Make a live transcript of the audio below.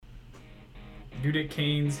Dude at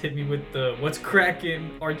Cane's hit me with the "What's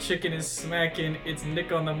crackin'? Our chicken is smacking. It's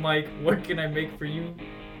Nick on the mic. What can I make for you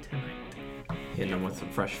tonight?" Hitting them with some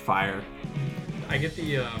fresh fire. I get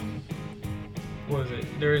the what is it?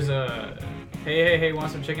 There's a hey,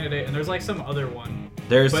 want some chicken today? And there's like some other one.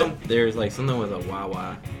 There's like something with a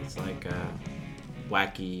Wawa. It's like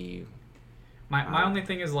wacky. My only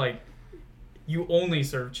thing is like, you only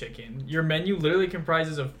serve chicken. Your menu literally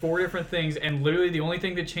comprises of 4 different things, and literally the only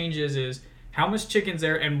thing that changes is how much chicken's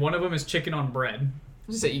there, and one of them is chicken on bread.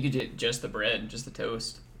 Just say you could get just the bread, just the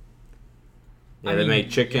toast. Yeah, they make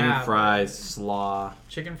chicken, fries, slaw.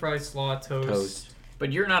 Chicken, fries, slaw, toast.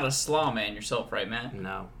 But you're not a slaw man yourself, right, Matt?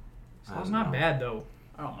 No. Slaw's not bad, though.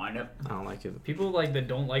 I don't mind it. I don't like it. People like that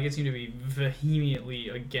don't like it seem to be vehemently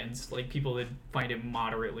against like people that find it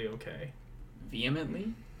moderately okay.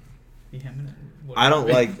 Vehemently? I don't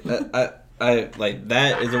like... I like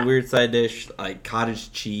that is a weird side dish. Like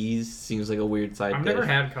cottage cheese seems like a weird side dish. I've never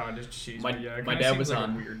had cottage cheese. My dad was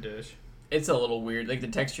on a weird dish. It's a little weird. Like the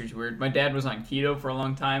texture's weird. My dad was on keto for a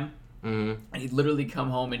long time, and he'd literally come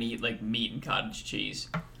home and eat like meat and cottage cheese.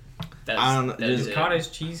 Is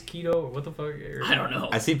cottage cheese keto or what the fuck? I don't know.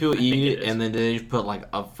 I see people eat it and then they just put like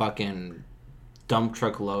a fucking dump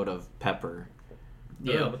truck load of pepper.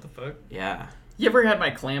 Yeah. What the fuck? Yeah. You ever had my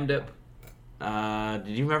clam dip?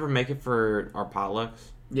 Did you ever make it for our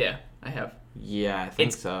potlucks? Yeah, I have. Yeah, I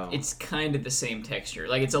think so. It's kind of the same texture.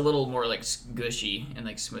 Like, it's a little more, like, gushy and,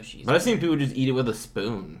 like, smushy. But I've seen people just eat it with a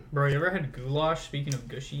spoon. Bro, you ever had goulash? Speaking of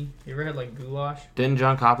gushy, you ever had, like, goulash? Didn't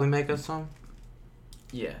John Copley make us some?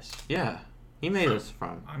 Yes. Yeah. He made us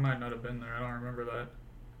from. I might not have been there. I don't remember that.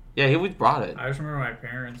 Yeah, he always brought it. I just remember my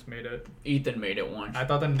parents made it. Ethan made it once. I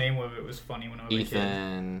thought the name of it was funny when I was a kid.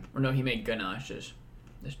 Ethan. Or no, he made ganaches.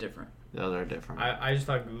 That's different. Those are different. I just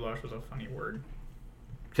thought goulash was a funny word.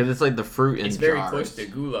 Because it's like the fruit in jars. It's very close to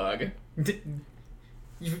gulag.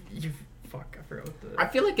 Fuck, I forgot what the... I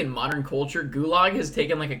feel like in modern culture, gulag has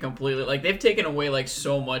taken like a completely... Like, they've taken away like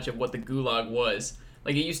so much of what the gulag was.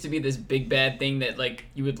 Like, it used to be this big bad thing that, like,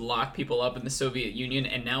 you would lock people up in the Soviet Union,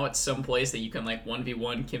 and now it's some place that you can, like,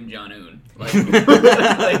 1v1 Kim Jong-un. Like,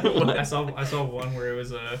 I saw one where it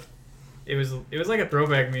was like a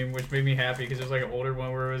throwback meme, which made me happy because it was like an older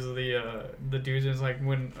one where it was the dudes. It's like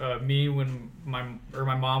when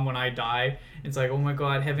my mom when I die. It's like, oh my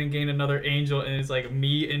god, heaven gained another angel, and it's like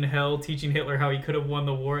me in hell teaching Hitler how he could have won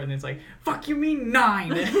the war, and it's like, fuck you mean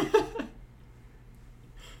 9.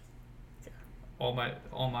 all my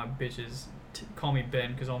bitches call me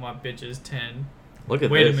Ben because all my bitches 10. Look at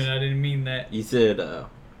Wait this. a minute, I didn't mean that. You said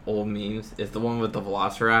old memes. It's the one with the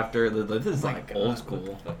Velociraptor. This is like God. old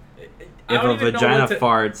school. If a vagina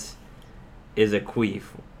farts is a queef,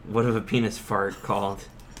 what is a penis fart called?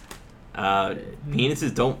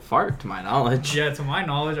 Penises don't fart, to my knowledge. Yeah, to my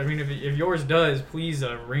knowledge. I mean, if yours does, please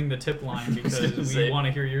ring the tip line because we want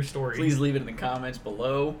to hear your story. Please leave it in the comments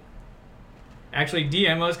below. Actually,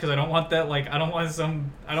 DM us because I don't want that. Like, I don't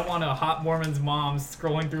want a hot Mormon's mom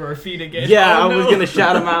scrolling through our feed again. Yeah, I was gonna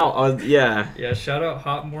shout them out. Yeah. Yeah, shout out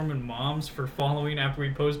hot Mormon moms for following after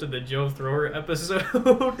we posted the Joe Thrower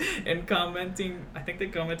episode and commenting. I think they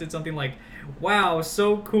commented something like, "Wow,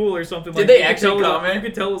 so cool" or something. Did like they actually comment? You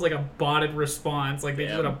could tell it was like a botted response. Like they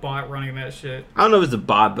just had a bot running that shit. I don't know if it's a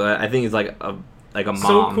bot, but I think it's like a mom.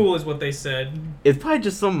 So cool is what they said. It's probably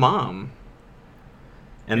just some mom.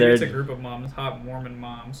 And it's a group of moms, hot Mormon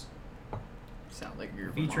moms. Sound like a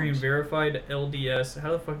group featuring of moms. verified LDS.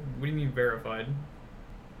 How the fuck? What do you mean verified?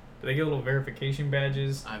 Do they get little verification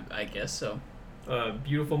badges? I guess so.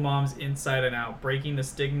 Beautiful moms inside and out, breaking the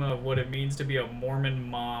stigma of what it means to be a Mormon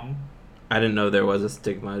mom. I didn't know there was a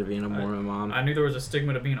stigma to being a Mormon mom. I knew there was a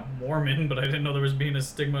stigma to being a Mormon, but I didn't know there was being a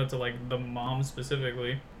stigma to like the mom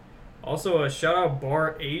specifically. Also, a shout out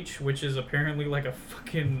Bar H, which is apparently like a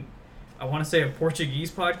fucking. I want to say a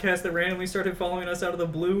Portuguese podcast that randomly started following us out of the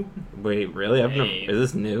blue. Wait, really? Is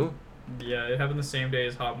this new? Yeah, it happened the same day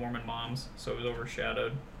as Hot Mormon Moms, so it was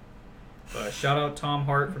overshadowed. Shout out Tom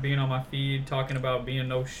Hart for being on my feed, talking about being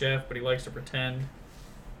no chef, but he likes to pretend.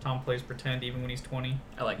 Tom plays pretend even when he's 20.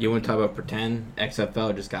 I like. You want to talk about pretend?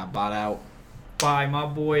 XFL just got bought out by my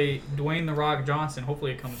boy Dwayne The Rock Johnson.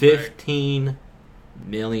 Hopefully it comes $15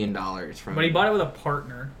 million from. But he bought it with a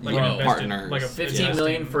partner, like an partner, like a $15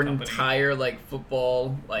 million for an entire like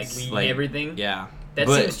football, like everything. Yeah, that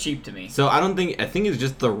seems cheap to me. So I think it's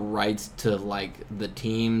just the rights to like the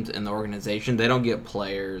teams and the organization. They don't get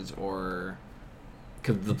players or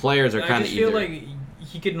because the players are kind of. I feel like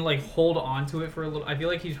he can like hold on to it for a little. I feel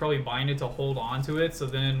like he's probably buying it to hold on to it. So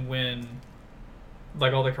then when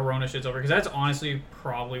like all the Corona shit's over, because that's honestly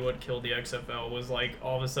probably what killed the XFL. Was like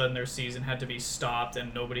all of a sudden their season had to be stopped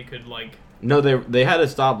and nobody could like. No, they had to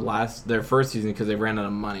stop their first season because they ran out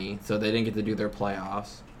of money, so they didn't get to do their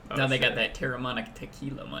playoffs. Now they got that Terramana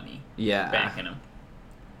tequila money. Yeah. Backing them.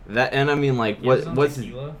 That, and I mean, like, He has his own what's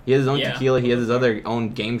tequila? he has his own Yeah. tequila. He has his other own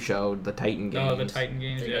game show, the Titan Games. Oh, the Titan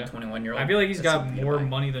Games. They Yeah. got 21-year-old. I feel like he's got That's more something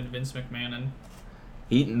to buy. money than Vince McMahon,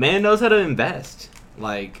 and Man knows how to invest.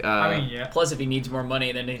 Like, I mean, yeah. Plus, if he needs more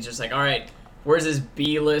money, then he's just like, all right, where's this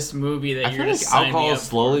B-list movie that I you're feel going like to sign alcohol me is up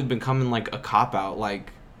slowly becoming like a cop out.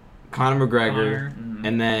 Like Conor McGregor, Connor.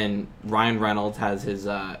 and then Ryan Reynolds has his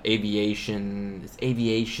aviation. It's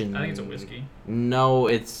aviation. I think it's a whiskey. No,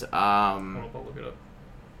 it's Hold up, I'll look it up.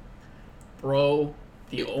 Bro,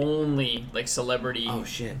 the only celebrity, Oh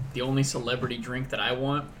shit! the only celebrity drink that I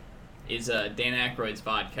want is Dan Aykroyd's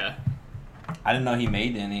vodka. I didn't know he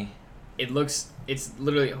made any. It's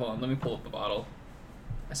literally, hold on, let me pull up the bottle.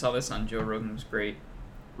 I saw this on Joe Rogan, it was great.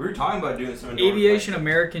 We were talking about doing some Aviation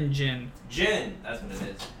American Gin. Gin. That's what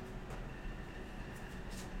it is.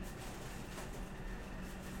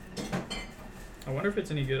 I wonder if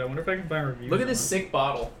it's any good. I wonder if I can find reviews. Look at on this it. sick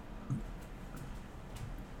bottle.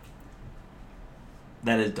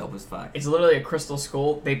 That is dope as fuck. It's literally a crystal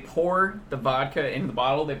skull. They pour the vodka into the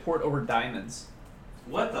bottle, they pour it over diamonds.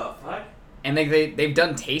 What the fuck? And they've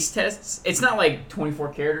done taste tests. It's not like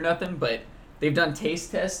 24 karat or nothing, but they've done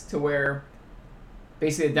taste tests to where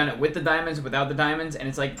basically they've done it with the diamonds, without the diamonds, and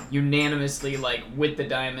it's like unanimously like with the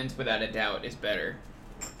diamonds, without a doubt, is better.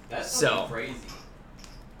 That's So- crazy.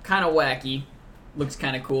 Kind of wacky, looks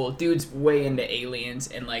kind of cool. Dude's way into aliens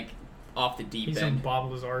and like off the deep He's some end. Bob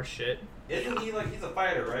Lazar shit. Isn't he like he's a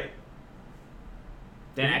fighter, right?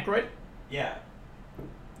 Dan Aykroyd? Yeah.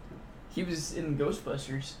 He was in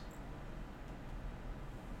Ghostbusters.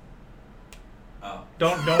 Oh.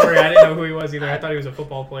 Don't worry, I didn't know who he was either. I thought he was a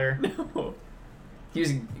football player. No. He was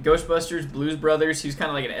in Ghostbusters, Blues Brothers. He was kind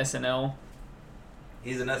of like an SNL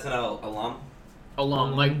He's an SNL alum.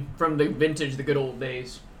 alum, like from the vintage, the good old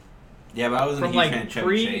days. Yeah, but I wasn't From a huge fan like of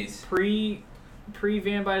Chevy Chase. pre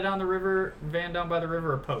Van Down by the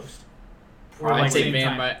River, or post. Or I'd like say same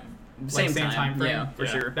Van time. by same time frame. yeah, for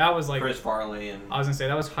sure. That was like Chris Farley and. I was gonna say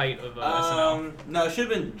that was height of SNL. No, it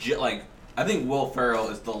should have been like. I think Will Ferrell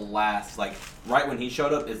is the last, like, right when he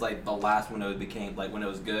showed up is like the last when it became like when it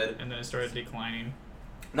was good. And then it started declining.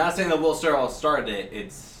 Not saying that Will Ferrell started it.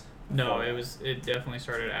 It's No, it definitely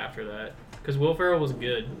started after that. Because Will Ferrell was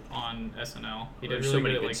good on SNL. He did There's so really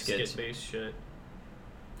many good at good like skits. skit-based shit.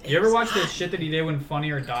 You ever watch the shit that he did when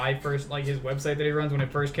Funny or Die first, like his website that he runs when it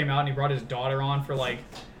first came out, and he brought his daughter on for like,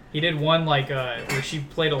 he did one like where she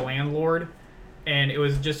played a landlord, and it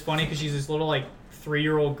was just funny because she's this little like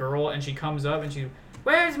 3-year-old girl, and she comes up and she,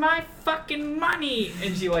 where's my fucking money?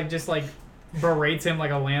 And she like just like berates him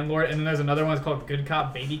like a landlord. And then there's another one that's called Good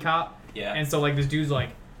Cop, Baby Cop. yeah. And so like this dude's like,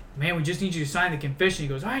 man, we just need you to sign the confession. He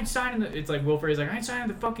goes, I ain't signing the. It's like Will Ferrell's like, I ain't signing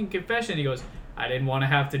the fucking confession. He goes, I didn't want to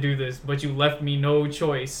have to do this, but you left me no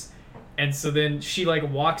choice. And so then she like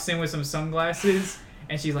walks in with some sunglasses,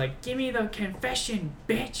 and she's like, give me the confession,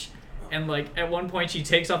 bitch. And like at one point she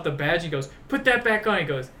takes off the badge and goes, put that back on. He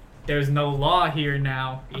goes, there's no law here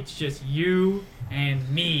now. It's just you and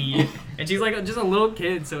me. And she's like just a little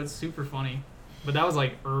kid, so it's super funny. But that was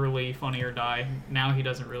like early Funny or Die. Now he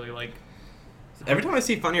doesn't really like. Every time I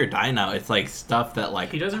see Funny or Die now, it's like stuff that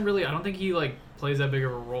like He doesn't really. I don't think he like plays that big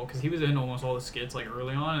of a role because he was in almost all the skits like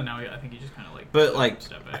early on, and now I think he just kind of like. But like,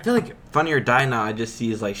 step I back. feel like Funny or Die now, I just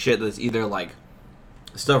see is like shit that's either like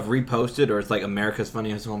stuff reposted or it's like America's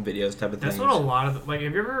Funniest Home Videos type of thing. That's what a lot of like.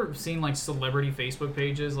 Have you ever seen like celebrity Facebook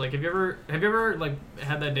pages? Like, have you ever like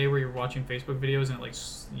had that day where you're watching Facebook videos and it, like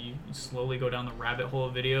you slowly go down the rabbit hole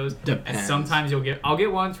of videos? Depends. And sometimes I'll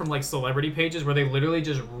get ones from like celebrity pages where they literally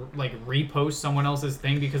just like repost someone else's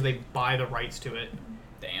thing because they buy the rights to it.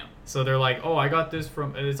 Damn. So they're like, oh, I got this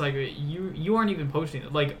from. It's like you aren't even posting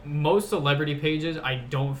it. Like most celebrity pages, I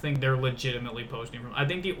don't think they're legitimately posting from. I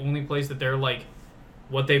think the only place that they're like,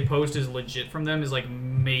 what they post is legit from them is like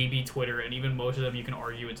maybe Twitter, and even most of them you can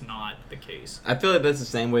argue it's not the case. I feel like that's the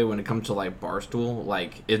same way when it comes to like Barstool.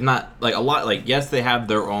 Like it's not like a lot. Like yes, they have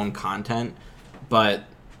their own content, but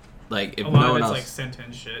like if A lot no of one it's else, like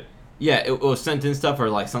sentence shit. yeah, it was sent in stuff or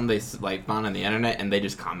like something they like found on the internet and they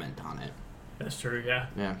just comment on it. That's true. Yeah.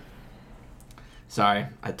 Yeah. Sorry,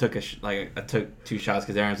 I took I took 2 shots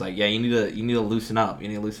because Aaron's like, yeah, you need to loosen up. You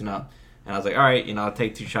need to loosen up. And I was like, all right, I'll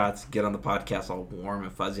take 2 shots, get on the podcast all warm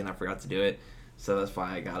and fuzzy, and I forgot to do it. So that's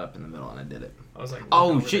why I got up in the middle and I did it. I was like,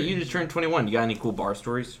 Oh over shit, there. you just turned 21. You got any cool bar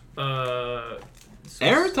stories?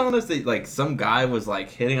 Aaron telling us that like some guy was like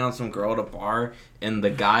hitting on some girl at a bar, and the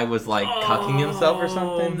guy was like cucking himself or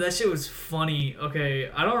something. That shit was funny. Okay,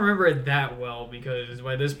 I don't remember it that well because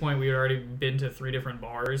by this point we had already been to 3 different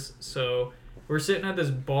bars. So we're sitting at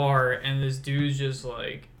this bar, and this dude's just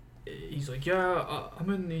like, he's like, yeah, I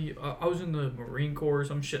was in the Marine Corps or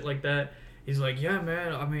some shit like that. He's like, yeah,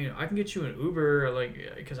 man, I mean, I can get you an Uber, like,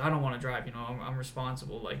 because I don't want to drive, you know, I'm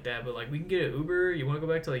responsible like that, but, like, we can get an Uber, you want to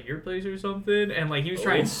go back to, like, your place or something? And, like, he was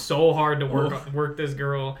trying so hard to work this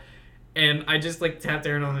girl, and I just, like, tapped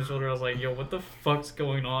Aaron on the shoulder, I was like, yo, what the fuck's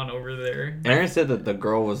going on over there? Aaron said that the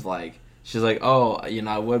girl was like, she's like, oh, you know,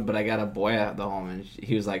 I would, but I got a boy at the home, and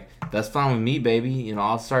he was like, that's fine with me, baby, you know,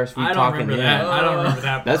 I'll start sweet talking him. I don't remember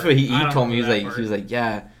that part. That's what he told me, he was like,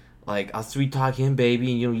 yeah. Like, I'll sweet talk him,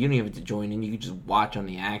 baby, and you don't even have to join in. You can just watch on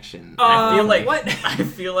the action. I feel like I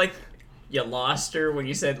feel like you lost her when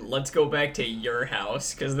you said, let's go back to your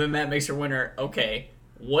house, because then that makes her wonder, okay,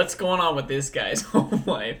 what's going on with this guy's home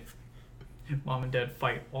life? Mom and dad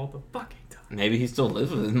fight all the fucking time. Maybe he still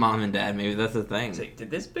lives with his mom and dad. Maybe that's the thing. It's like,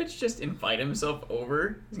 did this bitch just invite himself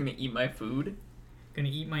over? He's gonna eat my food? Gonna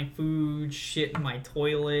eat my food, shit in my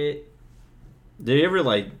toilet. Did you ever,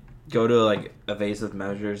 like, go to, like, evasive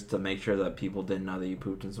measures to make sure that people didn't know that you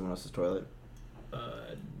pooped in someone else's toilet? No.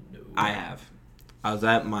 I have. I was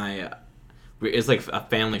at my... It's, like, a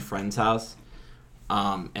family friend's house,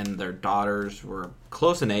 and their daughters were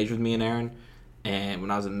close in age with me and Aaron, and when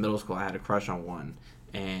I was in middle school, I had a crush on one,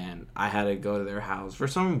 and I had to go to their house for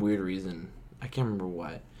some weird reason. I can't remember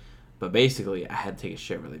what. But basically, I had to take a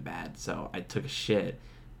shit really bad, so I took a shit,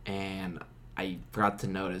 and I forgot to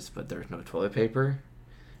notice, but there was no toilet paper.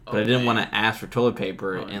 But I didn't want to ask for toilet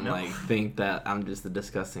paper like think that I'm just a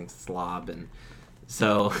disgusting slob, and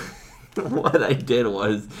so what I did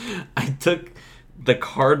was I took the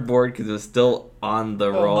cardboard because it was still on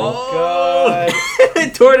the roll. God!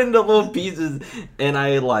 I tore it into little pieces, and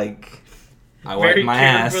I wiped my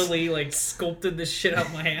ass. Very carefully, like, sculpted the shit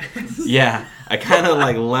out my ass. Yeah, I kind of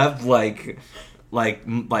like left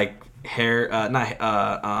hair,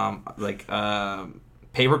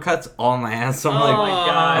 paper cuts all on my ass. So I'm my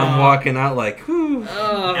God. I'm walking out like, whew.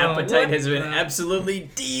 Appetite has been absolutely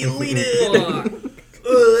deleted.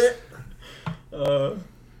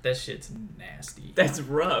 That shit's nasty. That's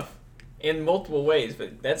rough in multiple ways,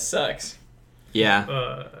 but that sucks.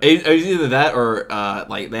 Yeah. It was either that or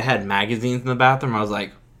like they had magazines in the bathroom. I was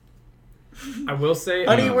like, I will say,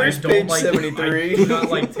 Honey, where's page 73? I do not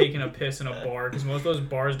like taking a piss in a bar because most of those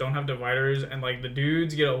bars don't have dividers, and like the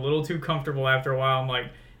dudes get a little too comfortable after a while. I'm like,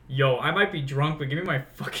 yo, I might be drunk, but give me my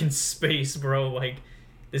fucking space, bro. Like,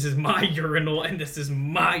 this is my urinal and this is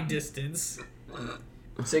my distance.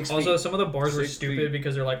 6 feet. Also, some of the bars were 6 stupid feet.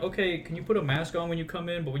 because they're like, okay, can you put a mask on when you come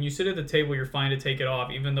in? But when you sit at the table, you're fine to take it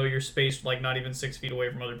off, even though you're spaced like not even 6 feet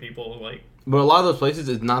away from other people. Like, but a lot of those places,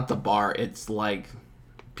 it's not the bar. It's like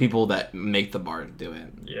people that make the bar do it.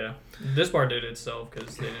 yeah, this bar did it itself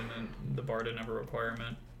because the bar didn't have a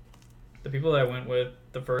requirement. The people that I went with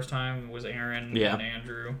the first time was Aaron and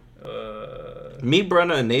Andrew. Me,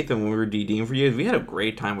 Brenna, and Nathan, when we were DDing for you, we had a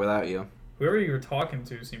great time without you. Whoever you were talking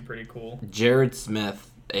to seemed pretty cool. Jared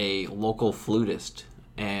Smith, a local flutist,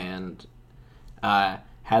 and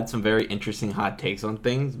had some very interesting hot takes on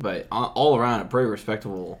things, but all around a pretty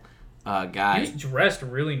respectable guy. He was dressed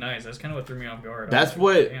really nice. That's kind of what threw me off guard. That's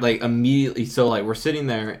like immediately. So like we're sitting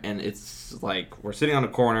there, and it's like we're sitting on a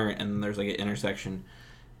corner, and there's like an intersection,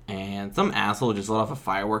 and some asshole just let off a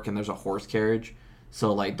firework, and there's a horse carriage.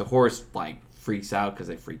 So like the horse like freaks out because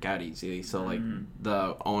they freak out easily. So like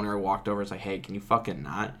the owner walked over, and was like, "Hey, can you fucking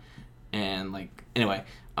not?" And like anyway,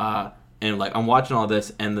 and like I'm watching all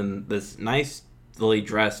this, and then this nicely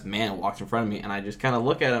dressed man walks in front of me, and I just kind of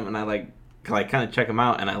look at him, and I like kind of check him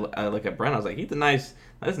out, and I look at Brent. I was like,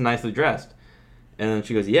 that's nicely dressed. And then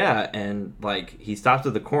she goes, yeah, and like he stops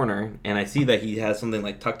at the corner, and I see that he has something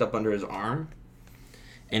like tucked up under his arm,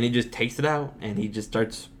 and he just takes it out, and he just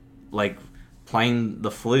starts like playing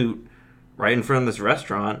the flute right in front of this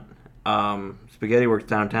restaurant. Spaghetti Works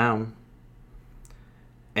downtown,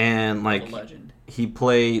 and like he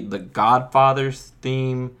played the Godfather's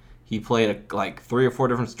theme. He played like 3 or 4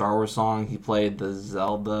 different Star Wars songs. He played the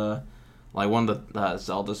Zelda. Like one of the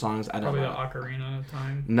Zelda songs. I don't know. Probably the Ocarina of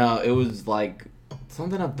Time. No, it was like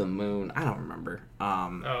something of the moon. I don't remember.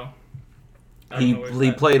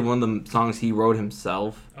 He played one of the songs he wrote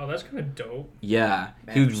himself. Oh, that's kind of dope. Yeah,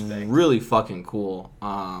 he was really fucking cool.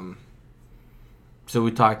 So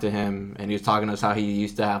we talked to him, and he was talking to us how he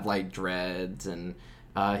used to have like dreads, and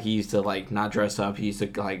he used to like not dress up. He used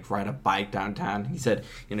to like ride a bike downtown. He said,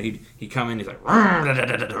 you know, he'd come in, he's like,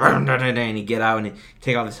 and he'd get out and he'd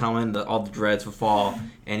take off his helmet, and all the dreads would fall,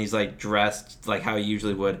 and he's like dressed like how he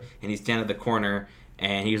usually would, and he'd stand at the corner,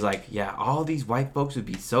 and he was like, yeah, all these white folks would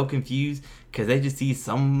be so confused because they just see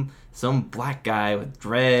some black guy with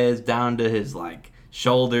dreads down to his like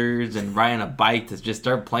shoulders and riding a bike to just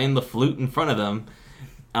start playing the flute in front of them.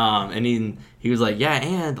 And he was like, yeah,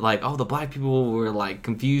 and like all the black people were like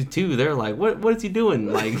confused too. They're like, what is he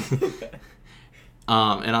doing? Like,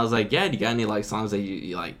 and I was like, yeah, do you got any like songs that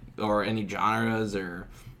you like, or any genres or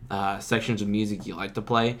sections of music you like to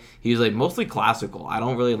play? He was like, mostly classical. I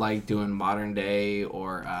don't really like doing modern day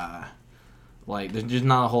or like there's just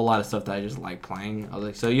not a whole lot of stuff that I just like playing. I was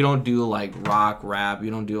like, so you don't do like rock, rap?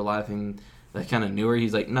 You don't do a lot of things that's kind of newer?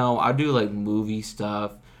 He's like, no, I do like movie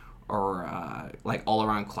stuff. Or like all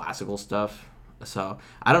around classical stuff. So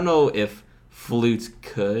I don't know if flutes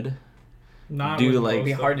could do like. It'd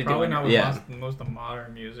be hard to do. Probably not with most of the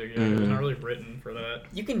modern music. Yeah, it's not really written for that.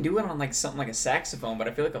 You can do it on like something like a saxophone, but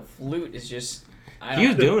I feel like a flute is just. He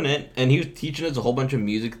was doing it, and he was teaching us a whole bunch of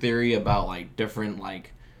music theory about like different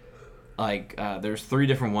there's 3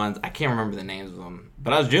 different ones. I can't remember the names of them,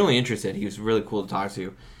 but I was genuinely interested. He was really cool to talk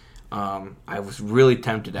to. I was really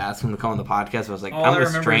tempted to ask him to come on the podcast, but I was like, I'm a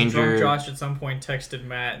stranger. Josh at some point texted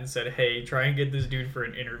Matt and said, hey, try and get this dude for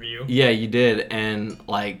an interview. Yeah, you did. And,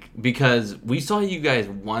 like, because we saw you guys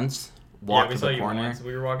once walk to the corner. Once.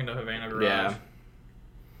 We were walking to Havana Garage. Yeah.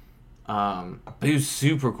 But he was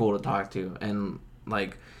super cool to talk to. And,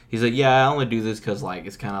 like, he's like, yeah, I only do this because, like,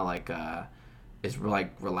 it's kind of like, it's,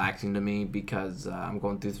 like, relaxing to me because I'm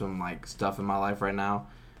going through some, like, stuff in my life right now.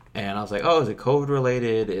 And I was like, oh, is it COVID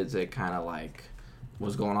related? Is it kind of like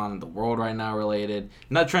what's going on in the world right now related?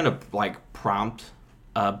 Not trying to like prompt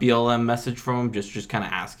a BLM message from him, just kind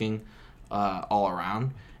of asking all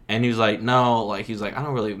around. And he was like, no, like he's like, I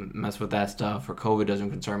don't really mess with that stuff, or COVID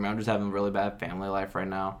doesn't concern me. I'm just having a really bad family life right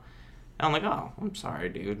now. And I'm like, oh, I'm sorry,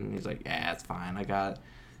 dude. And he's like, yeah, it's fine. I got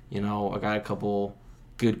a couple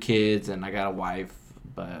good kids and I got a wife,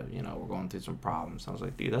 but we're going through some problems. I was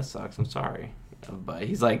like, dude, that sucks. I'm sorry. But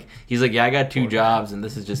he's like, yeah, I got 2 jobs, and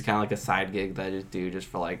this is just kind of like a side gig that I just do just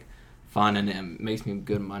for like fun, and it makes me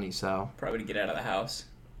good money. So probably to get out of the house.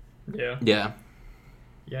 Yeah. Yeah.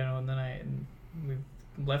 Yeah. No, and then we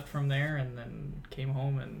left from there, and then came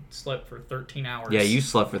home and slept for 13 hours. Yeah, you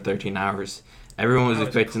slept for 13 hours. Everyone was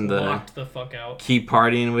expecting to the fuck out. Keep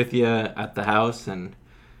partying with you at the house, and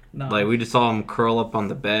like we just saw him curl up on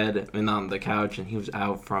the bed and on the couch, and he was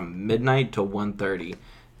out from midnight to 1:30,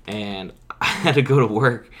 and I had to go to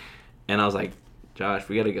work, and I was like, Josh,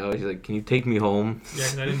 we gotta go. He's like, can you take me home? Yeah,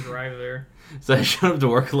 because I didn't drive there. So I showed up to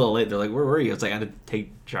work a little late. They're like, where were you? I was like, I had to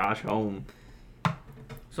take Josh home.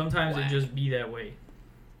 Sometimes it just be that way.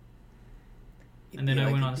 And then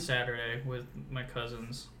I went on Saturday with my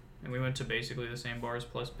cousins, and we went to basically the same bars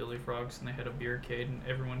plus Billy Frog's, and they had a beercade, and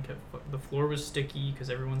everyone the floor was sticky because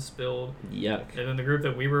everyone spilled. Yuck. And then the group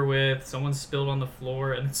that we were with, someone spilled on the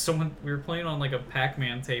floor, and we were playing on like a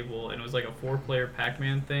Pac-Man table, and it was like a 4-player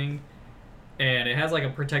Pac-Man thing, and it has like a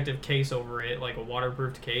protective case over it, like a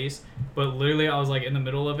waterproofed case, but literally I was like in the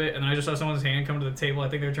middle of it, and then I just saw someone's hand come to the table. I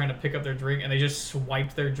think they were trying to pick up their drink, and they just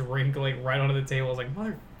swiped their drink like right onto the table. I was like,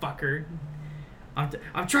 motherfucker,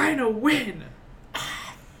 I'm trying to win.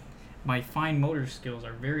 My fine motor skills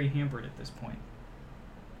are very hampered at this point.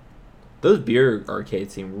 Those beer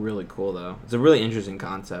arcades seem really cool, though. It's a really interesting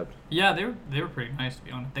concept. Yeah, they were pretty nice, to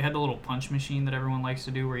be honest. They had the little punch machine that everyone likes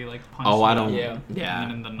to do, where you like punch. Oh, I don't. Yeah.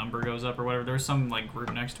 And then the number goes up or whatever. There was some like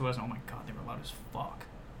group next to us. Oh my god, they were loud as fuck.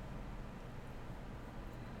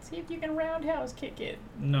 See if you can roundhouse kick it.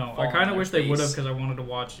 No, I kind of wish they would have, because I wanted to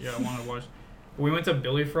watch. Yeah, I wanted to watch. We went to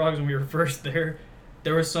Billy Frog's when we were first there.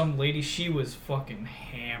 There was some lady, she was fucking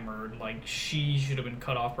hammered. Like, she should have been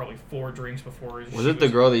cut off probably 4 drinks before. Was it the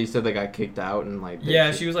girl that you said that got kicked out? And like?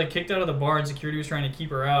 Yeah, she was like kicked out of the bar, and security was trying to keep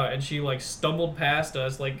her out, and she like stumbled past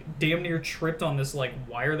us, like damn near tripped on this like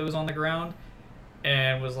wire that was on the ground,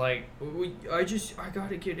 and was like, I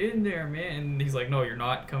gotta get in there, man. And he's like, no, you're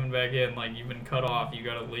not coming back in. Like, you've been cut off. You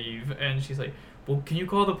gotta leave. And she's like, well, can you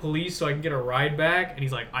call the police so I can get a ride back? And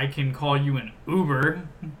he's like, I can call you an Uber.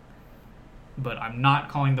 But I'm not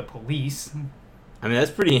calling the police. I mean,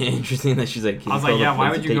 that's pretty interesting that she's like... I was like, yeah,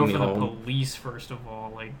 why would you go for the police, first of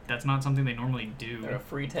all? Like, that's not something they normally do. They're a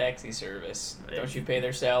free taxi service. Don't you pay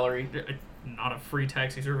their salary? Not a free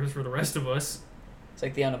taxi service for the rest of us. It's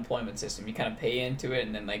like the unemployment system. You kind of pay into it,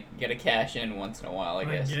 and then like you gotta cash in once in a while, I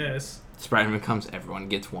guess. Yes. Spider-Man comes, everyone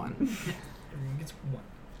gets one. Everyone gets one.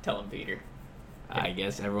 Tell him, Peter. I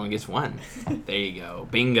guess everyone gets one. There you go.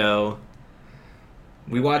 Bingo.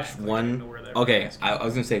 We watched I one. don't know where that Okay, was. I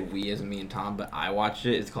was gonna say we as in me and Tom, but I watched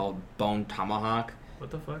it. It's called Bone Tomahawk.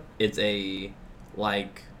 What the fuck? It's a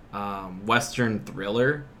Western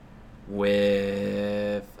thriller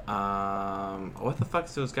with what the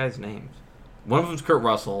fuck's those guys' names? One of them's Kurt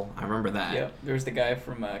Russell. I remember that. Yeah, there's the guy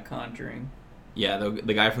from Conjuring. Yeah,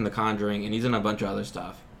 the guy from The Conjuring, and he's in a bunch of other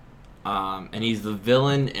stuff. And he's the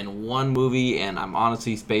villain in one movie, and I'm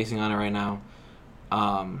honestly spacing on it right now.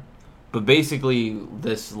 But basically,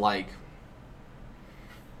 this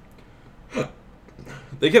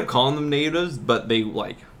they kept calling them natives, but they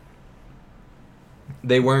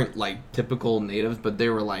weren't typical natives, but they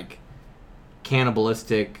were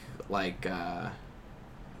cannibalistic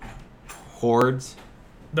hordes.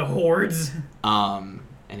 The hordes. And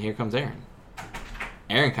here comes Aaron.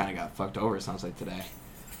 Aaron kind of got fucked over, it sounds like, today.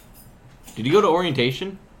 Did you go to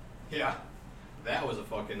orientation? Yeah. That was a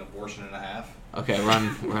fucking abortion and a half. Okay,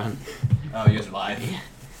 run. Oh, you guys are live?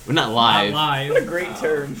 We're not live. Not live. What a great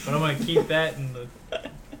term. But I'm gonna keep that in the.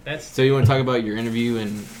 That's. So you want to talk about your interview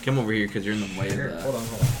and come over here because you're in the way Here, of the... hold on.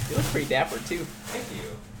 You look pretty dapper too. Thank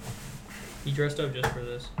you. He dressed up just for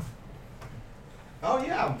this. Oh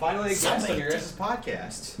yeah, I'm finally a guest on your guys'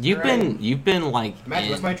 podcast. You've been Matt,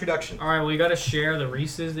 what's my introduction? All right, well, you got to share the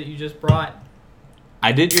Reese's that you just brought.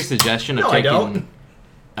 I did your suggestion of No, I don't.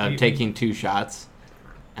 taking 2 shots,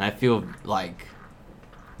 and I feel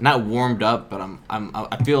not warmed up, but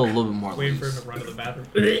I feel a little bit more Waiting for him loose. to run to the bathroom.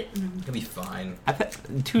 It'll be fine.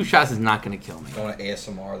 2 shots is not gonna kill me. I want to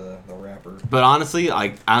ASMR the rapper. But honestly,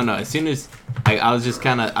 I don't know. As soon as I was just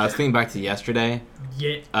I was thinking back to yesterday.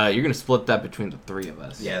 Yeah. You're gonna split that between the 3 of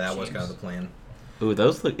us. Yeah, that was kind of the plan. Ooh, it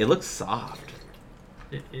looks soft.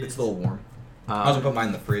 It is. It's a little warm. I was gonna put mine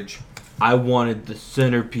in the fridge. I wanted the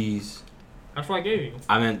centerpiece. That's what I gave you.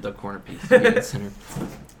 I meant the corner piece. You get the center.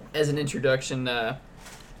 As an introduction,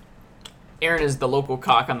 Aaron is the local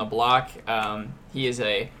cock on the block. He is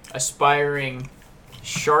a aspiring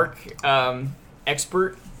shark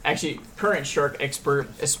expert. Actually, current shark expert,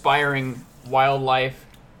 aspiring wildlife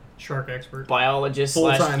Shark expert. biologist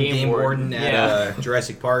Full-time / game warden Yeah. at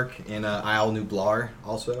Jurassic Park in Isle Nublar,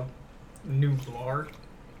 also. New Blar.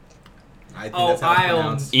 I think Oh, that's how it's Isle.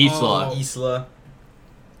 pronounced. Isla. Oh. Isla.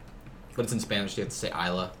 But it's in Spanish. You have to say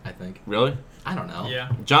Isla, I think. Really? I don't know.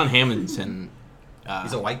 Yeah. John Hammondson.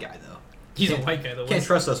 He's a white guy, though. He's a Can't- white guy, though. Can't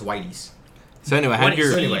trust us whiteys. So anyway, how What did your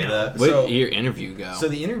is So he? anyway, what did your interview go? So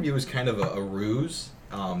the interview was kind of a ruse.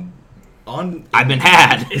 I've been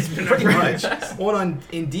had. It's been Pretty a much. Well, on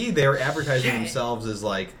Indeed, they were advertising themselves as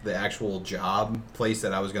the actual job place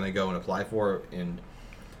that I was going to go and apply for, and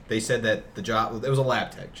they said that the job, it was a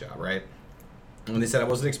lab tech job, right? And they said I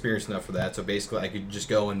wasn't experienced enough for that, so basically I could just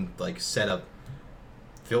go and set up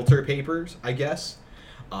filter papers, I guess.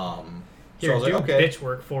 Here, So I was do like, okay, bitch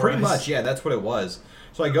work for pretty us. much, yeah, that's what it was.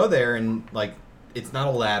 So I go there and it's not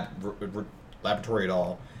a laboratory at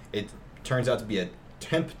all. It turns out to be a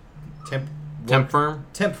temp firm?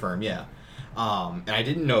 Temp firm, yeah. And I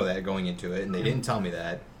didn't know that going into it, and they didn't tell me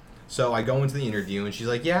that. So I go into the interview, and she's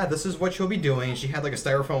like, yeah, this is what you'll be doing. And she had a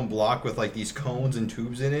styrofoam block with these cones and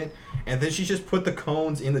tubes in it. And then she just put the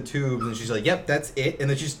cones in the tubes, and she's like, yep, that's it. And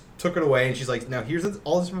then she just took it away, and she's like, now here's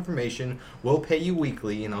all this information. We'll pay you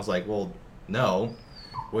weekly. And I was like, well, no.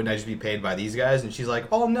 Wouldn't I just be paid by these guys? And she's like,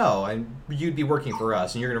 oh, no. You'd be working for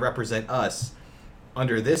us, and you're going to represent us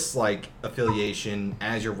under this affiliation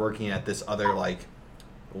as you're working at this other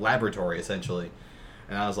laboratory, essentially.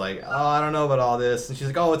 And I was like, oh, I don't know about all this. And she's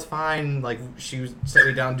like, oh, it's fine. She set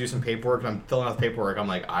me down to do some paperwork, and I'm filling out the paperwork. I'm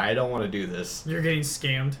like, I don't want to do this. You're getting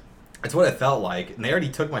scammed. That's what it felt like. And they already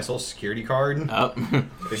took my social security card. Oh.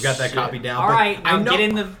 They've got that copy down. All but right, I now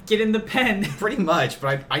know, get in the pen. pretty much,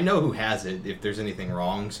 but I know who has it if there's anything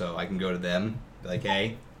wrong, so I can go to them. Be like,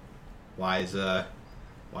 hey, why is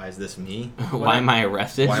this me? Why am I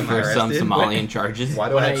arrested Why am I for some arrested? Somalian charges? Why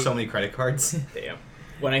do I have so many credit cards? Damn.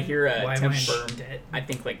 When I hear a Why am temp I in firm, debt? I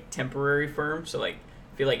think temporary firm. So I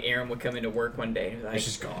feel like Aaron would come into work one day and be like, It's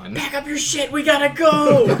just gone. pack up your shit, we gotta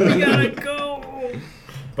go. We gotta go.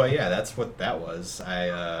 But yeah, that's what that was.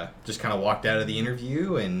 I just kind of walked out of the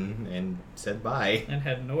interview and said bye. And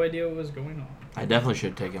had no idea what was going on. I definitely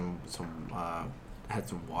should take him had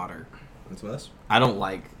some water. What's this? I don't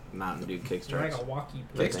like Mountain Dew You're like Kickstarts. a walkie.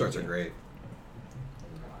 Thank Kickstarts you. are great.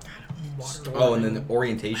 Water. Oh, and then the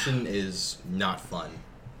orientation is not fun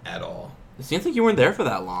at all. It seems like you weren't there for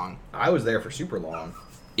that long. I was there for super long.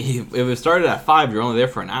 If it started at 5, you're only there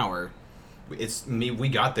for an hour. It's me. We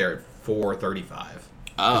got there at 4:35.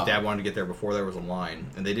 Oh. His dad wanted to get there before there was a line,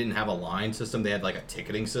 and they didn't have a line system. They had a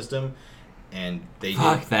ticketing system, and they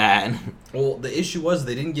Fuck that. Well, the issue was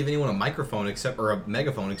they didn't give anyone a microphone or a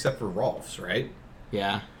megaphone except for Rolf's, right?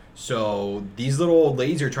 Yeah. So these little old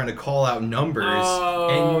ladies are trying to call out numbers,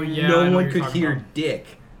 Oh, and yeah, I no know one what could you're talking hear about. dick.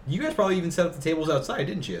 You guys probably even set up the tables outside,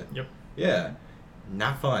 didn't you? Yep. Yeah.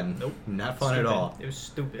 Not fun. Nope. Not fun at Stupid. all. It was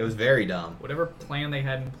stupid. It was very dumb. Whatever plan they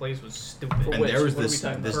had in place was stupid. For And which? there was What are we this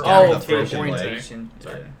talking this about? guy Oh, with a for broken leg. orientation.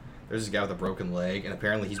 Yeah. There's this guy with a broken leg, and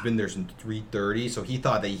apparently he's been there since 3:30. So he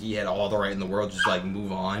thought that he had all the right in the world, just like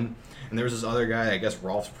move on. And there was this other guy. I guess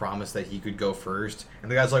Rolf's promised that he could go first, and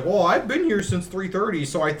the guy's like, "Well, I've been here since 3:30,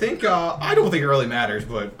 so I think I don't think it really matters,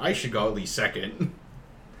 but I should go at least second."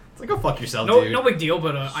 It's like, go fuck yourself, No, dude. no big deal,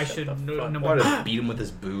 but I should. the No, fuck no, Why did beat him with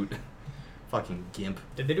his boot? Fucking gimp.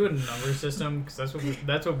 Did they do a number system? Because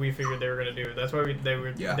that's what we figured they were gonna do. That's why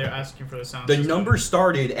they're asking for the sound. The system. number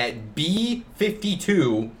started at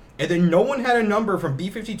B52, and then no one had a number from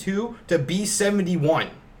B52 to B71.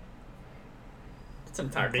 It's an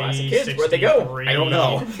entire class of kids. Where'd they go? 63. I don't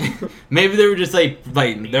know. Maybe they were just like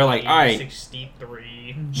they're like, all right,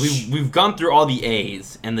 63. we've gone through all the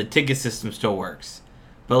A's and the ticket system still works,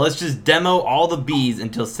 but let's just demo all the B's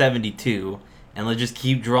until 72, and let's just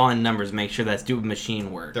keep drawing numbers, make sure that stupid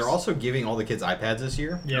machine works. They're also giving all the kids iPads this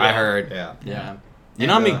year. Yeah. I heard. Yeah. Yeah. You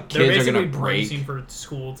know how many They're kids are basically gonna break? bracing for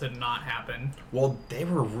school to not happen. Well, they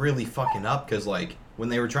were really fucking up because, like, when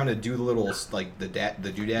they were trying to do the little, like, the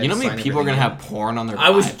doodad. You know how many people are gonna have porn on their I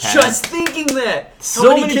was iPad? just thinking that. So How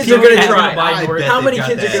many many kids people are gonna have try? I bet How they've many got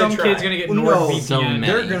kids are that. gonna Some try? kids gonna get Well, no, NordVPN. so many.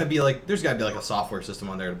 They're gonna be like, there's gotta be like a software system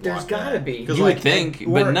on there to block There's gotta that. be. 'Cause, You would like, think,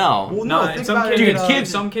 but no. Well, No, no, think some about kid, it. Dude, gets, kids-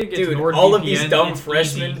 some kid gets Dude, NordVPN. all of these dumb it's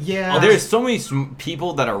freshmen. easy. Yeah. There's so many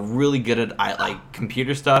people that are really good at like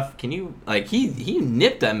computer stuff. Can you like he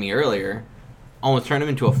nipped at me earlier, almost turned him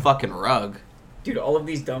into a fucking rug. Dude, all of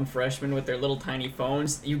these dumb freshmen with their little tiny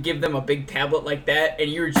phones, you give them a big tablet like that, and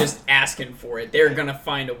you're just asking for it. They're gonna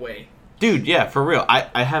find a way. Dude, yeah, for real.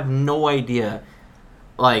 I have no idea.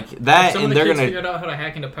 Like If that, some and of the they're kids gonna figured out how to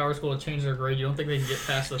hack into Power School to change their grade. You don't think they can get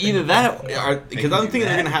past the thing either of that, porn? because I'm thinking they're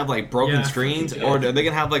that. gonna have like broken Yeah. screens, or are they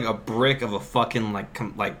gonna have like a brick of a fucking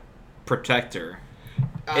like protector.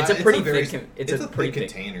 It's a pretty very- thick. It's a pretty thick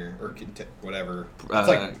thick. container or whatever. Uh, It's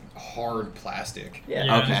like hard plastic. Yeah.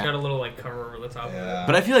 Yeah, Okay. it's got a little like cover over the top of it. Yeah.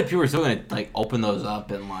 But I feel like people are still gonna like open those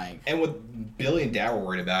up and like, And what Billy and Dad were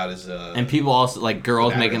worried about is and people also like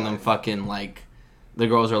girls Battery making them life. fucking like. The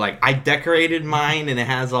girls are like, I decorated mine and it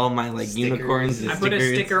has all my like Stickers. unicorns and I put a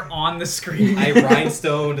stickers. sticker on the screen. I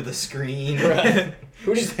rhinestoned the screen. Right.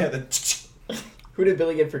 Who just had the Who did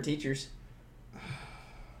Billy get for teachers?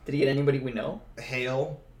 Did he get anybody we know?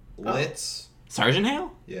 Hale, Litz? Sergeant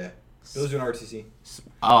Hale? Yeah. Billy's doing RTC.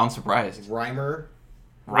 Oh, I'm surprised. Reimer,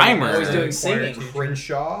 Rhymer. Oh, he's doing Choir singing. teacher.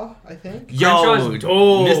 Crenshaw, I think. Yo, Crenshaw's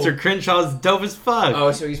dope. Mr. Crenshaw's dope as fuck.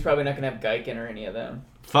 Oh, so he's probably not gonna have Geiken or any of them.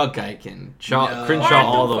 Fuck Geiken. No. Crenshaw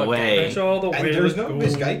all What the the way. Crenshaw all the And way. there's let's no go.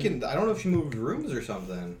 Miss Geiken. I don't know if she moved rooms or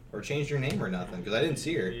something, or changed her name or nothing, because I didn't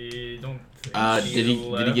see her. I don't think Did he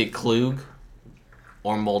left. get Klug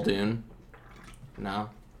or Muldoon? No.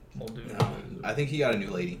 Muldoon. No, I think he got a new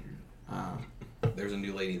lady. Oh. There's a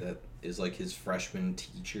new lady that is like his freshman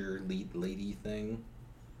teacher lead lady thing.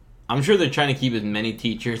 I'm sure they're trying to keep as many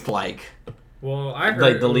teachers like Well, I heard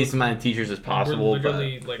like the least amount of teachers as possible. We're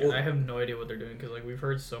literally But like Well- I have no idea what they're doing because like we've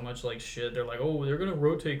heard so much like shit. They're like, oh, they're gonna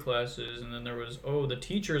rotate classes, and then there was, oh, the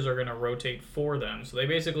teachers are gonna rotate for them. So they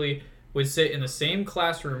basically would sit in the same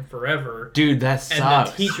classroom forever. dude, that And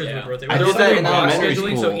sucks. the teachers Yeah. would rotate. I They're did that doing in block elementary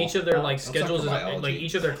scheduling, so school. each of their like That's not schedules for is biology. like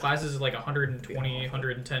each of their classes is like 120,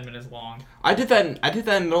 110 minutes long. I did that. In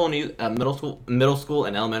middle school,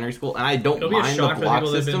 and elementary school, and I don't It'll be a mind shock the for the block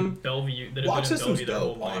people that have been system. Bellevue. That Block have been in system's Bellevue their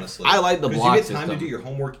whole dope, life. honestly. I like the Because block you get time system. to do your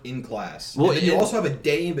homework in class. Well, and then you it- also have a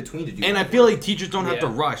day in between to do. And your I feel homework. like teachers don't have to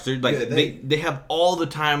Yeah. rush. They're like Yeah, they have all the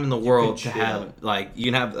time in the world to chill. have like you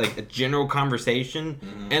can have like a general conversation,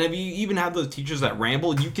 and if you even have those teachers that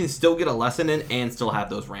ramble, you can still get a lesson in and still have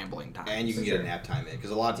those rambling times. And you can get a nap time in because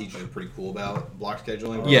a lot of teachers are pretty cool about block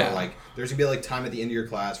scheduling. where Yeah. they're like there's gonna be like time at the end of your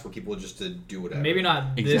class for people just to do whatever. Maybe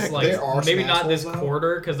not this Exactly. There are like maybe some not this assholes, though.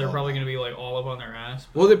 quarter because they're Oh. probably gonna be like all up on their ass.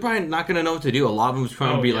 Well, they're probably not gonna know what to do. A lot of them's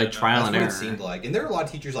trying to Oh, be yeah, like no, trial That's and what error. it seemed like. And there were a lot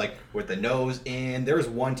of teachers like with the nose in. There was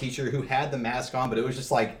one teacher who had the mask on, but it was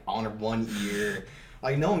just like on her one ear.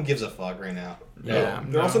 Like no one gives a fuck right now. Yeah. They're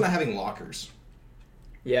No. also not having lockers.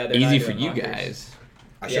 Yeah, they're not Easy for doing you lockers. guys.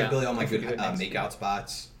 I showed Yeah, Billy all my I good forget next makeout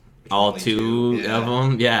spots. which All were only two Yeah. of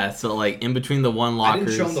them, yeah. So like in between the one I lockers,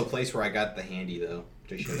 didn't show him the place where I got the handy though.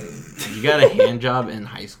 Which I should have. you got a hand job in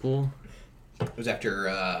high school, It was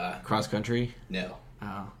after cross country. no.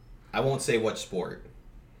 Oh, I won't say what sport.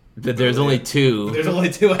 But there's only two. There's only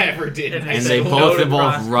two I ever did. And And They they said both no to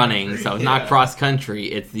involve cross running, country. so it's Yeah. not cross country.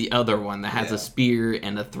 It's the other one that has Yeah. a spear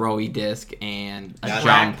and a throwy disc and a Now,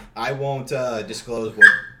 jump. I won't disclose what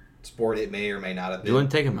sport it may or may not have You been.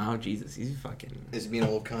 wouldn't take him out? Jesus, he's fucking. Is being a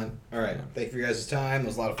little cunt. All right. Yeah. Thank you for your guys' time. It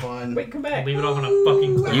was a lot of fun. Wait, come back. Leave it off on a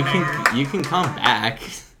fucking cliffhanger. You can come back.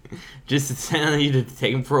 Just tell you to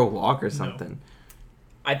take him for a walk or something.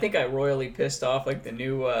 I think I royally pissed off like the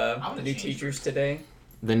new gonna change teachers today.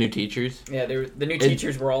 The new teachers. Yeah, the new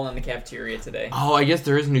teachers were all in the cafeteria today. Oh, I guess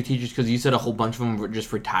there is new teachers because you said a whole bunch of them were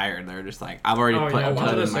just retired. They're just like, I've already Oh put yeah, one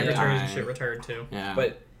of the in my secretaries and time. shit retired too. Yeah.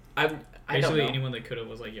 But I don't Basically, know. anyone that could have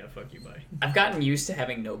was like, yeah, fuck you, bye. I've gotten used to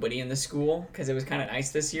having nobody in the school because it was kind of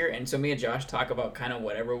nice this year, and so me and Josh talk about kind of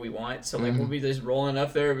whatever we want. So like we'll be just rolling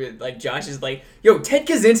up there, but, like Josh is like, "Yo, Ted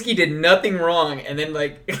Kaczynski did nothing wrong," and then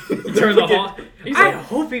like During the hall, he's I like,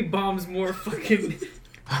 hope he bombs more fucking.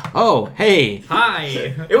 Oh, hey. Hi.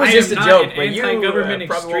 "It was I just a am not joke, an but you anti-government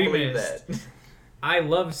probably won't believe extremist. that." I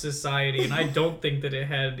love society, and I don't think that it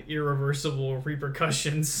had irreversible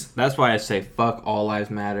repercussions. That's why I say fuck all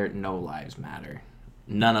lives matter, no lives matter.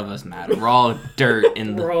 None of us matter. We're all dirt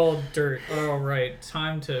in We're the. all dirt. All right,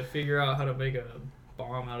 time to figure out how to make a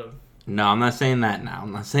bomb out of. No, I'm not saying that now.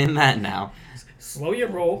 I'm not saying that now. Slow your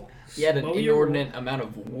roll. He had an Slow your roll. inordinate amount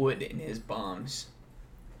of wood in his bombs.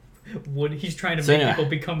 Wood. He's trying to So make anyway, people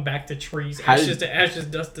become back to trees. how Ashes did- to ashes,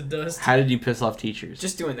 dust to dust. How did you piss off teachers?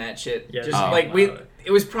 Just doing that shit. Yeah, just just- like we.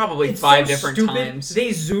 It was probably It's 5 so different stupid. times.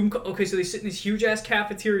 They Zoom. Okay, so they sit in this huge ass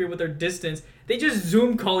cafeteria with their distance. They just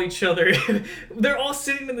Zoom call each other. They're all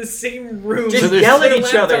sitting in the same room. Just So there's- yell at Their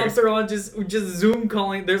each other. laptops are on just Zoom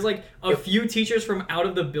calling. There's like a few teachers from out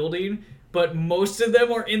of the building, but most of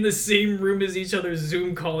them are in the same room as each other,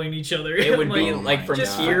 Zoom calling each other. It would be Oh like my from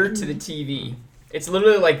God. here to the TV. It's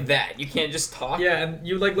literally like that. You can't just talk. Yeah, and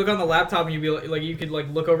you like look on the laptop and you'd be like you could like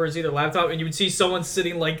look over and see their laptop and you would see someone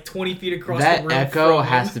sitting like 20 feet across That the room. echo from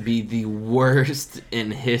has them. to be the worst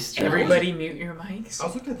in history. Everybody mute your mics. I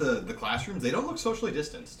was looking at the classrooms. They don't look socially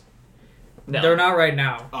distanced. No. They're not right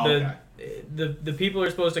now. Oh, okay. The people are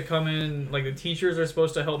supposed to come in, like the teachers are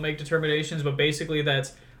supposed to help make determinations, but basically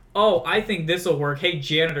that's, oh, I think this will work. Hey,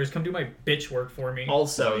 janitors, come do my bitch work for me. So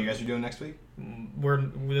Also, you guys are doing next week?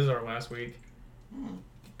 This is our last week.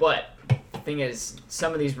 but the thing is,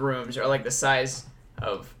 some of these rooms are like the size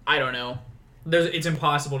of, I don't know. It's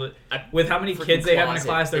impossible to, A with how many freaking kids they have in a closet.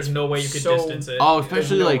 class, there's It's no way you could so- distance it. Oh,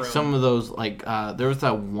 especially no like room. some of those like there was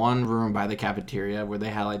that one room by the cafeteria where they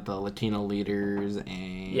had like the Latino leaders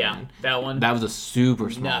and Yeah, that one. that was a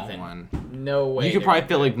super small Nothing. one. No way. You could they're probably gonna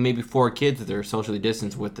fit do like it. maybe 4 kids if they're socially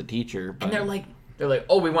distanced with the teacher. But And they're like,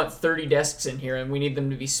 oh, we want 30 desks in here, and we need them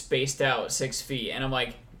to be spaced out 6 feet. And I'm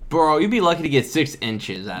like, bro, you'd be lucky to get 6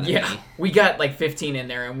 inches out of yeah, me. we got like 15 in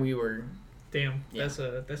there, and we were. Damn, Yeah.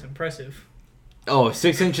 that's impressive. Oh,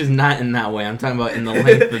 6 inches not in that way. I'm talking about in the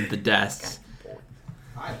length of the desks.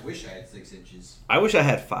 I wish I had 6 inches. I wish I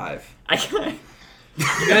had 5. I can't. You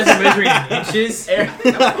guys are measuring in inches.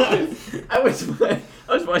 I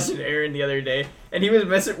was watching Aaron the other day, and he was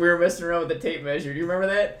messing. We were messing around with the tape measure. Do you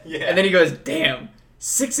remember that? Yeah. And then he goes, "Damn,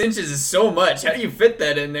 6 inches is so much. How do you fit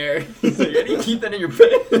that in there? He's like, how do you keep that in your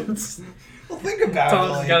pants?" Well, think about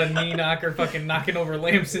Tom's got a knee knocker, fucking knocking over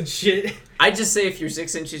lamps and shit. I just say if you're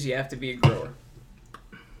 6 inches, you have to be a grower.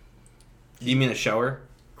 You mean a shower?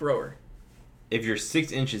 Grower. If you're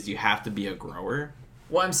 6 inches, you have to be a grower.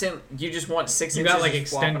 Well, I'm saying you just want 6 You inches. got like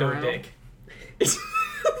just flopping extendo around. dick.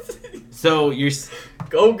 So you're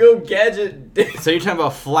Go gadget. talking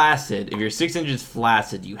about flaccid. If you're 6 inches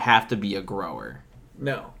flaccid, you have to be a grower.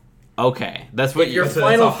 No. Okay, that's what If your you're.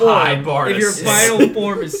 final form. If your final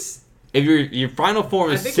form is, If your final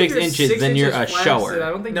form I is think 6 if you're inches, 6 then you're a inches flaccid, I shower.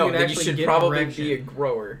 don't think No, you could then you actually should get probably erection. be a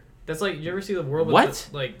grower. That's like, you ever see the world with What?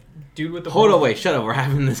 the, like dude with the Hold on, ball? wait, shut up. We're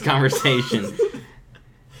having this conversation.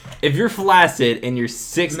 If you're flaccid and you're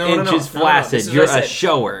 6 No, no, no, inches no, no. flaccid, This is you're what I a said.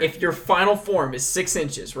 shower. If your final form is 6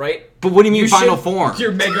 inches, right? But what do you mean you final should- form?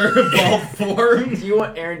 Your mega evolved form. Do you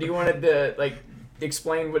want Aaron? Do you want to like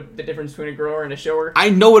explain what the difference between a grower and a shower?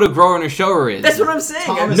 I know what a grower and a shower is. That's what I'm saying.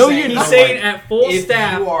 Tom is No, saying you're He's not. saying at full If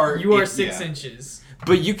staff, you are- 6 yeah. inches.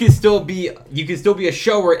 But you can still be a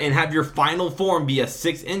shower and have your final form be a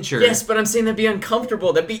 6 incher. Yes, but I'm saying that'd be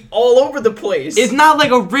uncomfortable. That'd be all over the place. It's not like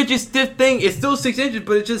a rigid stiff thing. It's still 6 inches,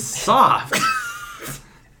 but it's just soft.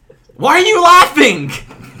 Why are you laughing?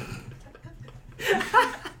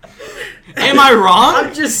 Am I wrong?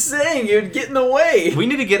 I'm just saying it would get in the way. We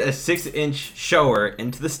need to get a 6-inch shower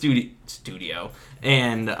into the studio.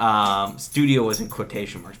 And studio was in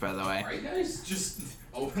quotation marks, by the way. Alright, guys, just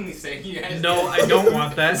openly saying you guys. No, I don't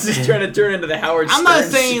want that. This is trying to turn into the Howard I'm Stern not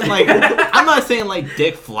saying show. I'm not saying like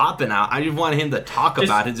dick flopping out. I just want him to talk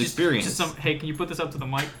about his experience. Hey, can you put this up to the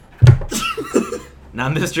mic?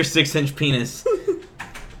 Not Mr. 6-inch penis.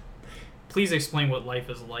 Please explain what life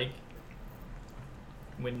is like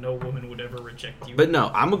when no woman would ever reject you. But no,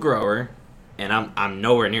 I'm a grower, and I'm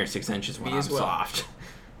nowhere near 6 inches when Me I'm as well. soft.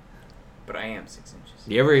 But I am 6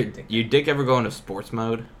 inches. Your dick ever go into sports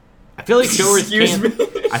mode? I feel like showers Excuse can't. me?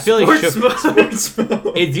 I feel like Sports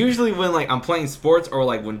mode. it's usually when like I'm playing sports or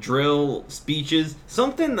like when drill speeches,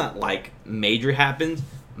 something that like major happens.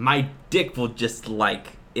 My dick will just like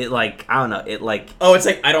it like I don't know it like. Oh, it's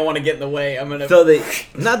like I don't want to get in the way. I'm gonna. So they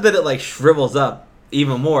not that it like shrivels up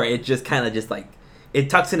even more. It just kind of just like it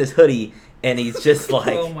tucks in his hoodie and he's just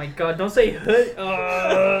like. Oh my god! Don't say hood.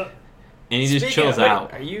 And he just Speaking chills of, wait,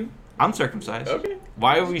 out. Are you I'm circumcised. okay?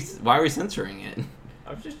 Why are we censoring it?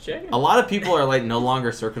 I was just checking. A lot of people are like no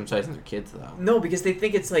longer circumcising their kids though. No, because they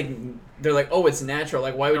think it's like they're like, oh, it's natural.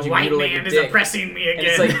 Like, why would The you white mutilate man your is dick? oppressing me And again.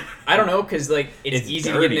 it's like I don't know, because like it's It's easy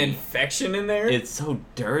to get dirty. an infection in there. It's so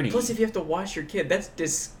dirty. Plus, if you have to wash your kid, that's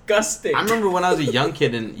disgusting. I remember when I was a young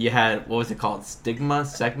kid and you had what was it called?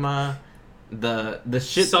 Segma, the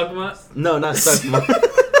shit. Sugma. No, not Segma.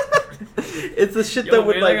 It's the shit Yo, that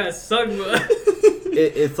would man, like. I got Sugma.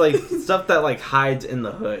 It's like stuff that like hides in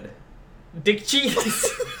the hood. Dick cheese.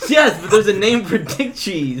 Yes, but there's a name for dick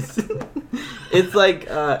cheese. It's like it's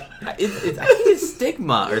I think it's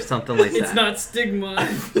stigma or something like that. It's not stigma.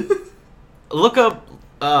 Look up.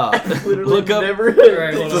 Literally Look up. never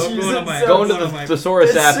Alright, hold on, I'm going on my- Go into Hold on, the Mike.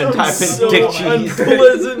 thesaurus app and type in so dick cheese.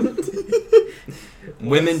 unpleasant.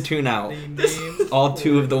 Women tune out. The name All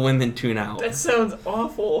two for of the women tune out. That sounds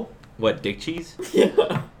awful. What, dick cheese?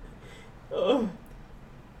 Yeah. Oh.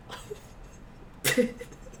 Look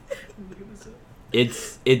at this up.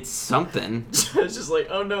 It's something. I was just like,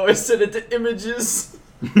 oh no, I sent it to images.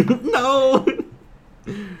 No.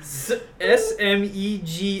 SMEGMA.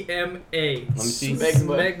 Let me see.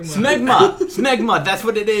 Smegma. Smegma. That's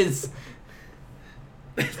what it is.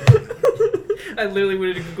 I literally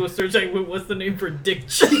went into Google search. I went, what's the name for dick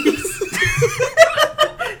cheese?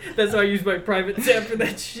 That's why I use my private tab for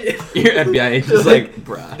that shit. Your FBI agent's like,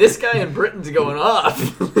 bruh. This guy in Britain's going off.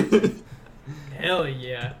 Hell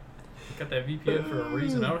yeah. Got that VPN for a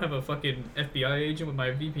reason. I don't have a fucking FBI agent with my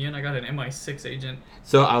VPN. I got an MI6 agent.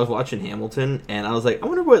 So I was watching Hamilton, and I was like, I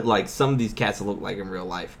wonder what like some of these cats look like in real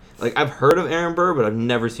life. Like I've heard of Aaron Burr, but I've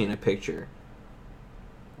never seen a picture.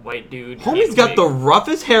 White dude. Homie's got the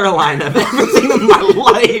roughest hairline I've ever seen in my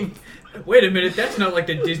life. Wait a minute, that's not like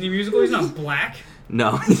the Disney musical. He's not black.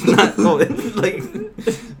 No, he's not. Oh, it's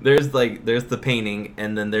like there's the painting,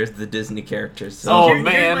 and then there's the Disney characters. So Oh, Here's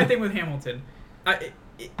man. my thing with Hamilton.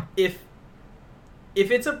 If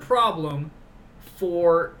it's a problem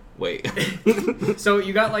for wait. so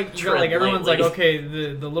you got like Tread everyone's lightly. like, okay,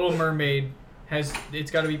 the Little Mermaid it's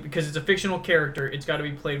got to be, because it's a fictional character, it's got to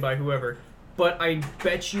be played by whoever. But I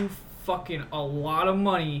bet you fucking a lot of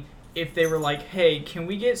money if they were like, hey, can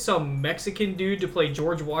we get some Mexican dude to play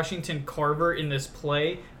George Washington Carver in this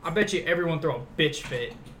play? I bet you everyone throw a bitch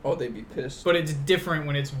fit. Oh, they'd be pissed. But it's different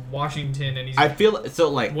when it's Washington and he's I feel so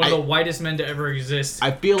like one of the whitest men to ever exist.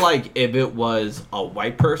 I feel like if it was a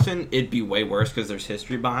white person, it'd be way worse because there's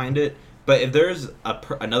history behind it. But if there's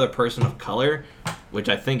another person of color, which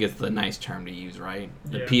I think is the nice term to use, right?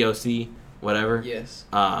 The Yeah. POC, whatever. Yes.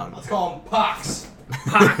 Let's call him Pox.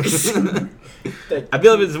 Pox. I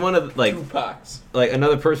feel if it's one of like Tupacs. like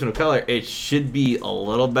another person of color, it should be a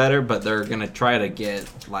little better, but they're gonna try to get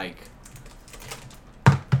like.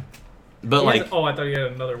 But like, oh, I thought you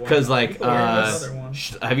had another one. because like, Another one.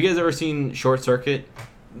 have you guys ever seen Short Circuit?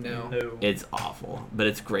 No. No. It's awful, but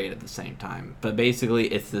it's great at the same time. But basically,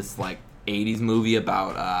 it's this like '80s movie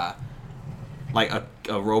about like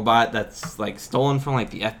a robot that's like stolen from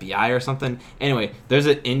like the FBI or something. Anyway, there's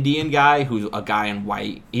an Indian guy who's a guy in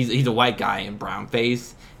white. He's a white guy in brown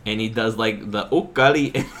face, and he does like the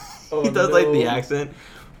Okali. Oh, He does like the no. accent,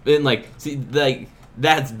 and like see like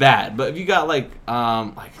that's bad. But if you got like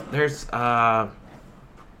there's there's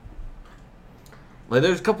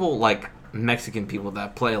a couple like Mexican people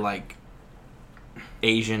that play like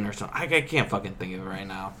Asian or something. I can't fucking think of it right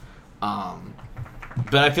now.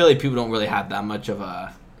 But I feel like people don't really have that much of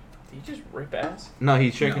a. Did you just rip ass? No,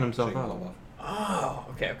 he's shaking No, himself shaking up. himself Oh,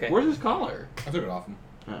 okay. Where's his collar? I took it off him.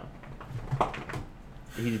 Oh.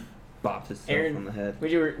 He bopped himself Aaron, on the head.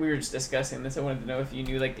 we were just discussing this. I wanted to know if you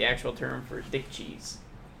knew like the actual term for dick cheese.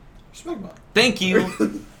 Smegma. Thank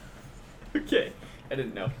you. Okay. I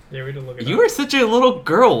didn't know. Yeah, we did look at You were such a little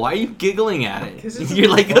girl. Why are you giggling at it? 'Cause it's You're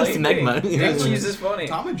a like a funny smegma. thing. Yeah, Cheese is funny.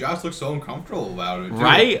 Tom and Josh look so uncomfortable about it. Too.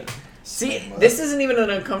 Right? See, this isn't even an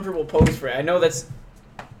uncomfortable pose for it. I know that's.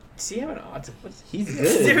 Does he have an autism? He's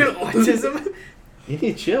Does he have good. autism? You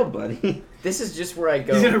need to chill, buddy. This is just where I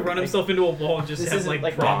go. He's gonna run himself into a wall and just This have isn't like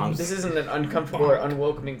like problems. this isn't an uncomfortable or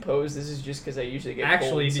unwelcoming pose. This is just because I usually get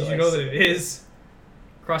Actually, cold, did so you I know sit. that it is?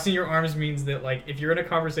 Crossing your arms means that, like, if you're in a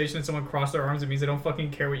conversation and someone crossed their arms, it means they don't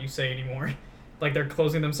fucking care what you say anymore. Like, they're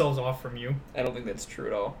closing themselves off from you. I don't think that's true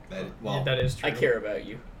at all. Yeah, that is true. I care about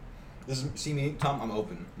you. This is, see me, Tom. I'm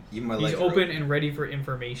open. Even my He's legs. are open and ready for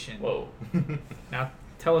information. Whoa. Now,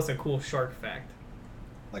 tell us a cool shark fact.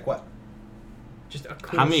 Like what? Just a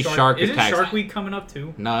cool How many shark. shark Isn't attacks- Shark Week coming up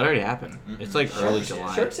too? No, it already happened. It's like early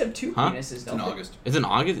July. Sharks have two Huh? penises, It's don't in they? August. It's in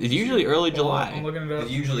August? It's usually early I'm July. looking it up. It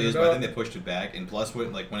usually is, Look but I it think up. they pushed it back. And plus,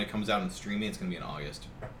 when it comes out in streaming, it's gonna be in August.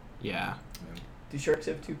 Yeah. Do sharks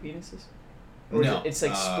have two penises? Or No, is it's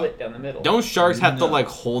like split down the middle. Don't sharks have to No. like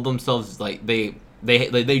hold themselves like they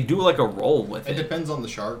do like a roll with It it? depends on the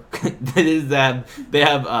shark. That is that they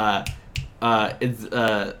have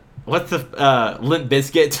what's the Limp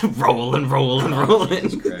Biscuit rolling.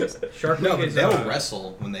 Jesus Christ. Shark No, Week but is they'll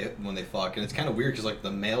wrestle when they fuck, and it's kind of weird because like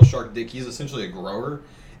the male shark dick, he's essentially a grower,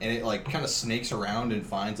 and it like kind of snakes around and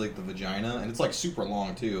finds like the vagina, and it's like super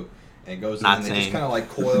long too, and it goes Not in and they just same. kind of like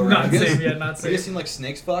coil around. Not You guys- same, yeah, not Have you same. seen like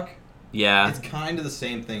snakes fuck? Yeah. It's kind of the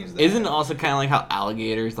same thing as that. Isn't it also kind of like how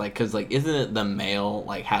alligators like cuz like isn't it the male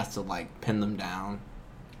like has to like pin them down?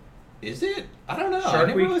 Is it? I don't know. I Shark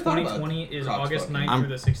never Week really thought about 2020 is crocs August fucking. 9th through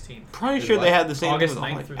the 16th. Probably Is sure what? they have the same August thing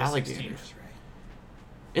with 9th like through the alligators. 16th. That's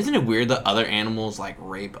right. Isn't it weird that other animals like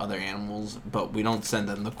rape other animals, but we don't send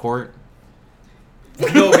them to court?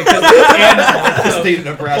 No, because it's animals. The state of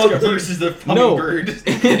Nebraska versus the hummingbird.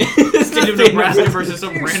 State of Nebraska versus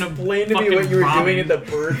some random Explain to me fucking what you were ramen. doing at the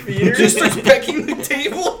bird feeder. Just starts pecking the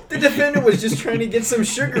table. The defendant was just trying to get some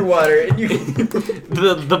sugar water, and you.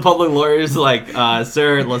 the public lawyer is like,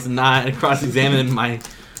 sir, let's not cross-examine my.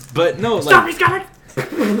 But no, Stop, like he's got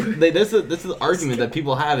it! this is the argument that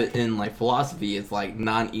people have in like philosophy. It's like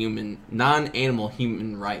non-animal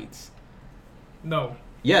human rights. No,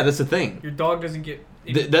 Yeah, that's the thing. your dog doesn't get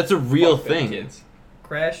That's a real Fuck them thing. kids.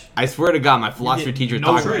 crash. I swear to God, my philosophy get teacher no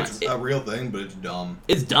talked Sure, about it's it. a real thing, but it's dumb.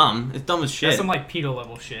 It's dumb. It's dumb as shit. That's some like PETA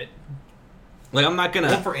level shit. Like I'm not Well,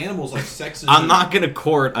 gonna. for animals, like sex is. I'm not gonna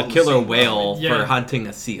court a on the killer same whale level. Yeah. for hunting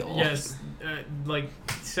a seal. Yes, like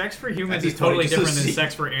sex for humans That'd is be funny totally just to different than see.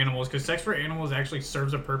 sex for animals because sex for animals actually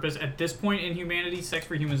serves a purpose. At this point in humanity, sex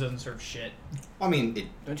for humans doesn't serve shit. I mean, it.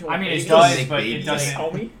 Don't you I want mean, babies? it does, make but babies. it doesn't.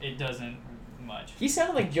 Homie? It doesn't much. He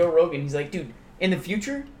sounded like Joe Rogan. He's like, dude, in the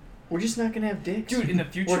future, we're just not gonna have dicks. Dude, in the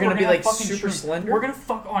future, We're gonna be, have like, fucking super shrooms. slender? We're gonna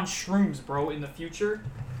fuck on shrooms, bro. In the future,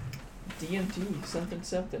 DMT,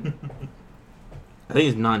 something. I think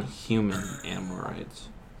it's non-human animal rights.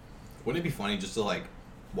 Wouldn't it be funny just to like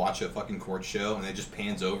watch a fucking court show and it just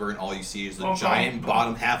pans over and all you see is the Oh, giant oh.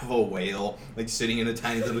 bottom half of a whale like sitting in a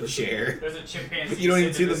tiny little chair. there's a chimpanzee. You don't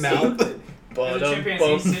even see sitting the in mouth. seat. There's a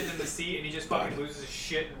chimpanzee sitting in the seat, and he just fucking loses his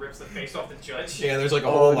shit and rips the face off the judge. Yeah, there's like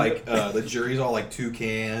a whole like the jury's all like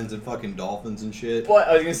toucans and fucking dolphins and shit. Well,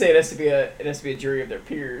 I was gonna say it has to be a jury of their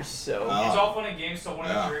peers. So Oh. It's all fun and games, so one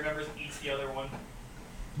of Yeah. the jury members eats the other one.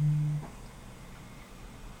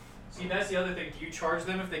 See, that's the other thing. Do you charge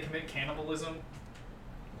them if they commit cannibalism?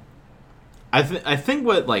 I think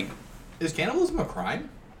what like Is cannibalism a crime?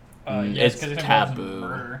 It's 'cause involves taboo.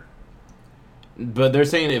 murder. But they're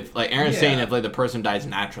saying if like Aaron's saying Yeah. if like the person dies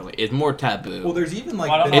naturally, it's more taboo. Well, there's even like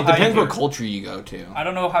Well, I don't know it how depends you what could- culture you go to. I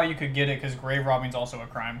don't know how you could get it because grave robbing's also a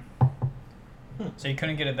crime. So you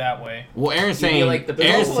couldn't get it that way. Well, Aaron's You mean, saying like, the- there's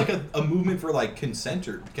Aaron's, also like a movement for like consent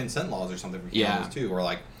laws or something for Yeah. cannibals too, where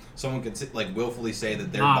like someone could like willfully say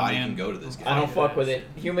that their Nah, body man. can go to this I guy. don't fuck with it.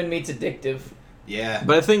 Human meat's addictive. Yeah,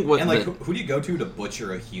 but I think what and like the, who do you go to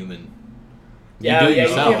butcher a human? Yeah, do it yeah,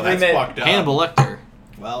 yourself. you can't that's bring that. fucked up. Hannibal Lecter.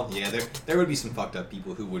 Well, yeah, there would be some fucked up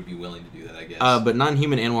people who would be willing to do that, I guess. But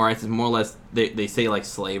non-human animal rights is more or less they say like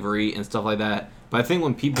slavery and stuff like that. But I think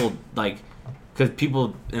when people like, because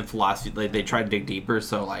people in philosophy like they try to dig deeper,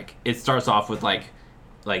 so like it starts off with like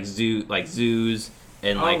zoos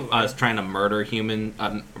and like Oh, us trying to murder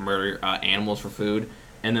animals for food,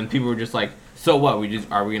 and then people were just like, so what?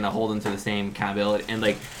 Are we gonna hold them to the same accountability? And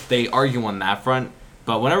like they argue on that front.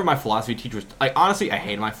 But whenever my philosophy teacher was like, honestly, I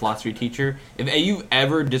hated my philosophy teacher. If you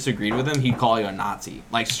ever disagreed with him, he'd call you a Nazi,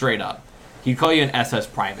 like straight up. He'd call you an SS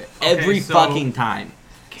private Okay, every so fucking time.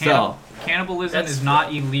 Cannibalism That's- is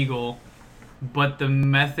not illegal but the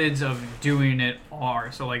methods of doing it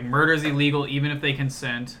are. So, like, murder is illegal even if they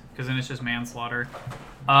consent, because then it's just manslaughter.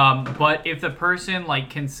 But if the person, like,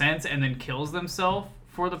 consents and then kills themselves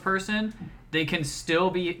for the person, they can still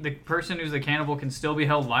be, the person who's the cannibal can still be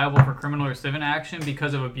held liable for criminal or civil action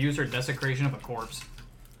because of abuse or desecration of a corpse.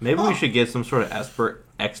 Maybe we should get some sort of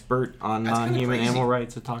expert on That's kinda non-human crazy. animal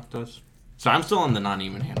rights to talk to us. So I'm still on the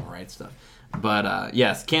non-human animal rights stuff. But,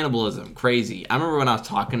 yes, cannibalism, crazy. I remember when I was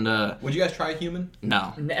talking to... Would you guys try a human?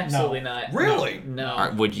 No. Absolutely not. Really?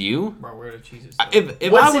 No. Would you? Bro, where the cheese is.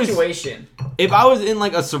 If What I was, situation? If I was in,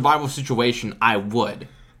 like, a survival situation, I would.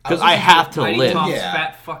 Because I listening have to I'd eat live. Tom's Yeah.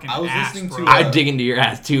 fat fucking I was ass, listening bro. to, I'd dig into your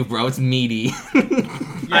ass, too, bro. It's meaty.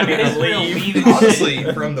 I mean, it's real leave. mean and shit.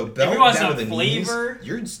 Honestly, from the belt you want down to some the flavor-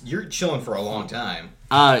 knees, you're chilling for a long time.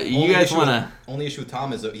 You guys want to... Only issue with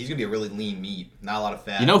Tom is that he's gonna be a really lean meat, not a lot of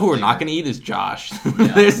fat. You know who we're not flavor. going to eat is Josh.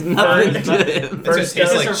 There's nothing to him. It's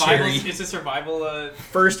It's a like survival. cherry. It's a survival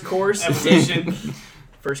First course. evolution.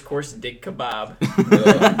 First course, dick kebab.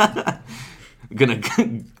 Gonna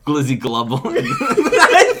glizzy glubble.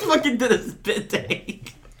 I fucking did a spit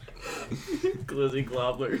take. Glizzy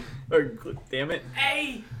gobbler. Or damn it.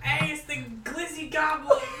 Hey, it's the glizzy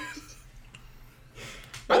gobbler.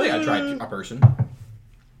 I think I'd try a person.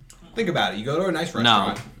 Think about it. You go to a nice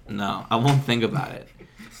restaurant, No, I won't think about it.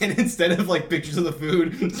 and instead of like pictures of the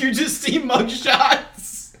food, you just see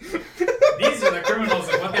mugshots. These are the criminals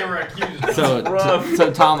and what they were accused of.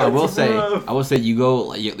 So Tom, I will rough. say, you go,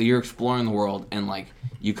 like, you're exploring the world, and like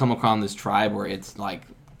you come across this tribe where it's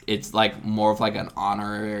like more of like an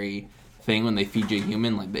honorary thing when they feed you a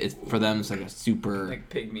human. Like, it's for them, it's like a super. Like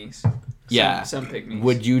pygmies. Yeah. Some pygmies.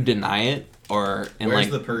 Would you deny it, or and Where's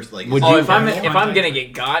like the person? Like, would is Oh, you- if I'm Yeah. gonna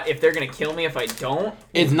get got, if they're gonna kill me if I don't,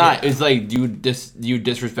 it's not? It's like you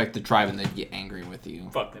disrespect the tribe and they get angry with you.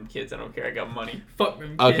 fuck them kids. I don't care. I got money. Fuck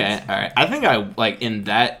them kids. Okay, all right. I think I like in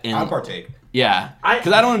I'll partake. yeah,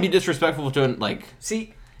 because I don't want to be disrespectful to like.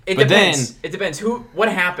 See, it But depends. It depends. What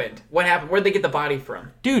happened? Where'd they get the body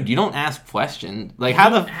from? Dude, you don't ask questions. Like, how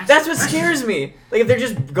the... That's what scares me. Like if they're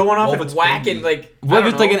just going off Well, if and it's whacking, pygmies. like What I if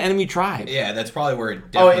don't it's like know. an enemy tribe? Yeah, that's probably where it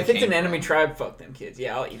Oh, definitely if it's came an enemy from. tribe, fuck them kids.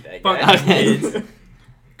 Yeah, I'll eat that Fuck guy. them kids.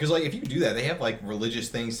 Because like if you do that, they have like religious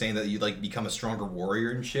things saying that you like become a stronger warrior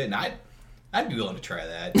and shit. And I'd be willing to try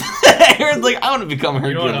that. Aaron's like, I want to become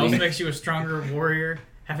You know what else Hercules. makes you a stronger warrior?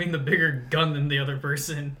 Having the bigger gun than the other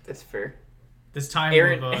person. That's fair. This time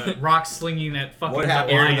Aaron- of rock slinging that fucking What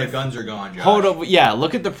happens when the Goliath. guns are gone, Josh? Hold up, yeah,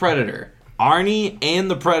 look at the Predator. Arnie and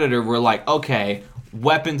the Predator were like, okay,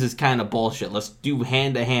 weapons is kind of bullshit. Let's do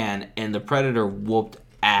hand-to-hand, and the Predator whooped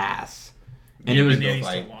ass. And Yeah, he was, but then he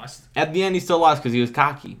fight. still lost. at the end, he still lost because he was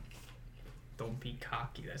cocky. Don't be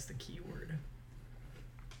cocky. That's the key word.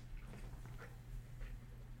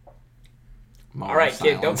 All right,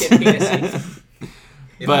 kid, don't get penisy.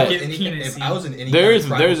 If, But- if I was in any There's-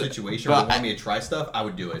 kind of tribal there's- situation but where they want I- me to try stuff, I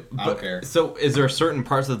would do it. I don't care. So, is there certain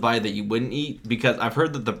parts of the body that you wouldn't eat? Because I've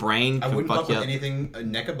heard that the brain I can wouldn't fuck fuck you with up.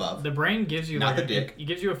 anything neck above. The brain gives you Not like the dick. It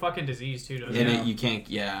gives you a fucking disease too, doesn't And it? you can't,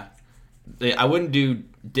 yeah. I wouldn't do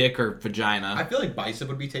dick or vagina. I feel like bicep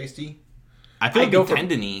would be tasty. I feel I'd like go for-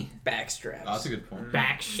 tendony. Backstraps. Oh, that's a good point.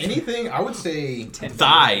 Back. Anything, I would say Tendons.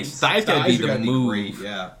 Thighs. Thighs gotta be thighs are the gonna move. great.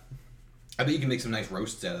 Yeah, I bet you can make some nice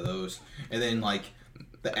roasts out of those. And then like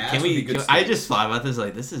the ass Can would we? be good. I steak. just thought about this.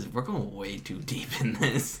 Like, we're going way too deep in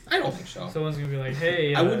this. I don't think so. Someone's gonna be like,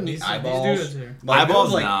 "Hey, I wouldn't these eat eyeballs. dudes here." Like, Eyeballs, if it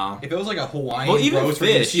was like, no. If it was like a Hawaiian Well, even roast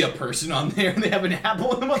where you fish. see a person on there and they have an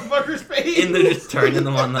apple in the motherfucker's face. And they're just turning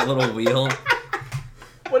them on that little wheel.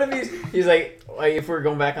 What if he's like if we're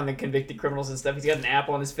going back on the convicted criminals and stuff, he's got an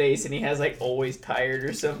apple on his face and he has like always tired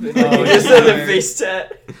or something. Oh, He just yeah. has a face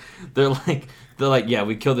tat. They're like, yeah,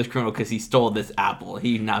 we killed this criminal because he stole this apple.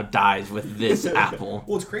 He now dies with this apple.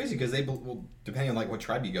 Well, it's crazy because depending on like what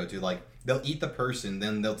tribe you go to, like they'll eat the person,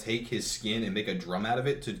 then they'll take his skin and make a drum out of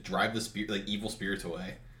it to drive the evil spirits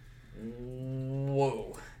away.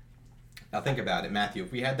 Whoa. Now think about it, Matthew.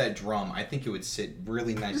 If we had that drum, I think it would sit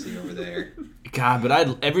really nicely over there. God,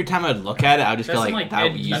 but every time I'd look at it, I'd just That's go some like, like that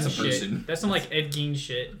Ed would Gein be That's a shit. person. That's some like Ed Gein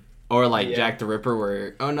shit. Or like Yeah. Jack the Ripper,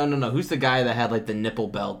 where no, who's the guy that had like the nipple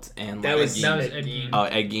belt and That like, was That was Ed Ed Gein. Gein. oh,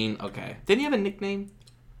 Ed Gein. Okay, didn't he have a nickname?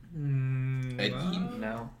 Ed Gein?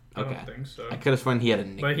 No. I don't Okay. think so. I could have sworn he had a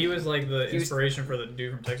nickname. But he was like the He was- inspiration for the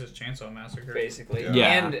dude from Texas Chainsaw Massacre. Basically.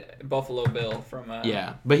 Yeah. And Buffalo Bill from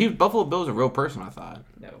yeah, but Buffalo Bill was a real person. I thought.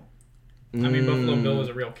 No. I mean, Buffalo Bill Mm. was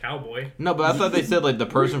a real cowboy. No, but I thought they said like the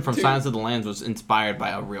person from Silence of the Lambs was inspired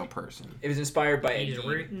by a real person. It was inspired by Ed He's Gein.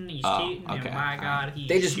 rooting, he's Oh, cheating, okay. and my God, he's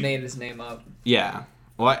They just shooting. made his name up. Yeah.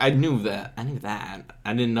 Well, I knew that. I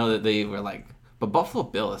didn't know that they were like But Buffalo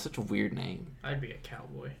Bill, that's such a weird name. I'd be a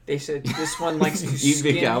cowboy. They said this one likes to You'd be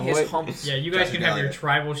a skin cowboy? his humps. Yeah, you guys Jessica can have your Allen.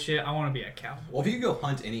 tribal shit. I want to be a cowboy. Well, if you could go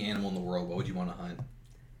hunt any animal in the world, what would you want to hunt?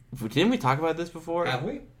 Didn't we talk about this before? Have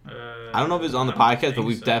we? I don't know if it was on the I don't podcast, but think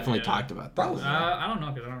we've so, definitely yeah. talked about this. Probably. I don't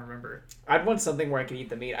know because I don't remember. I'd want something where I could eat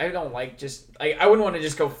the meat. I don't like just like I wouldn't want to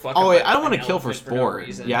just go fuck. Oh up wait, a- I don't want an to kill for elephant no sport.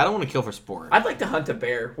 reason. Yeah, I don't want to kill for sport. I'd like to hunt a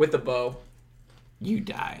bear with a bow. You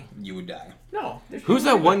die. You would die. No, there's Who's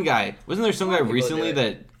no that way. one guy? Wasn't there some A lot guy of people recently do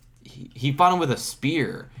that he fought him with a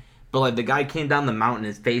spear? But like the guy came down the mountain,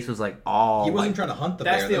 his face was like all. He wasn't like, trying to hunt the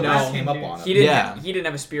That's bear. the The Alaskan bear came up dude. on him. He didn't. Yeah. He didn't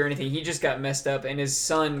have a spear or anything. He just got messed up, and his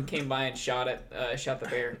son came by and shot the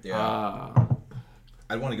bear. Yeah.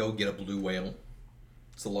 I'd want to go get a blue whale.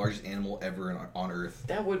 It's the largest animal ever on Earth.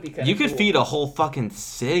 That would be kind of. You could cool. feed a whole fucking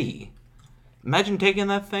city. Imagine taking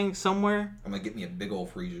that thing somewhere. I'm gonna get me a big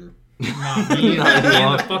old freezer. Nah, me No, and you the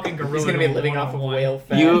won't. fucking gorilla. He's gonna be go living off of one-on-one. whale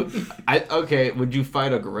fat. Okay. Would you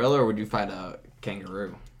fight a gorilla or would you fight a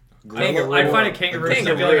kangaroo? Kangaroo. I'd fight a kangaroo because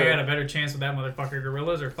I feel like I Kangaroo. got a better chance with that motherfucker.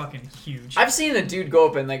 Gorillas are fucking huge. I've seen a dude go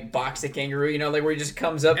up and like box a kangaroo. You know, like where he just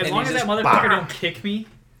comes up As and long he as just that motherfucker bah! don't kick me,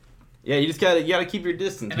 Yeah, you gotta keep your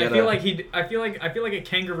distance. and You I gotta- feel like a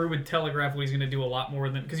kangaroo would telegraph what he's gonna do a lot more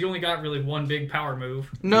than because you only got really one big power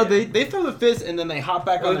move. No, they throw the fist and then they hop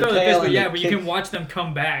back on They'll their throw the tail. fist, but and yeah, they but you kick- can watch them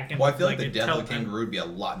come back. And, Well, I feel like the it death of a tele- kangaroo would be a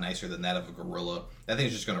lot nicer than that of a gorilla. That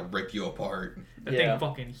thing's just gonna rip you apart. That Yeah. thing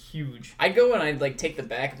fucking huge. I'd go and I'd like take the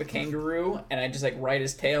back of a kangaroo and I'd just like ride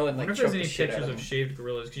his tail and I like wonder if choke there's the any shit out pictures of of him. shaved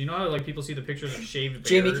gorillas because you know how like people see the pictures of shaved bears.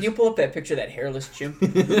 Jamie, can you pull up that picture of that hairless chimp?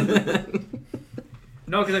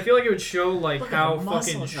 No, because I feel like it would show like Look at how the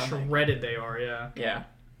fucking muscles on that. shredded they are. Yeah. Yeah.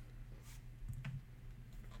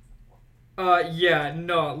 Yeah.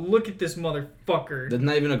 No. Look at this motherfucker. That's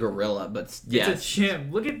not even a gorilla, but yes. It's a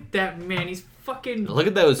chimp. Look at that man. He's fucking. Look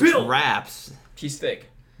at those Bill. traps. He's thick.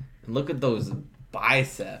 Look at those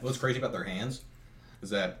biceps. What's crazy about their hands is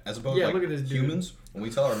that as opposed Yeah, to look like at this dude. humans, when we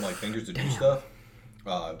tell our like fingers to do stuff,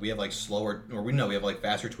 we have like slower, or we have like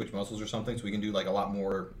faster twitch muscles or something, so we can do like a lot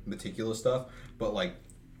more meticulous stuff. But like,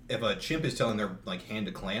 if a chimp is telling their like hand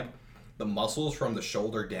to clamp, the muscles from the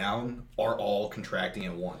shoulder down are all contracting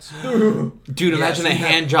at once. Dude, imagine so a you have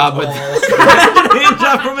hand job with all- hand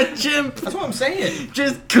job from a chimp. That's what I'm saying.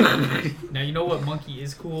 Just Now you know what monkey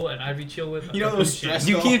is cool and I'd be chill with. You know those Capuchin. stress-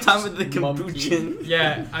 you keep talking about the Monkey. capuchin.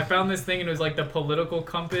 Yeah, I found this thing and it was like the political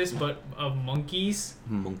compass, but of monkeys.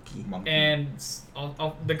 Monkey. And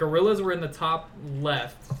the gorillas were in the top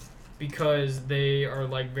left because they are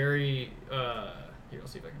like very. Here, I'll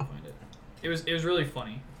see if I can find it. It was really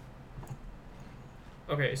funny.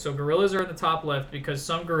 Okay, so gorillas are in the top left because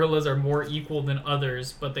some gorillas are more equal than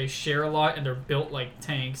others, but they share a lot and they're built like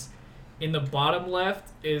tanks. In the bottom left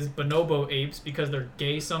is bonobo apes because they're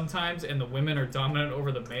gay sometimes and the women are dominant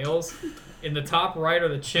over the males. In the top right are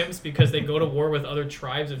the chimps because they go to war with other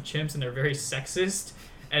tribes of chimps and they're very sexist.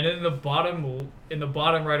 And then in the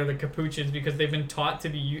bottom right are the capuchins because they've been taught to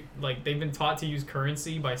use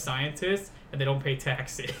currency by scientists and they don't pay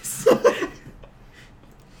taxes.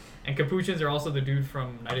 And capuchins are also the dude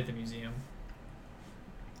from Night at the Museum.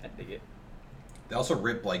 I dig it. They also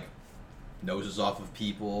rip like noses off of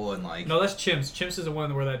people and like. No, that's chimps. Chimps is the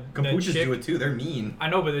one where that Capuchins chick, do it too. They're mean. I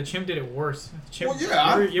know, but the chimp did it worse. The chimp, Well,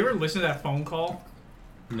 yeah. You ever listen to that phone call?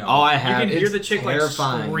 No. Oh, I You have. can hear It's the chick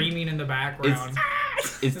terrifying. like screaming in the background.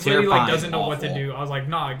 It's This terrifying. lady like doesn't know what to Awful. do. I was like,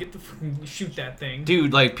 nah, get the fucking shoot that thing.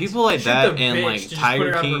 Dude, like people like Shoot that the and bitch like to just put Tiger her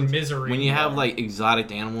out of her King. misery. When you have like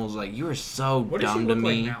exotic animals, like you are so What does she dumb to look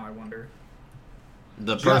me. like now? I wonder.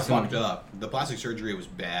 The She got person. fucked up. The plastic surgery was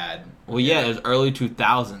bad. Well, yeah, it was early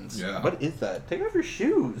 2000s. Yeah. What is that? Take off your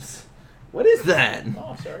shoes. What is that?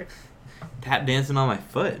 Oh, sorry. Tap dancing on my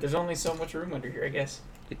foot. There's only so much room under here, I guess.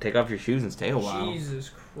 You take off your shoes and stay a while. Jesus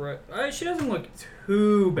Christ. She doesn't look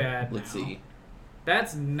too bad. Let's now. see.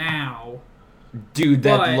 That's now. Dude,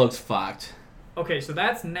 that But- looks fucked. Okay, so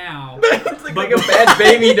that's now. It's like, But- like a bad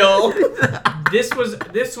baby doll.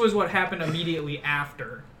 This was what happened immediately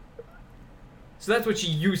after. So that's what she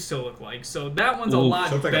used to look like. So that one's a Ooh, lot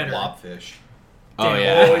She looked like better. a blobfish. Oh Damn.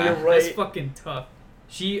 yeah. Oh, you're right. That's fucking tough.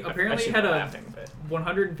 She apparently should've had a laughed at it.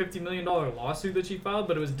 $150 million lawsuit that she filed,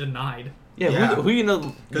 but it was denied. Yeah, Yeah. who you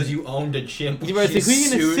know? Because you owned a chimp. You better say, who you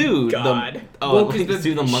gonna sued sue? God. The, oh, Well, like, 'cause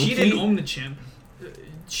sue the monkey. She didn't own the chimp.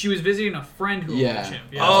 She was visiting a friend who owned Yeah. the chimp.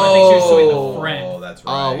 Yeah, so I think she was suing Oh. the friend. Oh, that's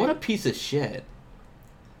right. Oh, what a piece of shit.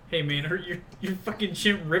 Hey man, your fucking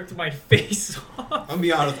chimp ripped my face off. I'm gonna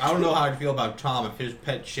be honest. I don't know how I'd feel about Tom if his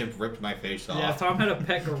pet chimp ripped my face off. Yeah, Tom had a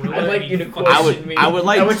pet gorilla. I'd like and you he to fucking- question me. I would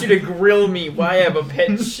like- I want you to grill me why I have a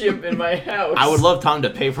pet chimp in my house. I would love Tom to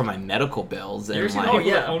pay for my medical bills You ever and seen like.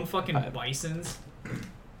 people that yeah. own fucking bisons?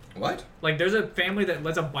 What? Like, there's a family that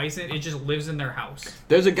lets a bison. It just lives in their house.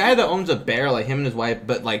 There's a guy that owns a bear, like him and his wife,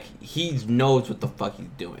 but like he knows what the fuck he's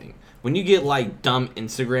doing. When you get like dumb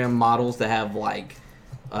Instagram models that have like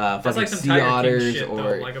That's fucking like some sea Tiger King otters shit, or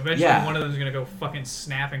though. Like, eventually yeah, one of them's gonna go fucking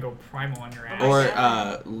snap and go primal on your ass.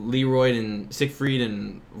 or Leroy and Siegfried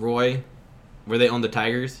and Roy, where they own the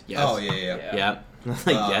tigers. Yes. Oh yeah. Yeah. Like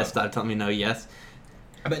yes, stop telling me no. Yes.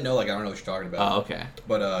 I bet no, like I don't know what you're talking about. Oh, okay.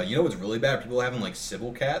 But you know what's really bad? People having like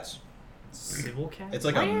civil cats. Civil cat? It's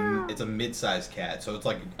like it's a mid-sized cat, so it's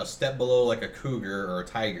like a step below like a cougar or a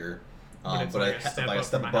tiger, But it's but like a a step like a up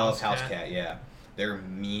step from a above house house cat. cat. Yeah, they're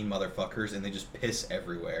mean motherfuckers and they just piss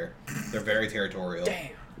everywhere. They're very territorial.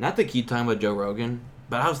 Damn. Not to keep talking about Joe Rogan,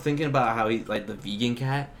 but I was thinking about how he like the vegan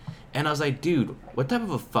cat, and I was like, dude, what type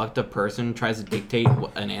of a fucked up person tries to dictate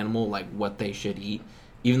an animal like what they should eat?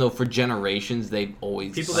 Even though for generations they've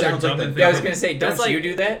always People that are Sounds like dumb the- and Yeah, I was think- gonna say, That's don't like- you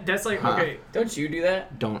do that? That's like, Huh. okay, Don't you do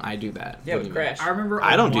that? don't I do that? Yeah, What with do you mean? Crash. I remember a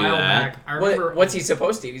I don't do while that. back, I remember, What's he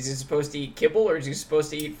supposed to eat? Is he supposed to eat kibble or is he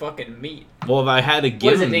supposed to eat fucking meat? Well, if I had to What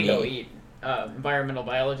give does a him dingo meat, eat? Environmental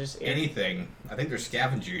biologist? Anything. I think they're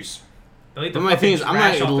scavengers. they'll eat the but my thing is, fucking I'm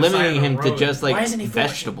trash not off the side limiting of the him to road. just Why like isn't he forced?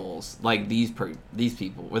 vegetables, like these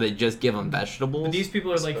people, where they just give them vegetables. But these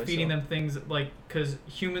people are like Suppose feeding so. them things like because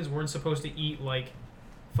humans weren't supposed to eat like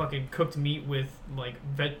fucking cooked meat with like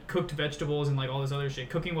cooked vegetables and like all this other shit.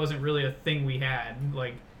 Cooking wasn't really a thing we had.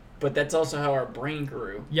 Like, But that's also how our brain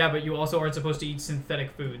grew. yeah, but you also aren't supposed to eat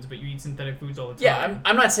synthetic foods, but you eat synthetic foods all the time. Yeah,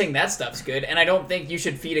 I'm not saying that stuff's good, and I don't think you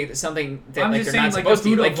should feed it something that I'm like just they're saying, not like the supposed to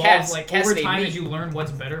eat. food Like evolves. cats, Like cats over they time, meat. as you learn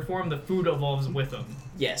what's better for them, the food evolves with them.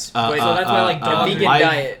 Yes, so that's why, like, the vegan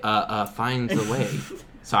life, diet. finds a way.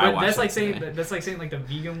 Sorry, I But watched that's like that saying today. that's like saying like the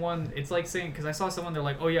vegan one. It's like saying because I saw someone they're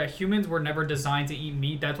like, oh yeah, humans were never designed to eat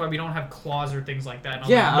meat. That's why we don't have claws or things like that. And I'm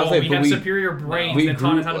Yeah, I like, was no, like, we but have we- superior brains we that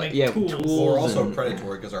taught grew- us how to make yeah, tools. tools. Well, we're also and-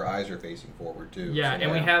 predatory because our eyes are facing forward too. Yeah, so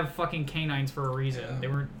and we yeah. have fucking canines for a reason. Yeah. They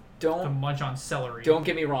were to Don't munch on celery. don't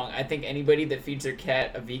get me wrong. I think anybody that feeds their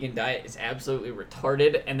cat a vegan diet is absolutely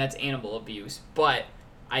retarded, and that's animal abuse. But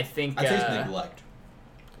I think I'd say it's neglect.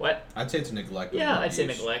 what? I'd say it's neglect. Yeah, over I'd say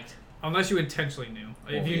abuse. neglect. Unless you intentionally knew.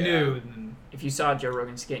 If Well, you yeah. knew, then If you saw Joe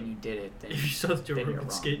Rogan's skit and you did it, then if you saw the Joe then you're Rogan wrong.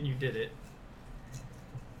 skit and you did it.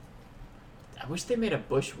 I wish they made a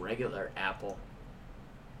Bush regular apple.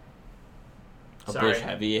 A Sorry. bush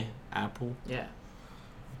heavy apple. Yeah.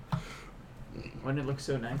 Wouldn't it look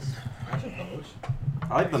so nice? I suppose.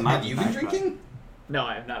 I like the Have you been drinking? No,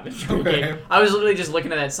 I have not been drinking. Okay. I was literally just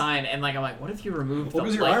looking at that sign and like I'm like, what if you remove Well, the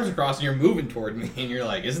because your like, arms are crossed and you're moving toward me, and you're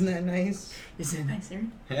like, "Isn't that nice?" Isn't it nice,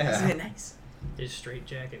 Aaron? Yeah. Isn't it nice? His straight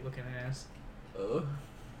jacket looking ass.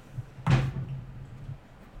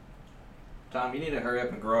 Tom, you need to hurry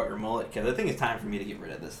up and grow out your mullet, because I think it's time for me to get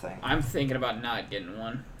rid of this thing. I'm thinking about not getting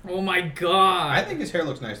one. Oh my god! I think his hair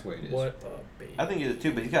looks nice the way it is. What a baby. I think it is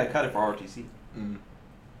too, but he's got to cut it for ROTC. Mm.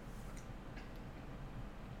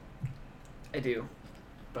 I do,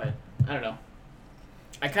 but I don't know.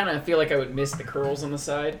 I kind of feel like I would miss the curls on the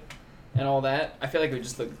side and all that. I feel like it would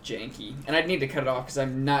just look janky, and I'd need to cut it off because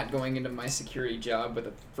I'm not going into my security job with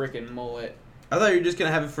a freaking mullet. I thought you were just going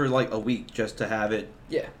to have it for like a week, just to have it.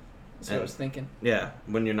 Yeah, that's what I was thinking. Yeah,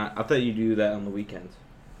 when you're not. I thought you do that on the weekends.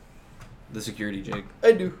 The security jig.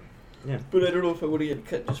 I do. Yeah. But I don't know if I would have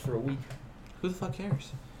cut just for a week. Who the fuck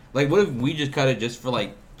cares? Like, what if we just cut it just for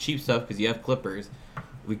like cheap stuff because you have clippers?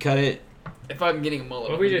 We cut it. If I'm getting a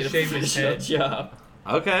mullet, What if I'm we gonna just get a shave his professional head? job.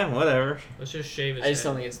 Okay, whatever. Let's just shave his I just head.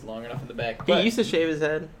 don't think it's long enough in the back. He But, used to shave his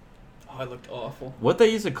head. oh, I looked awful. What they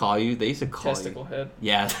used to call you? They used to call Testicle you. head.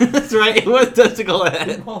 Yeah, that's right. It was testicle Who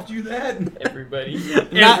head. called you that? Everybody.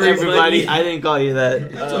 Not everybody. I didn't call you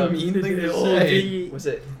that. That's a mean thing to say. Was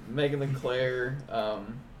it Megan LeClaire,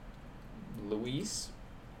 Louise?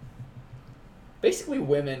 Basically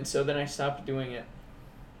women, so then I stopped doing it.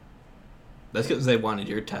 That's because they wanted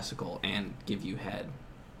your testicle and give you head.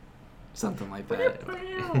 Something like that.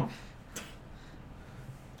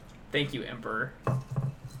 Thank you, Emperor.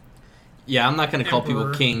 Yeah, I'm not gonna call people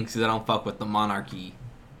Emperor. kings because I don't fuck with the monarchy.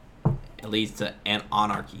 It leads to an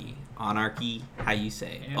anarchy. Anarchy? How you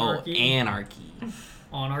say? Anarchy? Oh, anarchy.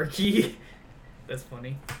 Anarchy. That's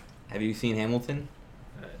funny. Have you seen Hamilton?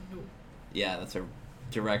 No. Yeah, that's a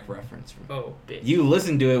direct reference from. Oh. Bitch. You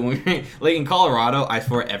listen to it when we like in Colorado. I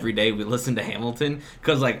swear every day we listen to Hamilton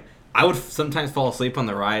because like I would sometimes fall asleep on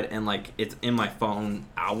the ride and like it's in my phone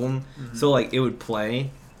album, so like it would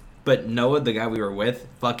play. But Noah, the guy we were with,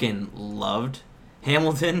 fucking loved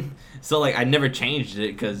Hamilton, so like I never changed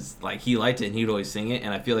it because like he liked it and he'd always sing it.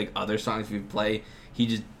 And I feel like other songs we play, he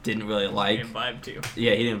just didn't really like. And vibe too.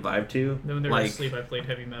 Yeah, he didn't vibe to. Then when they were like, asleep, I played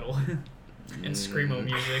heavy metal and screamo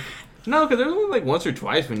music. No, because there was only like once or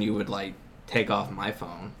twice when you would like take off my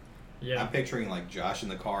phone. Yeah. I'm picturing like Josh in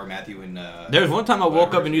the car, Matthew and. There was one time I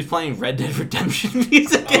woke up and he was playing Red Dead Redemption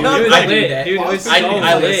music. Oh, and I was dude, like, I do that. Dude, it was I so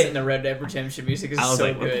listen lit. to Red Dead Redemption music. It's I was so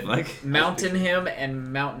like, what the good. fuck? Mountain Hymn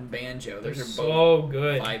and Mountain Banjo. Those are both So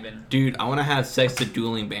good. vibing. Dude, I want to have sex to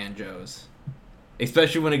dueling banjos,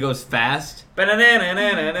 especially when it goes fast. And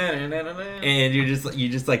And you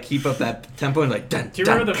just like keep up that tempo and like dun, Do you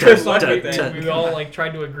dun, remember the dun, first song dun, we, dun. we all like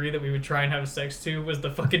tried to agree that we would try and have sex to was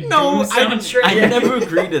the fucking No, Doom soundtrack? I never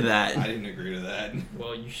agreed to I that. didn't agree to that.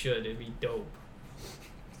 Well, you should. It'd be dope.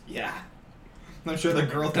 Yeah. I'm sure the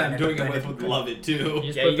girl that I'm doing it with would love it too.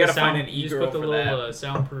 Yeah, you gotta find an You just e-girl put the for little that.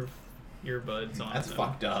 soundproof earbuds on. That's them.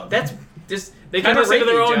 fucked up. That's just They can kinda listen to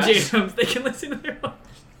their rapey, own Josh. jams. They can listen to their own.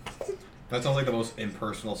 That sounds like the most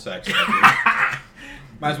impersonal sex ever.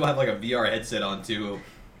 Might as well have like a VR headset on too.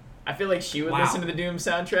 I feel like she would Wow. listen to the Doom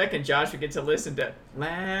soundtrack, and Josh would get to listen to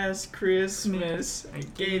 "Last Christmas I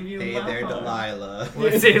Gave You Hey My there, Heart." Delilah.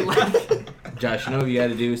 What's it like? Josh, you know what you got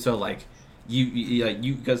to do? So like,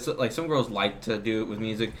 you because like some girls like to do it with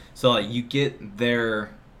music. So like you get their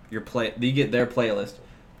playlist,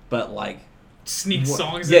 but like Sneak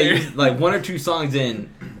songs yeah, in there. like one or two songs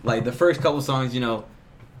in, like the first couple songs,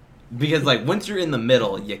 because like once you're in the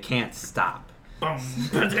middle, you can't stop. Boom.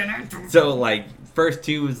 So like first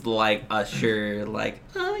two is like Usher, like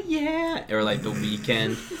oh yeah, or like The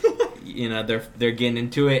Weeknd. They're getting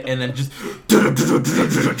into it, and then just.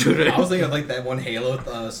 I was thinking of like that one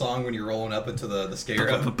Halo song when you're rolling up into the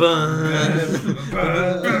scarab.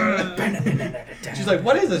 She's like,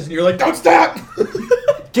 "What is this?" And you're like, "Don't stop!"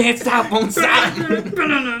 Can't stop, won't stop.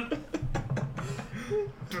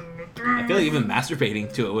 I feel like even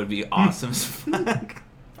masturbating to it would be awesome as fuck.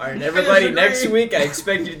 All right, everybody. Next week, I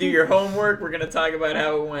expect you to do your homework. We're gonna talk about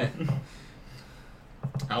how it went.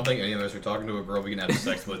 I don't think any of us are talking to a girl we can have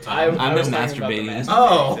sex with. I'm was just talking about the masturbating.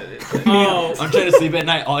 Oh. Oh. I'm trying to sleep at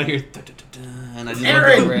night. All I hear, and I just look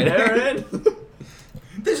Aaron! over at it. Aaron.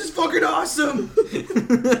 This is fucking awesome!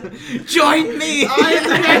 Join me! I am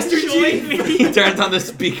the Master Chief! He turns on the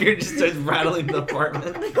speaker, just starts rattling the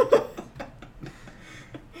apartment.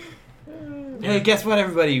 Hey, guess what,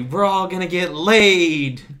 everybody? We're all gonna get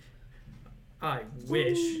laid. I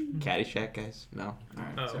wish. Caddyshack, guys. No. All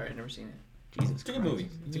right. Oh. Sorry, I've never seen it. Jesus It's a good Christ. movie.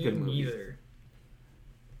 It's a good movie. Neither.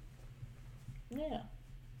 Yeah.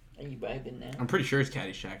 Are you vibing now? I'm pretty sure it's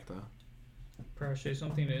Caddyshack, though. Probably say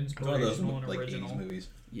something It's one of those inspirational and like 80s original. movies.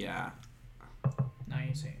 Yeah. Nah, I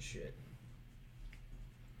ain't saying shit.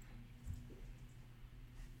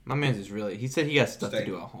 My man's is really. He said he got stuff to Stay.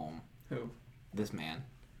 do at home. Who? This man.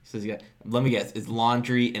 He says he got. Let me guess. It's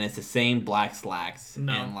laundry and it's the same black slacks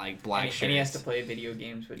No. and like black shirts. And he has to play video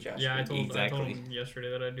games with Josh. Yeah, I told Exactly. him yesterday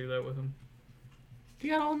that I'd do that with him. You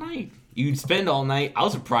got all night. You'd spend all night. I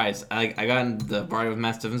was surprised. I got in the bar with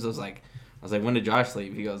Matt Stevens. I was like, when did Josh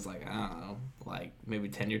leave? He goes like, I don't know, like maybe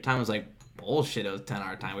 10 year time. I was like, bullshit. It was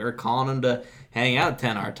 10-hour time. We were calling him to hang out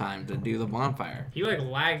 10-hour time to do the bonfire. He like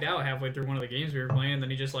lagged out halfway through one of the games we were playing, and then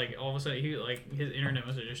he just like all of a sudden he like his internet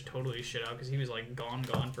must have just totally shit out because he was like gone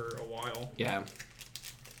for a while. Yeah.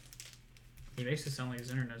 He makes it sound like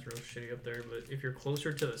his internet's real shitty up there, but if you're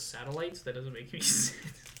closer to the satellites, that doesn't make any sense.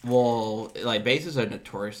 Well, like bases are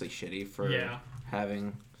notoriously shitty for Yeah.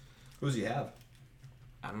 having. Who does he have?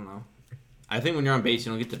 I don't know. I think when you're on base,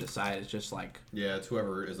 you don't get to decide. It's just like, Yeah, it's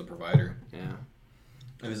whoever is the provider. yeah.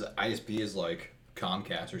 If his ISP is like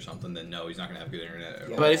Comcast or something, then no, he's not gonna have good internet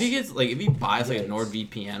at all. But if he gets like, if he buys like a Yikes.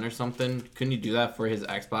 NordVPN or something, couldn't you do that for his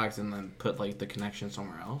Xbox and then put like the connection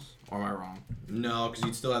somewhere else? Or am I wrong? No, because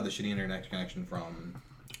you'd still have the shitty internet connection from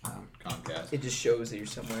Comcast. It just shows that you're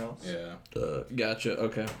somewhere else. Yeah. Gotcha.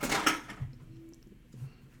 Okay.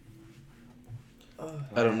 Oh.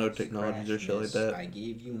 I don't know technologies or shit like that. I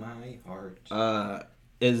gave you my heart.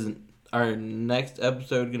 Is our next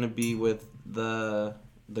episode gonna be with the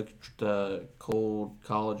cold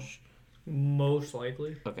college? Most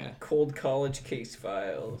likely. Okay. Cold College Case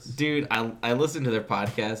Files. Dude, I listened to their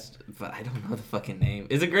podcast, but I don't know the fucking name.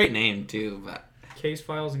 It's a great name too, but Case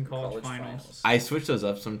files and college finals. I switch those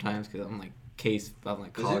up sometimes because I'm like Does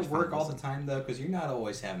college. it work finals. all the time though? Because you're not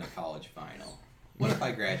always having a college final. What if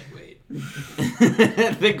I graduate?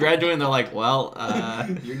 They graduate and they're like, well,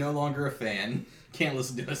 You're no longer a fan. Can't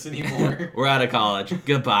listen to us anymore. we're out of college.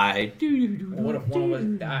 Goodbye. Well, what if one of us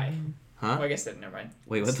die? Huh? Oh, I guess that. Never mind.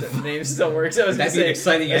 Wait, what the The fuck? name still works. I was gonna That'd be an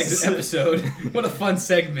say exciting episode. What a fun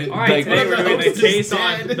segment. All right, Like, today we're the doing the host is case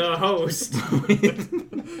on dead. the host.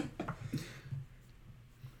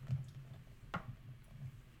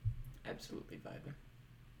 Absolutely vibing.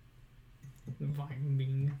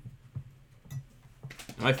 Vibing.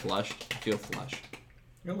 Am I flushed? I feel flushed.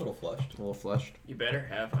 You're a little flushed. A little flushed. You better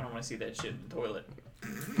have. I don't want to see that shit in the toilet.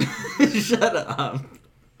 Shut up.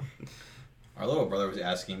 Our little brother was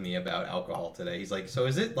asking me about alcohol today. He's like, so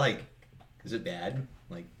is it bad?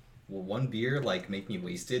 Like, will one beer, like, make me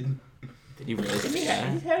wasted? Did you really?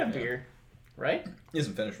 He's had a beer, right? He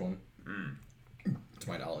hasn't finished one. To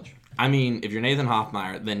my knowledge. I mean, if you're Nathan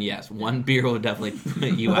Hoffmeyer, then yes, one beer will definitely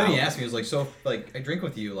put you Well, out. then he asked me, he was like, so, like, I drink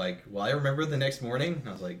with you, like, will I remember the next morning? And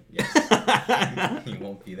I was like, yes. He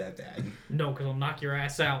won't be that bad. No, because I'll knock your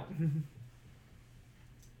ass out.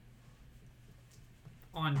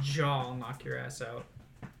 On jaw, I'll knock your ass out.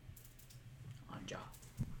 On jaw.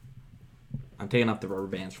 I'm taking off the rubber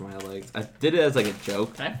bands from my legs. I did it as like a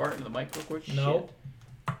joke. Can I fart into the mic real quick? No.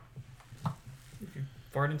 If you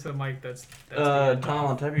fart into the mic, that's Tom,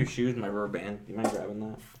 on top of your shoes, my rubber band. Do you mind grabbing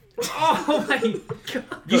that? Oh my god.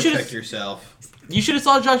 Go check yourself. You should have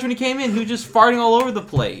saw Josh when he came in, who just farting all over the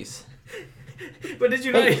place. But did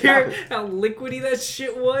you not hear how liquidy that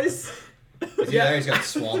shit was? Yeah, he's got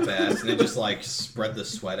swamp ass, and it just like spread the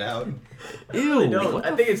sweat out. Ew. No, what I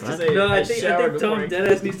the think it's fuck? because No, I I think showered before Tom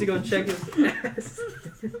Deadass needs to go check his ass.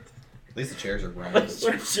 At least the chairs are brown. When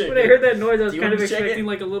I heard that noise, I was Do you kind of want to check expecting it?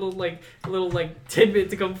 like a little tidbit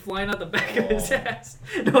to come flying out the back of his ass.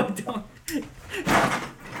 No, I don't.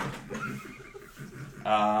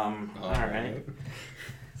 All right.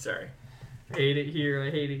 Sorry. I hate it here. I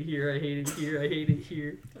hate it here. I hate it here. I hate it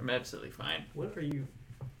here. I'm absolutely fine. What are you?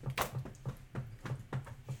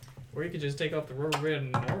 Or you could just take off the rubber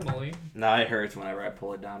band normally. No, it hurts whenever I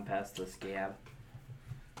pull it down past the scab.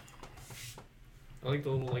 I like the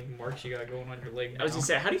little like marks you got going on your leg now. I was gonna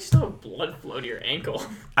say, how do you still have blood flow to your ankle?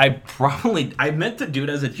 I meant to do it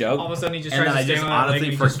as a joke. All of a sudden he just and tries then to I stand just on that leg honestly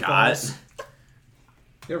and he just forgot. falls.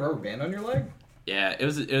 You have a rubber band on your leg? Yeah, it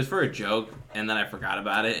was for a joke, and then I forgot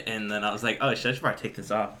about it, and then I was like, oh shit, I should probably take this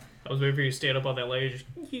off. I was waiting for you to stand up on that leg and just,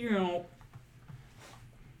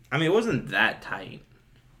 I mean, it wasn't that tight.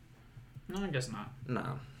 No, I guess not.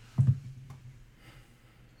 No.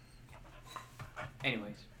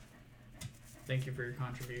 Anyways. Thank you for your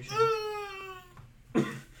contribution. That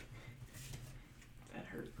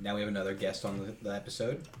hurt. Now we have another guest on the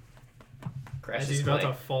episode. As Crashes he's about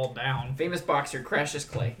Clay. to fall down. Famous boxer crashes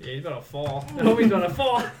Clay. Yeah, he's about to fall. I hope he's about to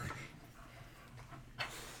fall.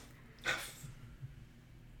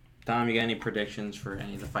 Tom, you got any predictions for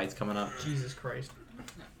any of the fights coming up? Jesus Christ.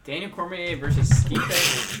 Daniel Cormier versus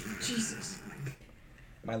Stipe. Jesus.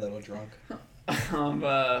 My little drunk.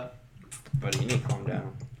 Buddy, you need to calm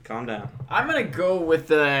down. Calm down. I'm gonna go with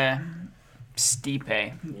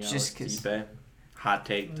Stipe, You know, just because Stipe. Hot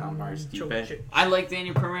take, Tom Mars, Stipe. I like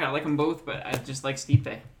Daniel Cormier. I like them both, but I just like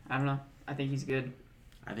Stipe. I don't know. I think he's good.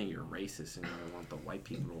 I think you're racist and you want the white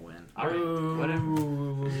people to win. All right,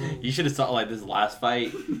 whatever. You should have saw like this last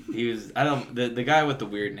fight. He was the guy with the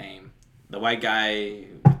weird name, the white guy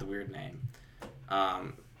with the weird name.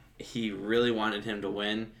 He really wanted him to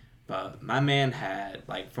win, but my man had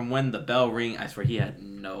like from when the bell rang, I swear he had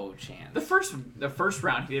no chance. The first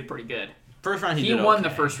round he did pretty good. First round he He did won okay.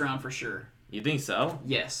 the first round for sure. You think so?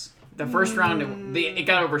 Yes. The first round it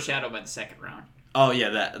got overshadowed by the second round. Oh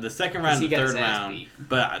yeah, the second round, He and the got third his ass round. beat.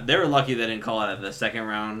 But they were lucky they didn't call it the second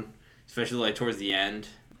round, especially like towards the end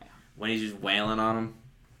when he's just wailing on him.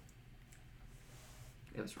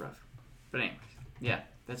 It was rough. But anyways, yeah,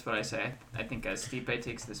 that's what I say. I think Stipe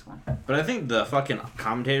takes this one. But I think the fucking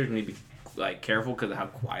commentators need to be like careful because of how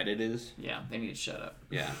quiet it is. Yeah, they need to shut up.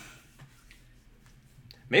 Yeah.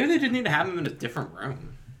 Maybe they just need to have him in a different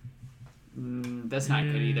room. That's not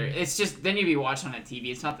good either. It's just then you'd be watching on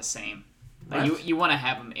TV. It's not the same. Like What? you want to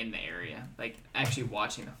have them in the area, like actually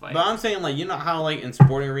watching the fight. But I'm saying like you know how like in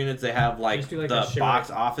sporting arenas they have like Just do, like, the a show. box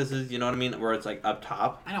offices, you know what I mean, where it's like up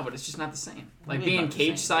top. I know, but it's just not the same. What Like do you mean being not the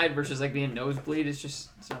cage same? side versus like being nosebleed, it's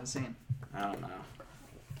not the same. I don't know.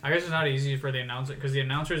 I guess it's not easy for the announcer because the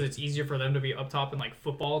announcers, it's easier for them to be up top in like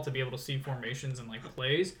football to be able to see formations and like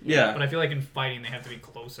plays. Yeah. But I feel like in fighting they have to be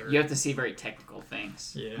closer. You have to see very technical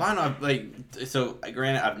things. Yeah. Why not? Like, so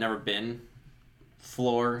granted, I've never been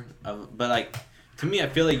floor, but like, to me, I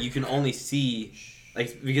feel like you can only see,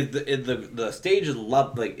 like, because the stage is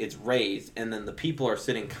like it's raised, and then the people are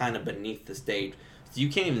sitting kind of beneath the stage, so you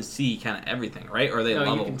can't even see kind of everything, right? Or are they No,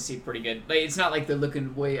 level? you can see pretty good. Like it's not like they're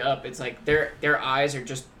looking way up. It's like their eyes are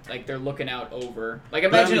just like they're looking out over. Like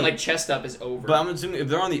imagine mean- like chest up is over. But I'm assuming if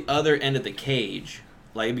they're on the other end of the cage,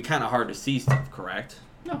 like it'd be kind of hard to see stuff, correct?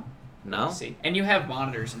 No. No. See, and you have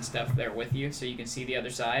monitors and stuff there with you, so you can see the other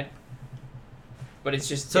side. but it's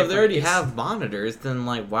just So if they different. already have monitors, then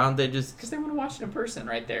like why don't they just? Because they want to watch it in person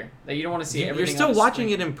right there. Like you don't want to see You're everything. still on the watching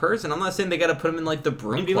screen. it in person. I'm not saying they got to put them in like the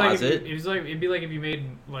broom It'd be like closet. it'd be like if you made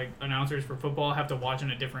like announcers for football have to watch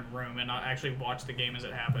in a different room and not actually watch the game as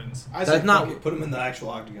it happens. I That's say not- fuck it, put them in the actual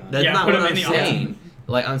octagon. That's Yeah, not put what them I'm in the saying.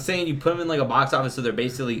 Like I'm saying, you put them in like a box office, so they're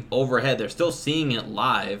basically overhead. They're still seeing it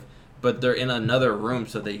live, but they're in another room,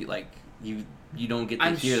 so they like you don't get to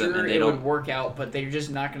I'm hear them, sure and they it don't. would work out, but they're just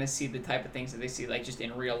not going to see the type of things that they see like just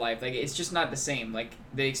in real life. Like it's just not the same. Like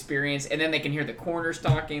the experience, and then they can hear the corners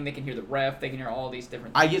talking, they can hear the ref, they can hear all these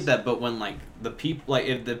different things. I get that, but when like the people, like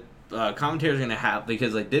if the commentators are gonna have,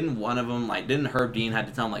 because like didn't one of them like didn't Herb Dean had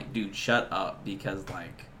to tell him like, dude, shut up, because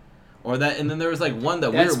like. Or that, and then there was like one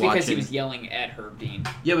that That's we were because watching. he was yelling at Herb Dean.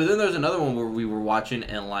 Yeah, but then there was another one where we were watching,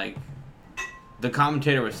 and like the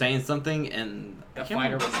commentator was saying something, and The I can't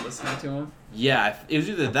fighter remember- was listening to him. Yeah, it was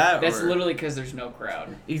either that That's or literally because there's no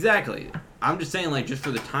crowd. exactly. I'm just saying, like, just for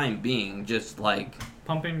the time being, just like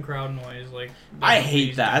Pumping crowd noise, like I that's what hate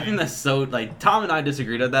he's that. I doing. think that's so like Tom and I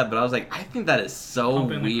disagreed on that, but I was like, I think that is so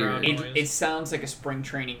Pumping the crowd. weird. Noise. It sounds like a spring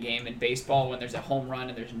training game in baseball when there's a home run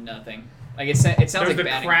and there's nothing. Like it sounds There's like the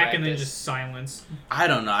batting crack and then practice. just silence. I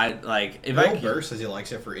don't know. I like if Bill I Burr says he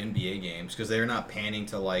likes it for NBA games because they're not panning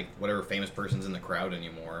to like whatever famous person's in the crowd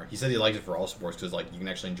anymore. He said he likes it for all sports because like you can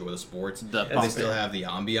actually enjoy the sports. the And they pump still have the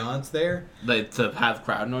ambiance there. like to have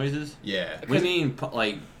crowd noises. Yeah. What do you mean,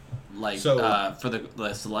 like So- for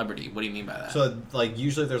the celebrity? What do you mean by that? So like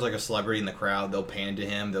usually if there's like a celebrity in the crowd, they'll pan to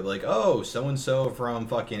him. They'll be like, "Oh, so and so from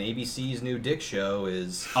fucking ABC's new Dick show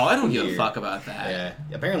is." oh, I don't give a here." fuck about that.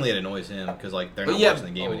 Yeah. Apparently it annoys him because like they're But not yeah- watching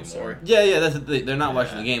the game anymore. sorry. Yeah, that's the thing. They're not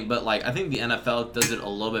watching the Yeah. game, but like I think the NFL does it a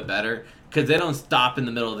little bit better because they don't stop in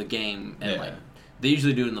the middle of the game and Yeah. like they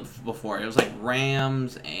usually do it in the before. It was like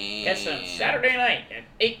Rams and That's on Saturday night at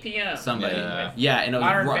 8 p.m. somebody. Yeah. Yeah, and it was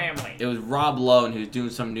Modern Family. It was Rob Lowe, and he was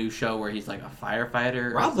doing some new show where he's like a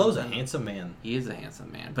firefighter. or Rob Lowe's a something. handsome man. He is a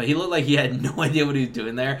handsome man, but he looked like he had no idea what he was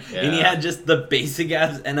doing there, and he Yeah. had just the basic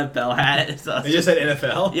ass NFL hat. So I was He just said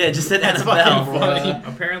NFL. yeah, it just said That's NFL. fucking funny.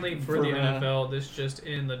 Apparently, for the For, NFL, this just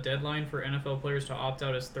in, the deadline for NFL players to opt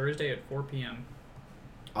out is Thursday at 4 p.m.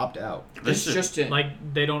 Opt out. It's just in. Like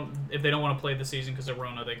if they don't want to play the season because of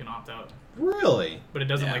Rona, they can opt out, Really? but it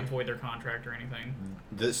doesn't Yeah. like void their contract or anything.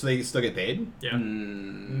 So they still get paid? Yeah. Probably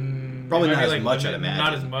It might not be, as like, much, I'd Not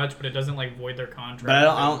imagine. as much, but it doesn't like void their contract. But I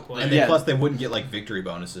don't- if they I don't- play. And Yeah. then plus they wouldn't get like victory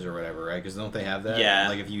bonuses or whatever, right? Because don't they have that? Yeah.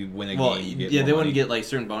 Like if you win a Well, game, you get yeah, more they money. wouldn't get like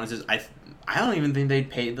certain bonuses. I don't even think they'd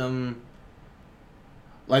pay them.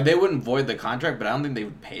 Like they wouldn't void the contract, but I don't think they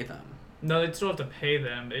would pay them. No, they'd still have to pay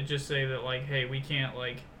them. They'd just say that like, hey, we can't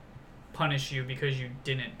like punish you because you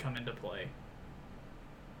didn't come into play.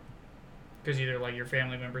 Because either like your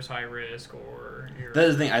family member's high risk or you're.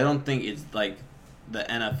 That's the thing. I don't think it's like the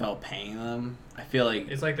NFL paying them. I feel like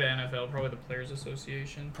It's like the NFL, probably the Players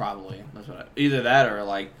Association. probably that's what either that or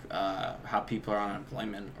like how people are on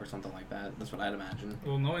unemployment or something like that. That's what I'd imagine.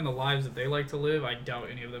 Well, knowing the lives that they like to live, I doubt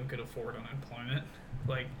any of them could afford unemployment.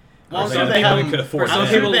 Like, Well, for some some they people, have- could afford for some I'm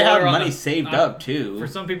that. sure people they that have are on money the- saved on- up too. for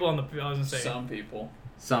some people on the, I was gonna say, some people.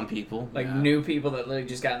 Some people, Like yeah. new people that literally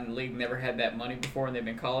just got in the league, never had that money before, and they've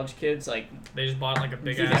been college kids. Like they just bought like a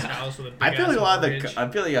big Yeah. ass house with a big I feel like ass a lot mortgage. of the I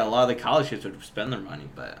feel like a lot of the college kids would spend their money,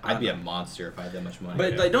 but I I'd don't be a know. monster if I had that much money.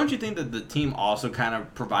 But Yeah. like, don't you think that the team also kind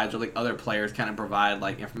of provides, or like other players kind of provide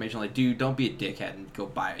like information, like, dude, don't be a dickhead and go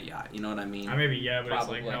buy a yacht. You know what I mean? I maybe yeah, but it's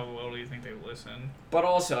Probably. like how well do you think they listen? But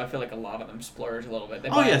also, I feel like a lot of them splurge a little bit. They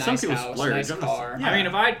Oh, buy yeah, a some nice people house, splurge. nice I'm just- car. yeah. I mean,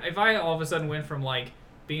 if I all of a sudden went from like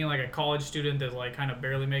being like a college student that's like kind of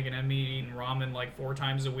barely making ends meet, eating ramen like 4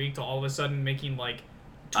 times a week, to all of a sudden making like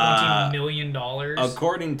 $20 million.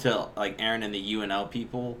 According to like Aaron and the UNL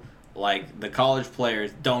people, like the college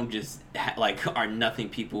players don't just like are nothing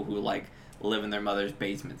people who like live in their mother's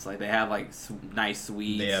basements. Like they have like nice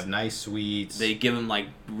suites. they have nice suites. They give them like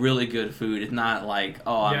really good food. It's not like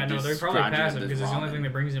Yeah, I'm no, just they're probably scrounging up passive this because it's the only ramen. thing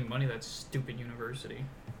that brings in money. That stupid university.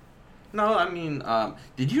 No, I mean,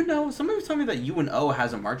 did you know? Somebody was telling me that UNO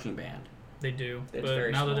has a marching band. They do, It's but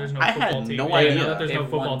very now that small. there's no I had football team, no yeah, idea. now that there's no They've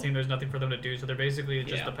football won. team, there's nothing for them to do. So they're basically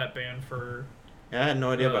just Yeah. the pet band for Yeah, I had no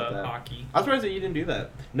hockey. I was surprised that you didn't do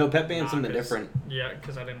that. No, pep band's Nah, something 'cause- different. Yeah,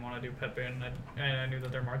 because I didn't want to do pep band, and I knew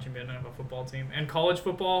that their marching band didn't have a football team. And college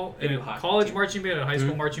football, They do and hockey, college too. marching band and high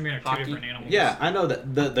school Mhm. marching band are two Hockey. different animals. Yeah, I know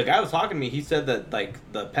that the guy was talking to me. He said that like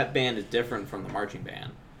the pep band is different from the marching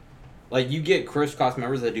band. Like you get crisscross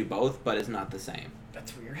members that do both, but it's not the same.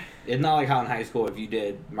 That's weird. It's not like how in high school if you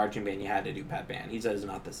did marching band you had to do pep band. He said it's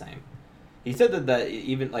not the same. He said that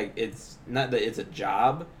even like it's not that it's a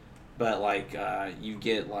job, but like you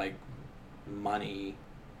get like money,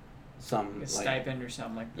 some A like stipend or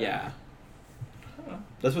something like that. yeah.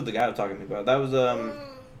 That's what the guy was talking to me about. That was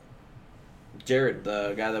Jared,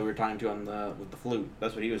 the guy that we were talking to with the flute.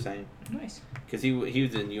 That's what he was saying. Nice. Because he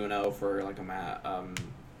was in UNO for like a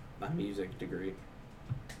music degree.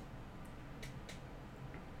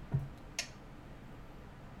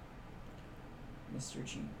 Mr.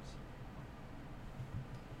 James.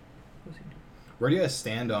 Where do you guys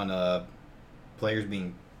stand on players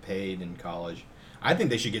being paid in college? I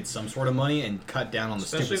think they should get some sort of money and cut down on the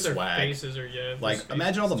Especially stupid if their swag. faces are Like,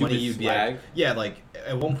 imagine all the Stupid money you'd be swag? like, yeah, like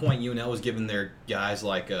at one point UNL was giving their guys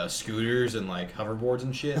like scooters and like hoverboards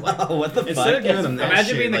and shit. Like, What the instead of fuck? giving them that Imagine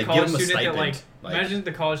shit, being the like, college give them a student that stipend. imagine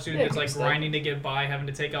the college student Yeah, that's give like a stipend. grinding to get by, having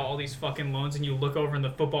to take out all these fucking loans, and you look over and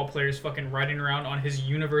the football player's fucking riding around on his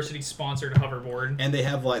university sponsored hoverboard. And they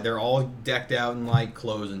have like they're all decked out in like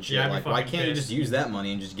clothes and shit. Yeah, I'd be like, why fucking can't you pissed. just use that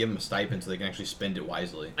money and just give them a stipend so they can actually spend it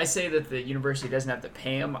wisely? I say that the university doesn't have to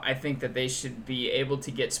pay them. I think that they should be able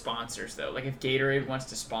to get sponsors, though. Like, if Gatorade wants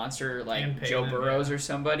to sponsor, And like, pay Joe them, Burrows yeah. or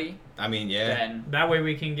somebody, I mean, yeah. then... That way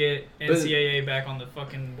we can get NCAA back on the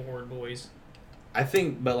fucking board, boys. I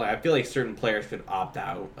think, but like I feel like certain players could opt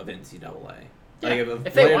out of NCAA. Yeah, Like if a they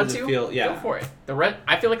player want doesn't to, feel, go for it.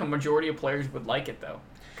 I feel like a majority of players would like it, though.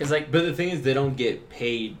 Because, like, But the thing is, they don't get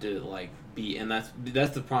paid to like be, and that's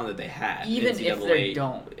the problem that they had. even if they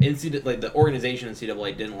don't. like the organization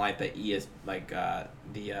NCAA didn't like that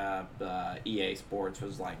the EA Sports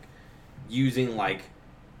was like using like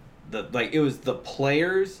it was the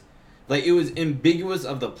players. Like, it was ambiguous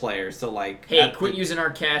of the players, so, like... Hey, quit using our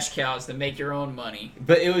cash cows to make your own money.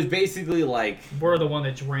 But it was basically, like... We're the one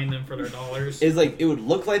that drained them for their dollars. It's like, it would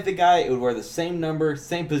look like the guy, it would wear the same number,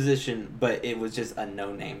 same position, but it was just a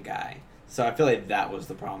no-name guy. So I feel like that was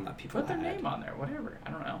the problem that people Put their had. name on there, whatever.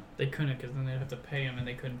 I don't know. They couldn't, because then they'd have to pay him, and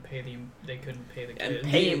they couldn't pay the And kids.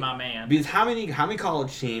 Hey, my man. Because how many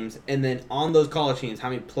college teams, and then on those college teams, how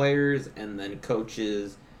many players, and then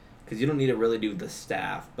coaches... Because you don't need to really do the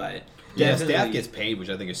staff, but... Yeah, definitely- staff gets paid, which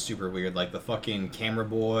I think is super weird. Like the fucking camera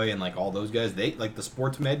boy and like all those guys, they like the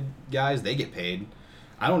sports med guys, they get paid.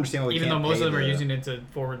 I don't understand why we Even can't though most pay of them are the- using it to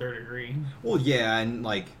forward their degree. Well, yeah, and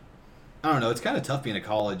like I don't know, it's kind of tough being a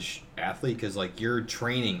college athlete because like you're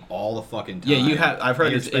training all the fucking time. Yeah, you have... I've heard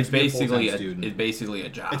and it's you're expected to be a full-time student. it's basically a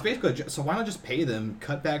job. It's basically so why not just pay them,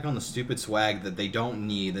 cut back on the stupid swag that they don't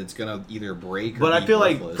need that's gonna either break or But I be feel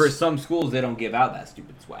like worthless. for some schools, they don't give out that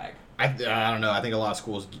stupid swag. I don't know. I think a lot of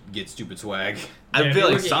schools get stupid swag. I Yeah, if feel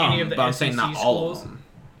you like look at any some, of the but I'm saying not SEC all of schools- them.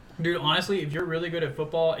 Dude, honestly, if you're really good at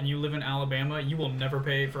football and you live in Alabama, you will never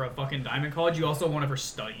pay for a fucking dime in college. You also won't ever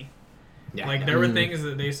study. Yeah, Like, yeah. there were things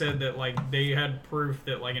that they said that, like, they had proof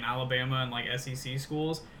that, like, in Alabama and, like, SEC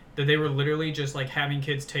schools, that they were literally just, like, having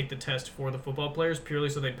kids take the test for the football players purely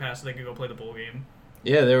so they'd pass so they could go play the bowl game.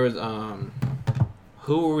 Yeah, there was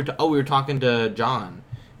who were we? We were talking to John,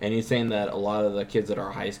 and he's saying that a lot of the kids at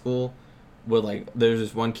our high school would like. There's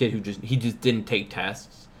this one kid who just didn't take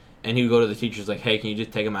tests, and he would go to the teachers like, "Hey, can you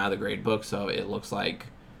just take them out of the grade book so it looks like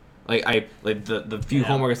the few Yeah.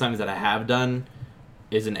 homework assignments that I have done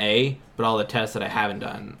is an A, but all the tests that I haven't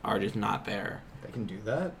done are just not there. They can do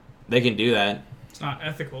that. They can do that. It's not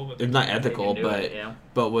ethical, but... It's not They can ethical, do but it, yeah.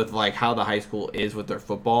 but with like how the high school is with their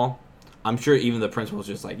football, I'm sure even the principal's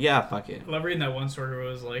just like, yeah, fuck it. I love reading that one story where it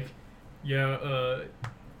was like, yeah,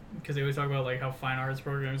 because they always talk about like how fine arts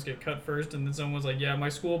programs get cut first, and then someone was like, yeah, my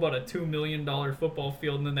school bought a $2 million football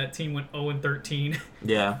field, and then that team went 0-13.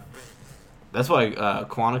 Yeah, that's why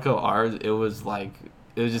Quantico ours. It was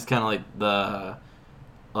just kind of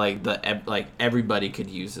like everybody could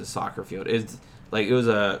use a soccer field. It was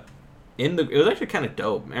actually kind of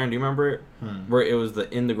dope. Aaron, do you remember it? Where it was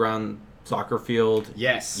the in the ground soccer field.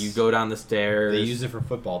 Yes. You go down the stairs. They use it for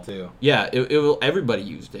football too. Yeah, everybody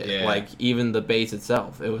used it. Yeah. Like even the base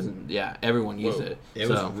itself. It wasn't. Yeah, everyone used Whoa. it. It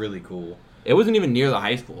So, was really cool. It wasn't even near the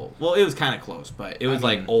high school. Well, it was kind of close, but it was I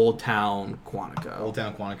mean, like Old Town Quantico. Old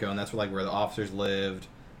Town Quantico, and that's where the officers lived.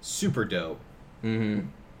 Super dope. Mm-hmm.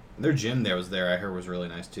 Their gym I heard was really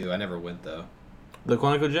nice too. I never went though. The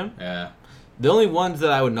Quantico gym. Yeah. The only ones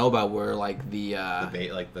that I would know about were like the The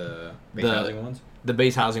base the- housing ones. the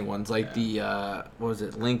base housing ones, like the what was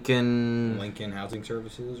it, Lincoln? Lincoln Housing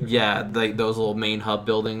Services. Or Yeah, something? like those little main hub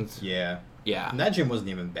buildings. Yeah. Yeah. And that gym wasn't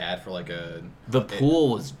even bad for like a. The pool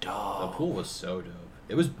was The dope. pool was so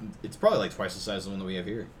dope. It's probably like twice the size of the one that we have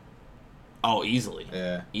here. Oh, easily.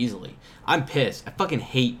 Yeah. Easily. I'm pissed. I fucking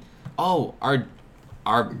hate. Oh, our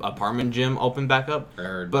apartment gym opened back up, I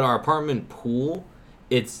heard. but our apartment pool,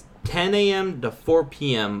 it's 10 a.m. to 4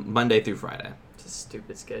 p.m. Monday through Friday. It's a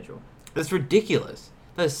stupid schedule. That's ridiculous.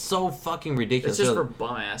 That is so fucking ridiculous. It's just for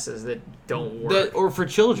bum asses that don't work. Or for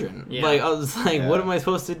children. Yeah. Like, I was like, what am I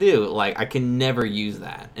supposed to do? Like, I can never use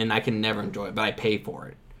that, and I can never enjoy it, but I pay for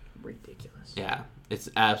it. Ridiculous. Yeah, it's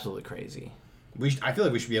absolutely crazy. I feel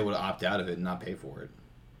like we should be able to opt out of it and not pay for it.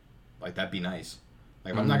 Like, that'd be nice.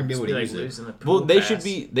 Like, if I'm not gonna be able to use it. Well, they should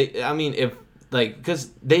be. I mean, if like, because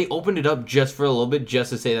they opened it up just for a little bit, just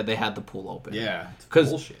to say that they had the pool open. Yeah,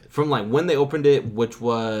 because from like when they opened it, which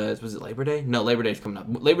was it Labor Day? No, Labor Day's coming up.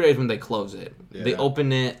 Labor Day is when they close it. Yeah. They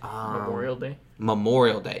open it Memorial Day.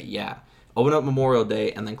 Memorial Day, yeah. Open up Memorial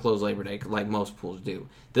Day and then close Labor Day, like most pools do.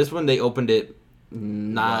 This one they opened it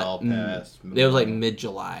not. Well past it was like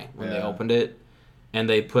mid-July when they opened it. And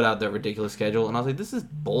they put out their ridiculous schedule, and I was like, "This is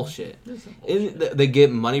bullshit." They get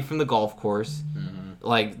money from the golf course,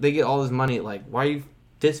 like they get all this money. Like, why are you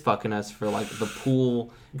fist fucking us for like the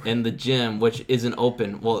pool and the gym, which isn't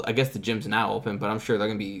open? Well, I guess the gym's now open, but I'm sure they're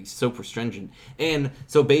gonna be super stringent. And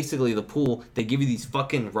so basically, the pool, they give you these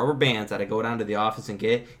fucking rubber bands that I go down to the office and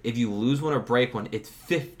get. If you lose one or break one, it's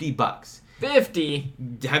 $50. 50.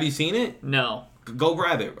 Have you seen it? No. Go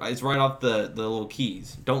grab it. It's right off the little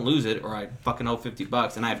keys. Don't lose it, or I fucking owe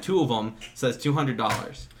 $50. And I have 2 of them. So that's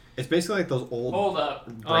 $200. It's basically like those old Hold up.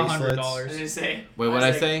 bracelets. I was gonna say. Wait, what'd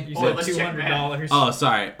I say? You Hold said on, let's check $200. Oh,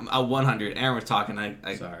 sorry. 100. Aaron was talking.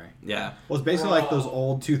 Sorry. Yeah. Well, it's basically like those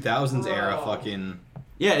old 2000s era fucking.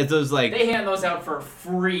 Yeah, it's those like. They hand those out for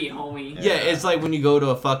free, homie. Yeah, it's like when you go to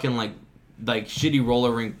a fucking like shitty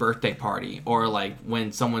roller rink birthday party, or like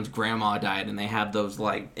when someone's grandma died and they have those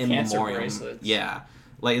like in Cancer memoriam. bracelets. Yeah.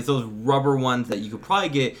 Like, it's those rubber ones that you could probably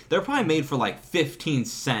get. They're probably made for like 15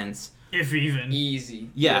 cents. If even. Easy.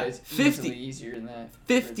 Yeah, it's 50 easily easier than that.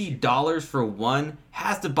 $50 for one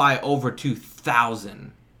has to buy over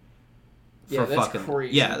 2,000. Yeah, that's fucking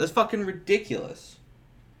crazy. Yeah, that's fucking ridiculous.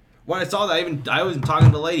 When I saw that, I was talking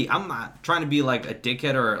to the lady. I'm not trying to be like a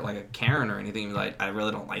dickhead or like a Karen or anything. Like, I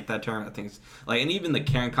really don't like that term. I think it's like, and even the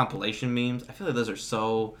Karen compilation memes. I feel like those are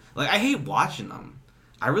so like, I hate watching them.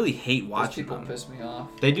 I really hate watching Those people them. piss me off.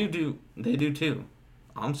 They do too.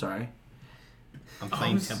 I'm sorry. I'm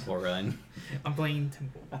playing Temple Run. I'm playing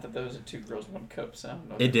Temple. I thought that was a 2 Girls 1 Cup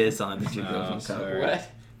sound. It did sound like the 2 Girls 1 Cup. sorry. What?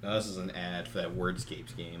 No, this is an ad for that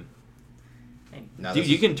Wordscapes game. Now Dude, this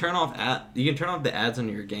you is- can turn off the ads on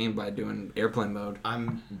your game by doing airplane mode.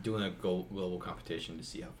 I'm doing a global competition to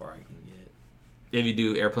see how far I can get. If you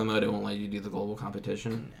do airplane mode, it won't let you do the global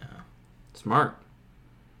competition. No. Smart.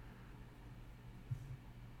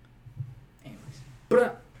 Anyways.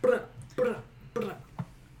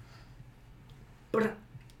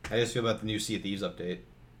 How do you feel about the new Sea of Thieves update?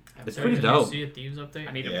 It's Sorry, pretty did you dope. see a Thieves update?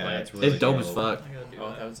 I need to Yeah, play it's it. really It's dope as cool. fuck. I gotta do Oh,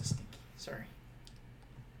 that. that was a stinky. Sorry.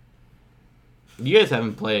 You guys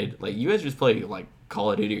haven't played, like, you guys just play, like,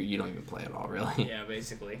 Call of Duty, or you don't even play at all, really. Yeah,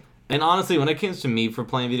 basically. And honestly, when it comes to me for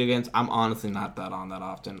playing video games, I'm honestly not that on that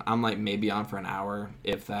often. I'm, like, maybe on for an hour,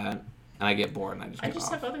 if that, and I get bored and I just I get just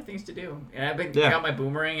off. have other things to do. And I've been Yeah. got my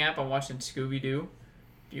Boomerang app. I'm watching Scooby-Doo.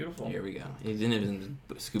 Beautiful. Here we go. He's in his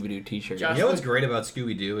Scooby-Doo t-shirt. Josh- You know what's great about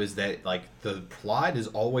Scooby-Doo is that, like, the plot is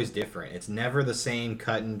always different. It's never the same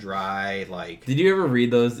cut and dry, like... Did you ever read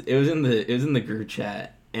those? It was in the group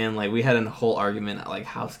chat, and like we had a whole argument like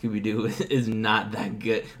how Scooby-Doo is not that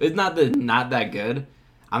good. It's not that good.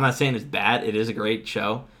 I'm not saying it's bad. It is a great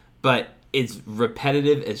show, but it's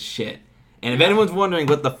repetitive as shit. And if anyone's wondering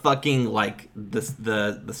what the fucking like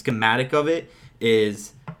the schematic of it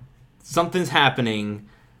is, something's happening.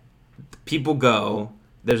 People go.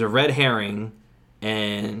 There's a red herring,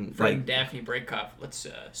 and Fred like and Daphne break off. Let's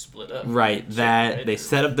split up. right, Shit, that right? they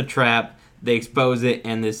set up the trap, they expose it,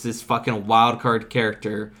 and there's this fucking wild card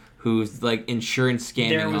character who's like insurance scamming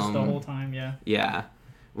There was them. the whole time, yeah. Yeah,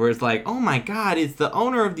 where it's like, oh my god, it's the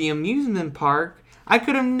owner of the amusement park. I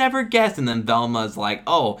could have never guessed. And then Velma's like,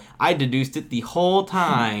 oh, I deduced it the whole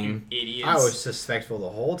time. Idiots. I was suspectful the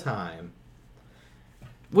whole time.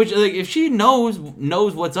 Which, like, if she knows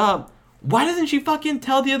what's up, why doesn't she fucking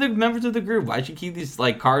tell the other members of the group? Why'd she keep these,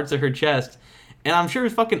 like, cards to her chest? And I'm sure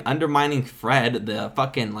it's fucking undermining Fred, the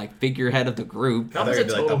fucking, like, figurehead of the group. That was I a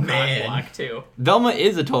thought you'd be total like, "Oh, man." cock block too. Velma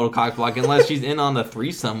is a total cockblock unless she's in on the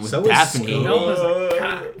threesome with So is Daphne. Scooby. Velma's a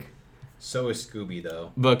cock. So is Scooby,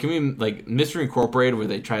 though. But can we, like, Mystery Incorporated, where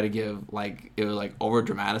they try to give, like, it was, like,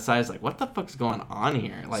 over-dramatized? Like, what the fuck's going on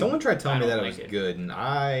here? Like, Someone tried telling I me that don't it like was it. good, and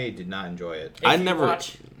I did not enjoy it. If I you never-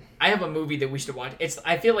 I have a movie that we should watch.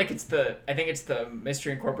 I feel like I think it's the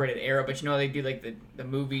Mystery Incorporated era, but you know they do like the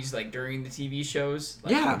movies like during the TV shows.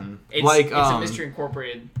 Like, yeah. It's, Like, it's a Mystery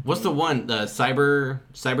Incorporated. What's the one? The Cyber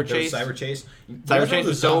There was Chase? Cyber Chase. Cyber You Chase the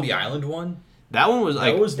was dope. Zombie Island one? That one was,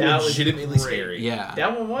 like... That was That was legitimately great. scary. yeah.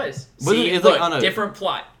 That one was. Wasn't See, it, look, like, on a- different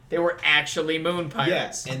plot. They were actually moon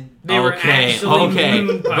pirates. Yeah, and They were actually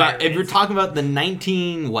moon But pirates. if you're talking about the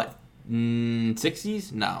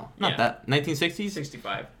 60s? No, not Yeah. that. 1960s?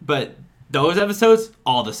 65. But those episodes,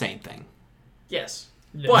 all the same thing. Yes.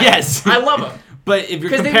 Yeah. But Yes. I love them. But if you're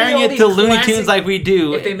 'Cause they comparing made all it to these Looney classic- Tunes like we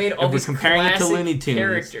do, if they made all we're these comparing it to classic Looney Tunes,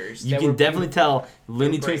 characters you that can were definitely tell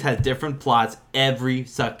Looney great. Tunes has different plots every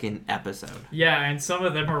second episode. Yeah, and some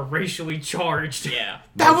of them are racially charged. Yeah.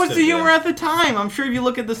 That Most was of the humor them. at the time. I'm sure if you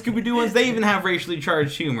look at the Scooby-Doo ones, they even have racially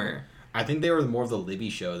charged humor. I think they were more of the Libby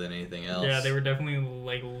show than anything else. Yeah, they were definitely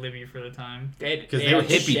like Libby for the time. Because they were had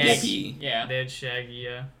hippie Shaggy. dippy. Yeah. They had Shaggy,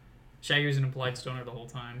 yeah. Shaggy was an implied stoner the whole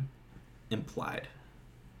time. Implied.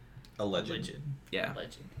 alleged. Yeah.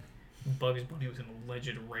 Legend. Bugs Bunny was an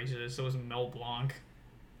alleged racist. So was Mel Blanc.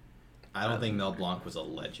 I don't think Mel Blanc was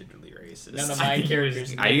allegedly racist. None of I my think he was-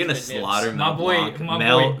 characters. Are you gonna nibs. slaughter My Mel boy, Blanc? my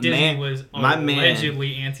Mel- boy Disney man- was my man.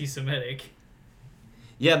 allegedly anti-Semitic.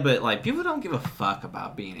 Yeah, but like people don't give a fuck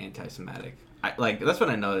about being anti-Semitic. That's what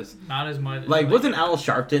I noticed. Not as much. Like, wasn't Al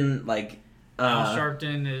Sharpton like? Al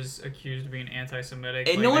Sharpton is accused of being anti-Semitic.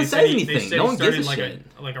 And Like, no one they says said he- anything. They said No he one gives a started,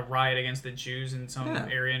 shit. like a riot against the Jews in some Yeah.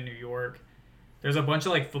 area in New York. There's a bunch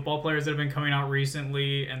of like football players that have been coming out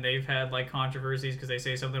recently, and they've had like controversies because they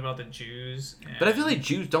say something about the Jews. But I feel like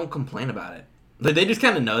Jews don't complain about it. Like they just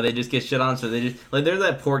kind of know they just get shit on, so they just like there's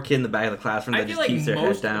that poor kid in the back of the classroom I that feel just like keeps their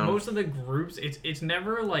head down. most of the groups, it's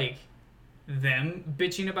never like them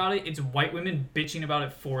bitching about it. It's white women bitching about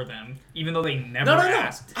it for them, even though they never No.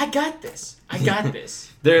 asked. I got this. I got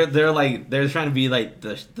this. They're trying to be like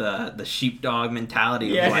the sheepdog mentality.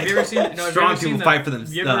 Yeah, of like, have you ever seen? No, have you strong ever seen people the- fight for them,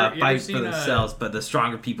 you ever fight seen, for themselves, but the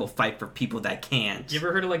stronger people fight for people that can't. You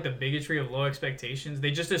ever heard of like the bigotry of low expectations?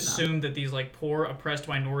 They just assume that these like poor oppressed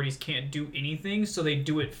minorities can't do anything, so they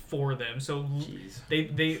do it for them. So Jeez.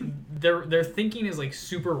 their thinking is like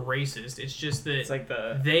super racist. It's just that It's like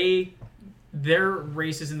the they're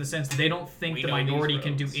racist in the sense that they don't think We the know these minority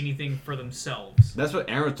can do roads. anything for themselves. That's what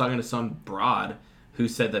Aaron was talking to some broad who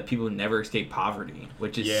said that people never escape poverty,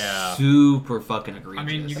 which is Yeah. super fucking egregious. I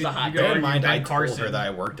mean, you That's could, a hot you could take. Bear in argue mind, I Ben told her Carson. that I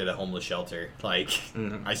worked at a homeless shelter. Like,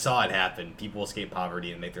 Mhm. I saw it happen. People escape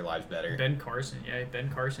poverty and make their lives better. Ben Carson, yeah, Ben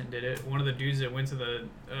Carson did it. One of the dudes that went to the,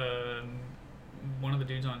 one of the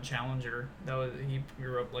dudes on Challenger, he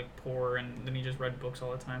grew up like poor, and then he just read books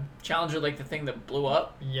all the time. Challenger, like the thing that blew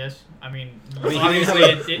up. Yes, I mean, I mean, he obviously,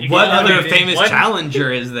 didn't it what got other elevated. famous What?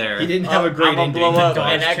 challenger is there? He didn't have a great I'ma ending. blow up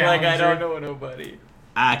Dodge and act like I Challenger. don't know nobody.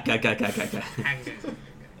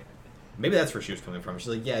 Maybe that's where she was coming from. She's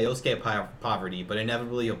like, yeah, you'll escape poverty, but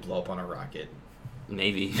inevitably you'll blow up on a rocket.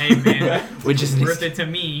 Maybe. Hey man, Which is worth it to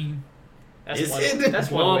me. That's Is one. it? That's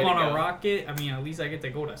one Blow way up to on go. a rocket. I mean, at least I get to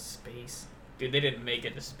go to space. Dude, they didn't make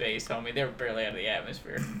it to space, homie. They were barely out of the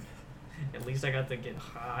atmosphere. At least I got to get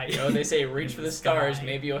high. You know, they say reach in for the stars, sky.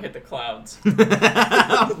 maybe you'll hit the clouds.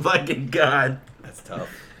 Oh, fucking God. That's tough.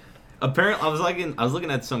 Apparently, I was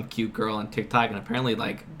looking at some cute girl on TikTok, and apparently,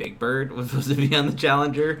 like Big Bird was supposed to be on the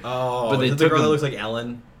Challenger. Oh, But they is it the took girl that him- looks like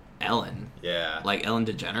Ellen? Ellen, Yeah. like Ellen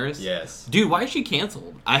DeGeneres. Yes. Dude, why is she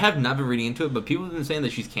canceled? I have not been reading into it, but people have been saying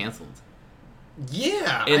that she's canceled.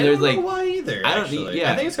 Yeah. And I there's, don't know like- why either. I don't- Actually.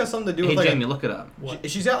 yeah. I think it's got something to do Hey, with like. Jamie, look it up. What?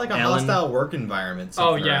 She's got like a Ellen. hostile work environment.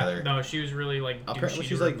 Oh something or yeah, other. no, she was really like. Apparently douchey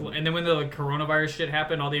she's to her like- and then when the like, coronavirus shit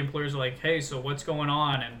happened, all the employers were like, "Hey, so what's going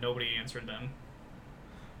on?" And nobody answered them.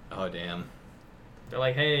 Oh damn. They're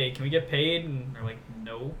like, "Hey, can we get paid?" And they're like,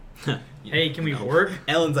 "No." Hey, can we No. work?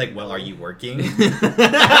 Ellen's like, well, are you working?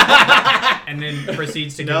 And then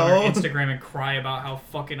proceeds to go No. on her Instagram and cry about how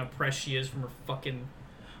fucking oppressed she is from her fucking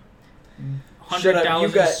Shut up, you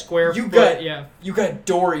 100,000 got- square you foot. got- yeah, You got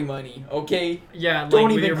Dory money, okay? yeah, like Don't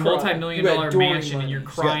with even your cry. multi-million You got dollar Dory mansion, and money. you're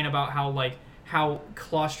crying about how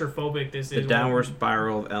claustrophobic this The is. downward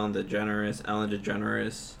spiral of Ellen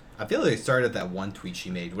DeGeneres. I feel like it started at that one tweet she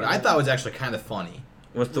made, what I thought was actually kind of funny.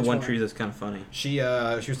 What's the Which one one? tree that's kind of funny? She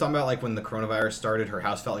was talking about like when the coronavirus started, her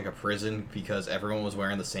house felt like a prison because everyone was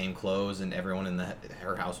wearing the same clothes and everyone in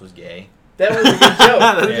her house was gay. That was a good joke.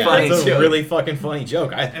 That's It was a funny. great It's a joke. really fucking funny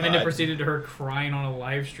joke. I And then it thought. proceeded to her crying on a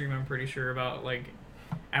live stream. I'm pretty sure about like,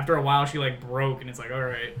 after a while she like broke, and it's like, all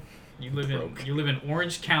right, you live in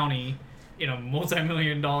Orange County, in a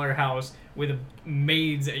multi-million-dollar house with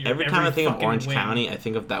maids at your Every time I think of fucking Orange wing. County, I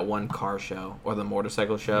think of that one car show or the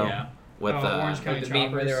motorcycle show Yeah. with Orange County With the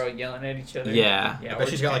meme where choppers. they're all yelling at each other. Yeah. Yeah. I bet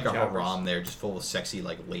she's got like a Orange County haram there just full of sexy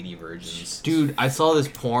like lady virgins. Dude, I saw this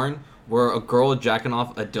porn where a girl jacking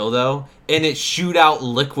off a dildo and it shoot out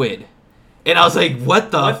liquid. And I was like, what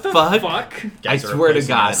the, What the fuck? fuck? I Guys are swear to replacing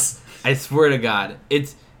God. us. I swear to God.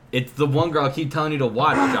 It's the one girl I keep telling you to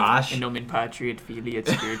watch, Josh. In nomen patri et filii et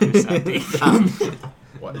spiritus sancti.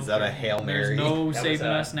 What? What, is that a Hail Mary? There's no That was saving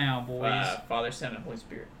a- us now, boys. Father, Son, and Holy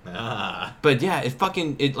Spirit. Ah. But yeah,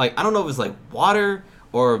 it like I don't know if it's like water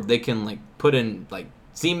or if they can like put in like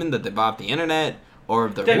semen that they bought off the internet or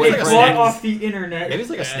if they're That was they like a bought snack- off the internet. Maybe it's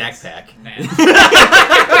like a That's- snack pack. Man.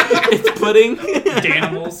 It's pudding.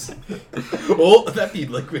 Danimals. Oh, that'd be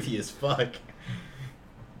liquidy as fuck.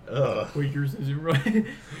 Ugh. Wait, yours isn't right.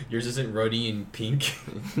 Yours isn't ruddy and pink.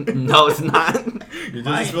 No, it's not. It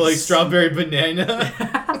doesn't smell like strawberry banana.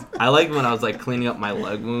 I like when I was like cleaning up my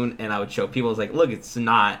leg wound and I would show people, I was like, look, it's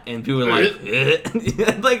not. And people were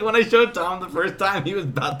like, like when I showed Tom the first time, he was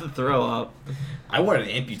about to throw up. I wanted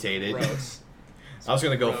to amputate it. Gross. I was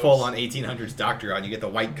gonna go Gross. full on 1800s doctor on. You get the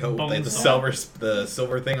white coat, with like, Bones the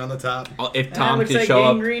silver thing on the top. Oh, if That Tom looks could like show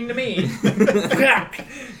up. gangrene to me.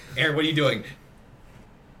 Aaron, what are you doing?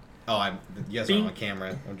 Oh, I'm. You guys are Bing. on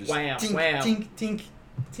camera. I'm just. Wham, tink, wham. tink, tink.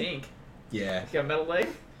 Tink. Yeah. You got a metal leg?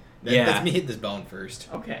 Yeah. That's me hit this bone first.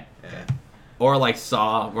 Okay. Yeah. Or like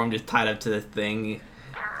Saw, where I'm just tied up to this thing.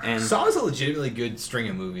 And Saw is a legitimately good string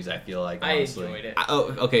of movies. I feel like I honestly. enjoyed it.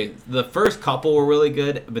 okay, the first couple were really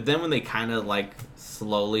good, but then when they kind of like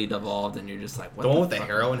slowly devolved, and you're just like, what The one with the fuck?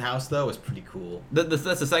 heroin house though was pretty cool. That's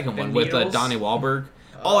the second The one with Needles? Donnie Wahlberg.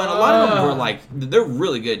 Oh, and a lot of them were Ah. like, they're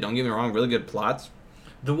really good. Don't get me wrong, really good plots.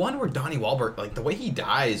 The one where Donnie Wahlberg, like the way he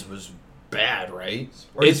dies, was bad, right?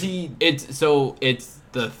 Or It's is he? it's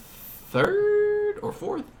the third or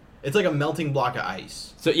fourth. It's like a melting block of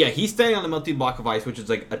ice. So yeah, he's standing on the melting block of ice, which is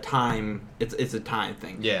like a time. It's a time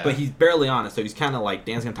thing. Yeah. But he's barely on it, so he's kind of like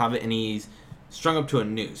dancing on top of it, and he's strung up to a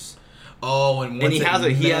noose. Oh, and once he it has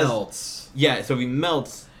a- he has- melts. Yeah. So if he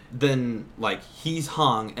melts, then like he's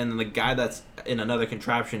hung, and then the guy that's in another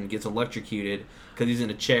contraption gets electrocuted because he's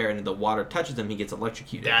in a chair, and the water touches him, he gets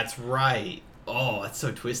electrocuted. That's right. Oh, that's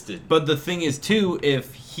so twisted. But the thing is, too,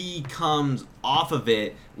 if he comes off of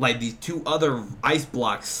it, like these two other ice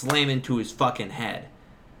blocks slam into his fucking head.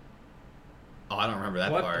 Oh, I don't remember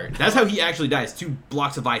that What? part. That's how he actually dies. Two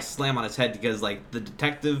blocks of ice slam on his head because, like, the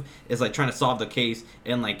detective is, like, trying to solve the case.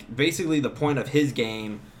 And, like, basically the point of his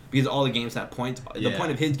game, because all the games have points, the Yeah.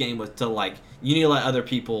 point of his game was to, like, you need to let other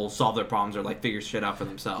people solve their problems or, like, figure shit out for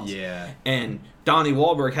themselves. Yeah. And Donnie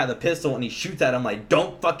Wahlberg had the pistol and he shoots at him like,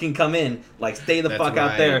 don't fucking come in. Like, stay the That's fuck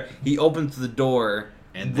out right. there. He opens the door,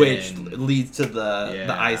 And which then- leads to the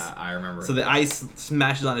ice. I remember. So the ice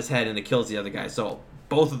smashes on his head and it kills the other guy. So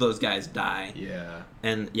both of those guys die. Yeah.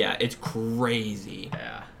 And yeah, it's crazy.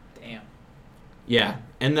 Yeah. Damn. Yeah.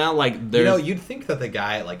 And now, like, You there's. know, you'd think that the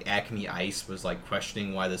guy at like Acme Ice was like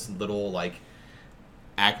questioning why this little like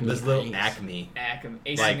Acme. this little Ice. Acme,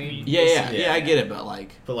 Acme. Yeah, I get it, but like.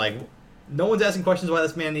 but like no one's asking questions why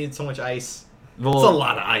this man needed so much ice. Well, It's a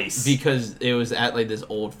lot of ice. Because it was at, like, this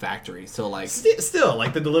old factory. So, like. Still,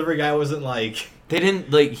 like the delivery guy wasn't like. They didn't,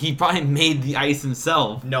 like, he probably made the ice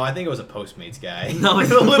himself. No, I think it was a Postmates guy. No, it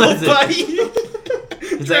the little wasn't. buddy.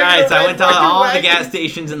 He's like, alright, so I went to all the gas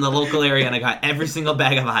stations in the local area and I got every single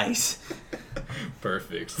bag of ice.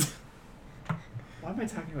 Perfect. Why am I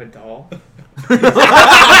talking to a doll?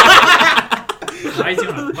 Why is he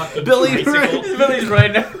on a fucking Billy tricycle? Billy's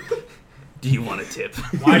right now. Do you want a tip?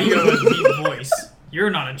 Why do you have a deep voice? You're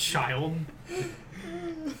not a child.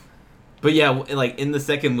 But yeah, like in the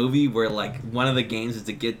second movie where like one of the games is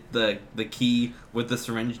to get the key with the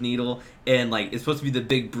syringe needle and like it's supposed to be the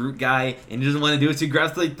big brute guy and he doesn't want to do it, so he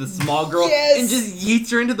grabs like the small girl Yes! and just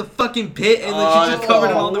yeets her into the fucking pit and then she's just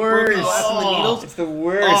covered in all the broken glass and the needles. It's the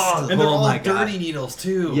worst. Oh, And they're all my God. dirty needles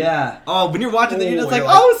too. Yeah. Oh, when you're watching that, you're just Oh, like, you're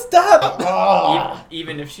like, oh, stop! Oh.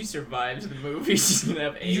 Even if she survives the movie, she's gonna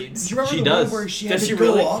have AIDS. You remember She the does. one where she Does had to she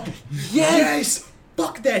go really? up? Yes! Yes!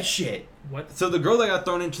 Fuck that shit. What? So the girl that got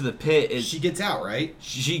thrown into the pit is She gets out, right?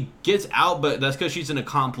 she gets out, but that's because she's an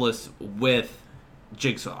accomplice with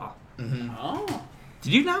Jigsaw. Mm-hmm. Oh.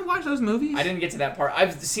 Did you not watch those movies? I didn't get to that part.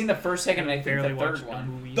 I've seen the first, second, and I think Barely the watched third the one.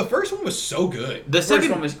 movie. The first one was so good. The The first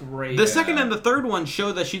second one was great. The second and the third one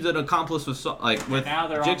show that she's an accomplice with with Now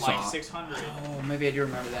they're Jigsaw. on like 600. Oh, maybe I do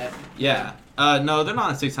remember that. Yeah. No, they're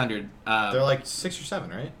not on 600. They're like 6 or 7,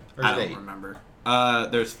 right? Or I is it don't 8? remember.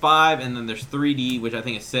 There's 5, and then there's 3D, which I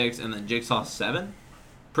think is 6, and then Jigsaw 7.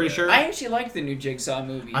 Pretty sure. I actually liked the new Jigsaw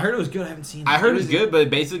movie. I heard it was good. I haven't seen it. I heard it's good, but it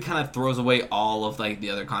basically kind of throws away all of like the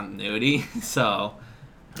other continuity. So,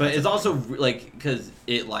 but it's also like because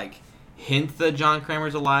it like hints that John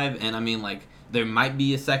Kramer's alive, and I mean like there might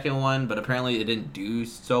be a second one, but apparently it didn't do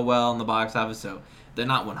so well in the box office, so they're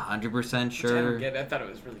not 100% Which I don't sure. get. I thought it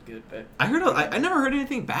was really good, but I heard I never heard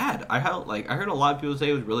anything bad. I heard a lot of people say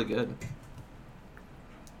it was really good.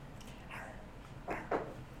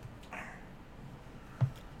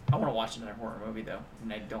 I want to watch another horror movie though,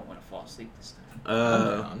 and I don't want to fall asleep this time.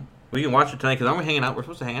 I'm down. We can watch it tonight because aren't we hanging out? We're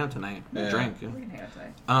supposed to hang out tonight. Yeah. Drink. We can hang out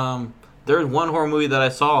tonight. There's one horror movie that I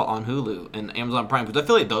saw on Hulu and Amazon Prime because I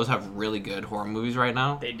feel like those have really good horror movies right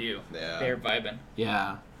now. They do. Yeah. They're vibing.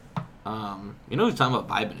 Yeah. You know who's talking about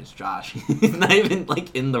vibing is Josh. He's not even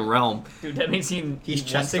like in the realm. Dude, that means He's he wants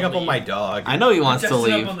chesting to up on leave. my dog. I know he wants to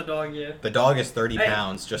Chesting leave. up on the dog, yeah. The dog is 30 Hey.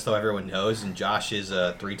 pounds, just so everyone knows, and Josh is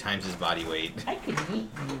 3 times his body weight. I could eat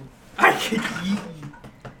you. I can eat.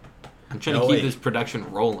 I'm trying No, to keep wait. this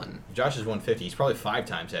production rolling. Josh is 150. He's probably 5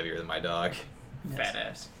 times heavier than my dog. Fat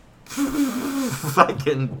ass.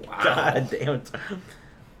 Fucking god damn it.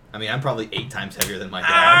 I mean, I'm probably 8 times heavier than my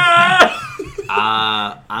dog.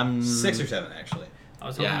 I'm 6 or 7, actually. I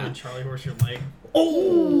was hoping Yeah. to Charlie horse your leg.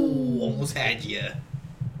 Oh, almost had you.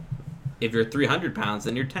 If you're 300 pounds,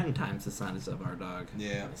 then you're 10 times the size of our dog.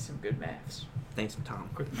 Yeah. That's some good maths. Thanks, Tom.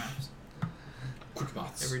 Quick maps. Quick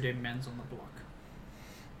bots. Everyday men's on the block.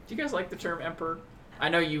 Do you guys like the term emperor? I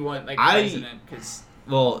know you want like I- president because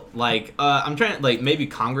Well, like, I'm trying to, like, maybe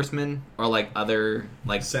congressman or, like, other,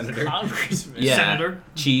 like, Senator. congressman. yeah, Senator.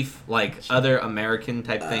 chief, like, other American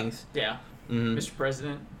type things. Yeah. Mhm. Mr.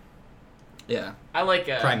 President. Yeah. I like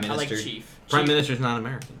Prime I like Minister. chief. Prime Chief. Minister's not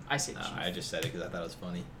American. I say No, chief. I just said it because I thought it was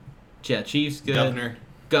funny. Yeah, chief's good. Governor.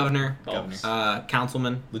 Governor. Boss.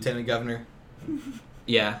 Councilman. Lieutenant Governor.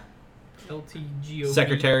 Yeah. LTGO.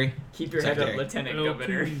 Secretary. Keep your head up, Secretary. Lieutenant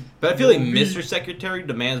Governor. But I feel like LP. Mr. Secretary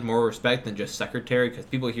demands more respect than just secretary because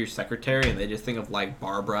people hear secretary and they just think of, like,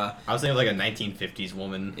 Barbara. I was thinking of like a 1950s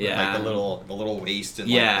woman. Yeah. With, like the little waist and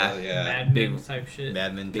Yeah. like yeah. Mad Big- Men type shit.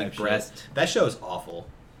 Mad Men Big type breast. shit. That show's awful.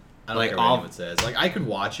 I don't Like, care what all- anyone says. Like I could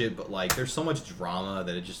watch it, but like there's so much drama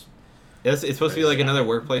that it just It's supposed to be like another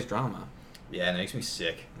workplace drama. yeah, and it makes me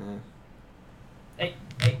sick. Hey.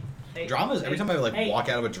 Dramas. Every time I like hey, walk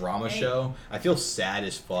out of a drama hey. show, I feel sad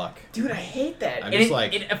as fuck. Dude, I hate that. I'm And just it,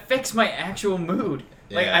 like- it affects my actual mood.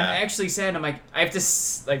 Like Yeah. I'm actually sad. And I'm like I have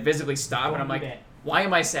to like visibly stop, and I'm like, why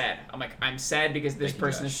am I sad? I'm like I'm sad because this Thank you,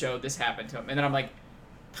 person's Josh. show this happened to him, and then I'm like,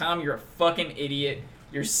 Tom, you're a fucking idiot.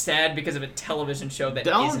 You're sad because of a television show that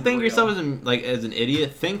Don't isn't think real. yourself as an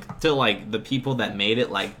idiot. Think to like the people that made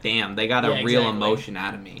it. Like, damn, they got a Yeah, real exactly. emotion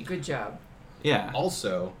out of me. Good job. Yeah.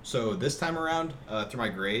 Also, so this time around, through my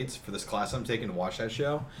grades for this class I'm taking to watch that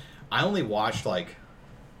show, I only watched like,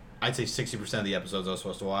 I'd say 60% of the episodes I was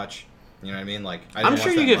supposed to watch. You know what I mean? Like, I I'm didn't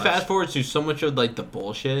sure watch you that get much. fast forward to so much of like the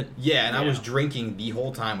bullshit. Yeah, and I was Yeah. drinking the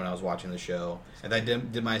whole time when I was watching the show, and I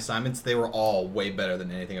did my assignments. They were all way better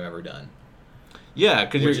than anything I've ever done, Yeah,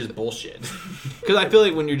 because which you're is bullshit. because I feel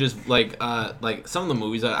like when you're just like some of the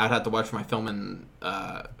movies that I'd have to watch for my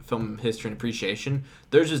film history and appreciation,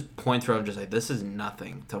 there's just points where I'm just like, this is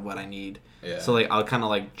nothing to what I need. Yeah. So like I'll kind of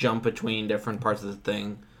like jump between different parts of the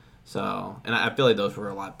thing. So and I feel like those were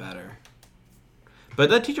a lot better. But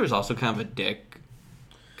that teacher was also kind of a dick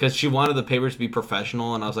because she wanted the papers to be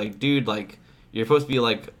professional, and I was like, dude, like you're supposed to be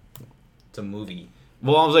like. It's a movie.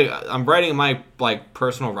 Well, I was like, I'm writing my like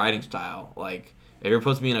personal writing style. Like, if you're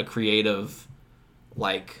supposed to be in a creative,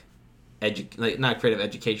 like not creative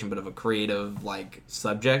education, but of a creative like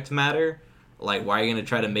subject matter, like, why are you gonna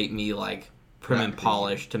try to make me like prim and Not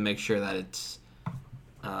polished to make sure that it's,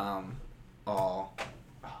 all.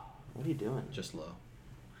 What are you doing? Just low.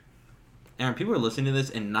 Aaron, people are listening to this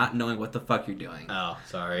and not knowing what the fuck you're doing. Oh,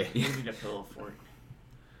 sorry. You need a pillow for it.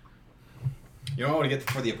 You know what I want to get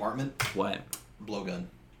for the apartment? What? Blowgun.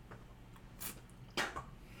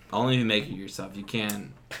 Only if you make it yourself. You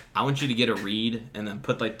can. I want you to get a reed and then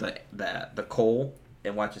put like the coal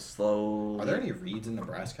and watch it slow. Are there any reeds in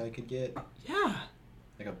Nebraska I could get? Yeah.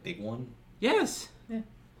 Like a big one? Yes. Yeah.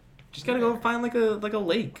 Just gotta go find like a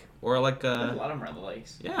lake or like There's a a lot of them around the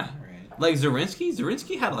lakes. yeah. Alright. Like Zarinsky.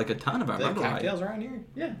 Zarinsky had like a ton of them. Do they have Remember right? cattails around here?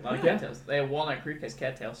 Yeah, a lot of Yeah. cattails. They have Walnut Creek has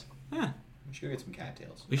cattails. Yeah. We should go get some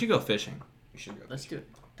cattails. We should go fishing. We should go. Let's do it.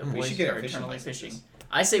 The We boys should get our are fishing eternally licenses. fishing.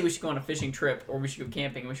 I say we should go on a fishing trip, or we should go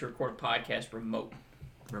camping, and we should record a podcast remote.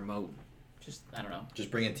 Remote. Just, I don't know.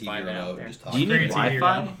 Just bring a TV Find it out remote there. and just talk. Do you Bring need it to your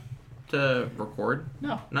Wi-Fi dad. to record?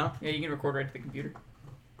 No. No. Yeah, you can record right to the computer.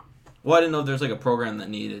 Well, I didn't know if there's like a program that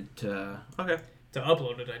needed to. Okay. To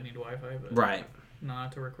upload it, I need Wi-Fi, but Right.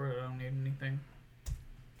 not to record it. I don't need anything.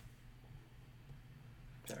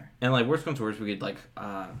 Sorry. And like worst comes to worst, we could like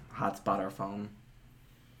hotspot our phone.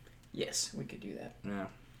 Yes, we could do that. Yeah.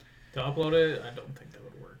 To upload it, I don't think that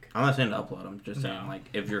would work. I'm not saying to upload. I'm just saying No. like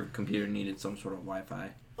if your computer needed some sort of Wi-Fi.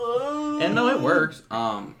 And no, it works.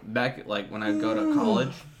 Back like when I go to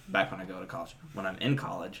college. Back when I go to college. When I'm in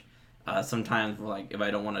college, sometimes like if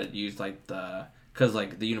I don't want to use like because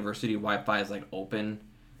like the university Wi-Fi is like open,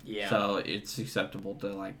 Yeah. so it's susceptible to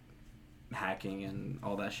like hacking and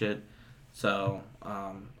all that shit. So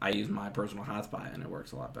I use my personal hotspot, and it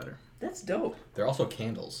works a lot better. That's dope. They're also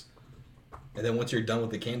candles. And then once you're done with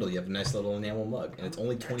the candle, you have a nice little enamel mug, and it's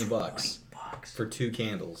only $20 for 2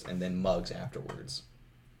 candles, and then mugs afterwards.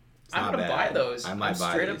 It's I'm not gonna bad. buy those. I might I'm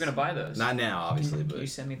buy straight up these. gonna buy those. Not now, obviously, Can but you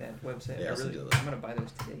send me that website? Yeah, I'll send you the I'm gonna buy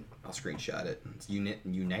those today. I'll screenshot it. It's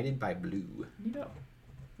United by Blue. You know,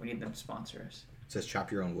 we need them to sponsor us. It says chop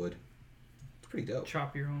your own wood. It's pretty dope.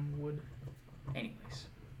 Chop your own wood. Anyways,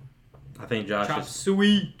 I think Chop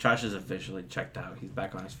suey. Josh is officially checked out. He's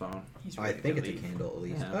back on his phone. he's I ready think to it's a leave. candle at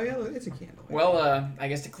least. Yeah. Oh yeah, look, it's a candle. Well, I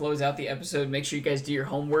guess to close out the episode, make sure you guys do your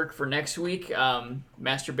homework for next week.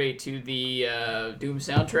 Masturbate to the Doom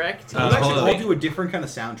soundtrack. Let's actually hold all on. do a different kind of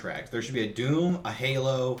soundtrack. There should be a Doom, a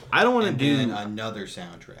Halo. I don't want to and do. then another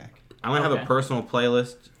soundtrack. I'm gonna have Okay. a personal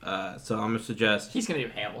playlist. So I'm gonna suggest. He's gonna do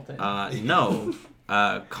Hamilton. No.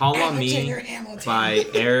 Call on Me by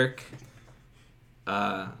Eric.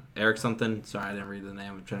 Eric something. Sorry, I didn't read the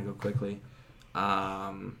name. I'm trying to go quickly.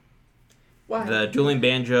 Why? The Dueling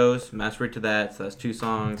Banjos. Masturbate to that. So that's 2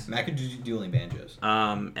 songs. Mac could do dueling banjos.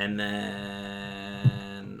 And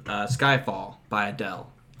then Skyfall by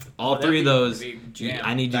Adele. All that'd 3 of be a those. big jam.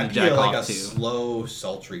 I need you to That'd be jack like off a to. slow,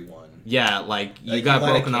 sultry one. Yeah, like you Like, got you light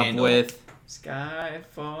a broken up candle. with.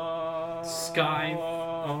 Skyfall.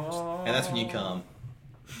 Skyfall. And that's when you come.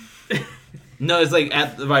 No, it's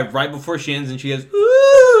like right before she ends and she goes.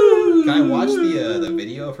 Ooh. Can I watch the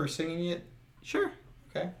video of her singing it? Sure.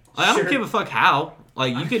 Okay. I don't Sure. give a fuck how.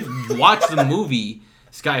 Like you could watch the movie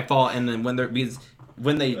Skyfall, and then when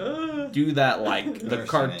they do that, like the Never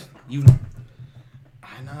cart, seen it. you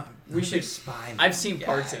I'm not. We should- spy. I've seen movie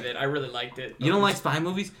parts guy. of it. I really liked it. you don't like spy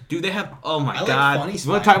movies, dude. They have my I like god. funny You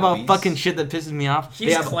want to spy talk about movies. fucking shit that pisses me off? He's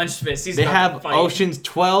they have, clenched fists. He's they about to have fight. Oceans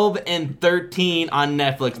 12 and 13 on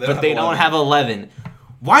Netflix, They but don't they have don't 11. have 11.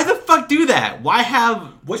 Why the fuck do that? Why have?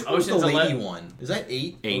 Which one's the Ocean's lady 11. one? Is that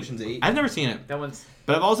 8? 8. Ocean's 8? I've never seen it, That one's.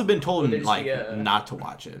 but I've also been told Well, there's like the, not to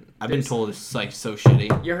watch it. I've been there's- told it's like so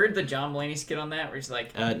shitty. You heard the John Mulaney skit on that, where he's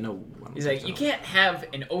like, No. I don't he's think like, you so. can't have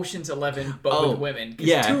an Ocean's 11 but Oh, with women, because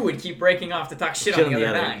yeah. 2 would keep breaking off to talk shit on the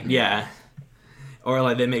other 9. Yeah. Or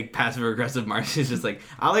like they make passive aggressive marks. It's just like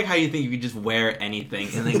I like how you think you could just wear anything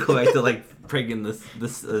and then go back to like breaking this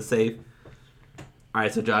safe. All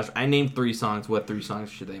right, so Josh, I named 3 songs. What 3 songs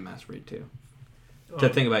should they masturbate to? To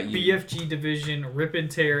think about you. BFG Division, Rip and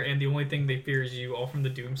Tear, and The Only Thing They Fear Is You, all from the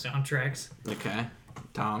Doom soundtracks. Okay,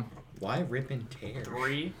 Tom. Why rip and tear?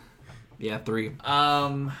 3. Yeah, 3.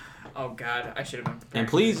 Oh god, I should have been prepared. And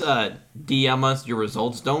please DM us your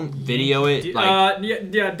results. Don't video it. Like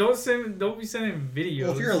Yeah. Don't be sending videos.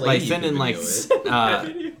 Well, if you're a like lady, send you in can like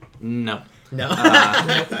video it. no. No.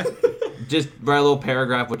 Just write a little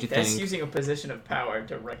paragraph what you That's think. using a position of power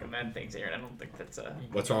to recommend things here, and I don't think that's a.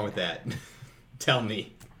 What's wrong with that? Tell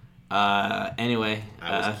me. Anyway,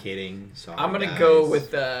 I was kidding. Sorry, I'm gonna guys. go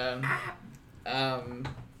with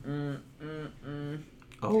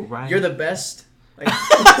oh right. You're the best. Like,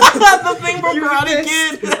 the thing from Karate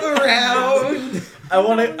Kid. around. I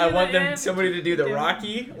want somebody to do the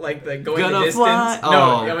Rocky, like the going Gonna the distance. fly. No,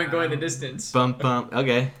 Oh. I mean going the distance. Bump bump.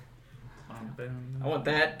 Okay. I want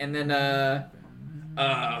that, and then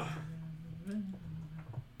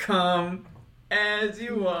come as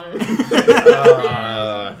you are.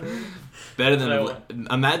 Better So- than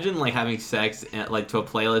imagine like having sex and, like to a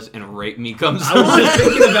playlist and "Rape Me" comes. I was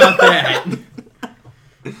thinking about that.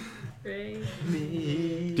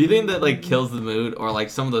 Do you think that like kills the mood, or like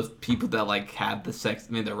some of those people that like have the sex,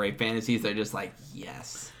 I mean the rape fantasies, they're just like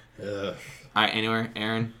yes. Ugh. All right, anyway,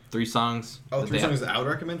 Aaron, 3 songs. Oh, that 3 they songs have- that I would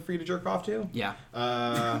recommend for you to jerk off to? Yeah.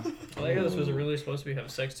 I like how this was really supposed to be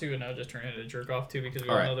have sex to, and now just turn into jerk off to because we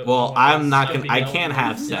all Alright. know that. Well, no one I'm has not gonna. anything I else. can't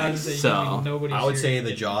have Yeah, I was sex, gonna say, so. nobody's I would here. say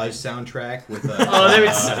the Jaws soundtrack with the. Oh, that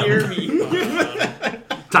would scare me.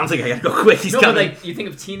 Sounds like I gotta go quick. He's No, but coming. like you think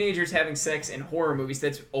of teenagers having sex in horror movies,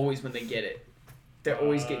 that's always when they get it. They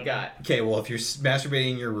always get got. Okay, well, if you're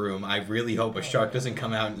masturbating in your room, I really hope a shark doesn't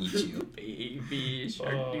come out and eat you. Baby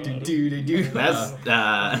shark Do. That's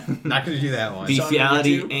Not gonna do that one.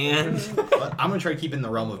 bestiality YouTube. and. But I'm gonna try to keep it in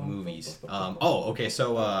the realm of movies. Okay.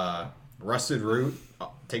 So, Rusted Root,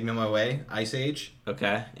 Take Me On My Way, Ice Age.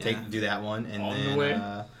 Okay. Yeah. Do that one, and On the then Way. On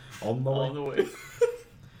the Way. all the way.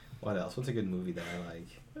 What else? What's a good movie that I like?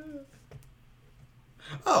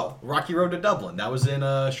 Oh, Rocky Road to Dublin. That was in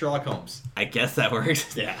Sherlock Holmes. I guess that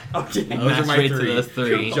works. Yeah. Okay. Those are my Masturbate to 3. those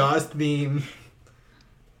 3. Jaws theme.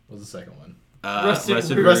 What was the second one?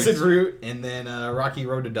 Rusted Root. Rusted Root, and then Rocky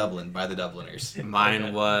Road to Dublin by the Dubliners.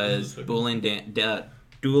 Mine was Dueling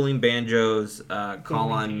Banjos,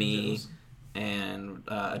 Call on Me, Banjos. and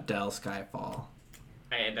Adele Skyfall.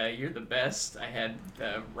 I had You're the Best. I had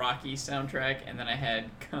the Rocky soundtrack, and then I had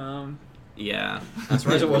Come. Yeah. I'm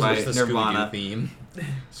surprised it wasn't By just the Nirvana. Scooby-Doo theme.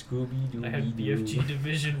 Scooby-Doo. I had BFG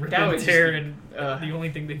Division, Rip That and was Tear, just- and the only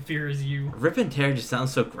thing they fear is you. Rip and Tear just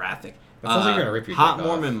sounds so graphic. That sounds like you're gonna rip your Hot dick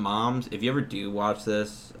Mormon off. Moms. If you ever do watch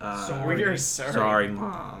this, Sorry. We're sorry. sorry,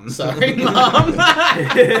 Mom. Sorry, Mom.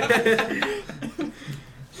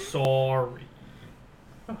 Sorry.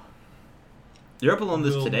 You're uploading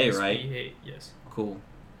this Will today, misbehave. right? Yes. Cool.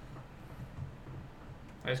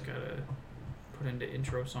 I just gotta put into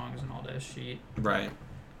intro songs and all that shit. Right.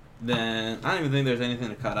 Then I don't even think there's anything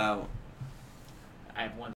to cut out. I have one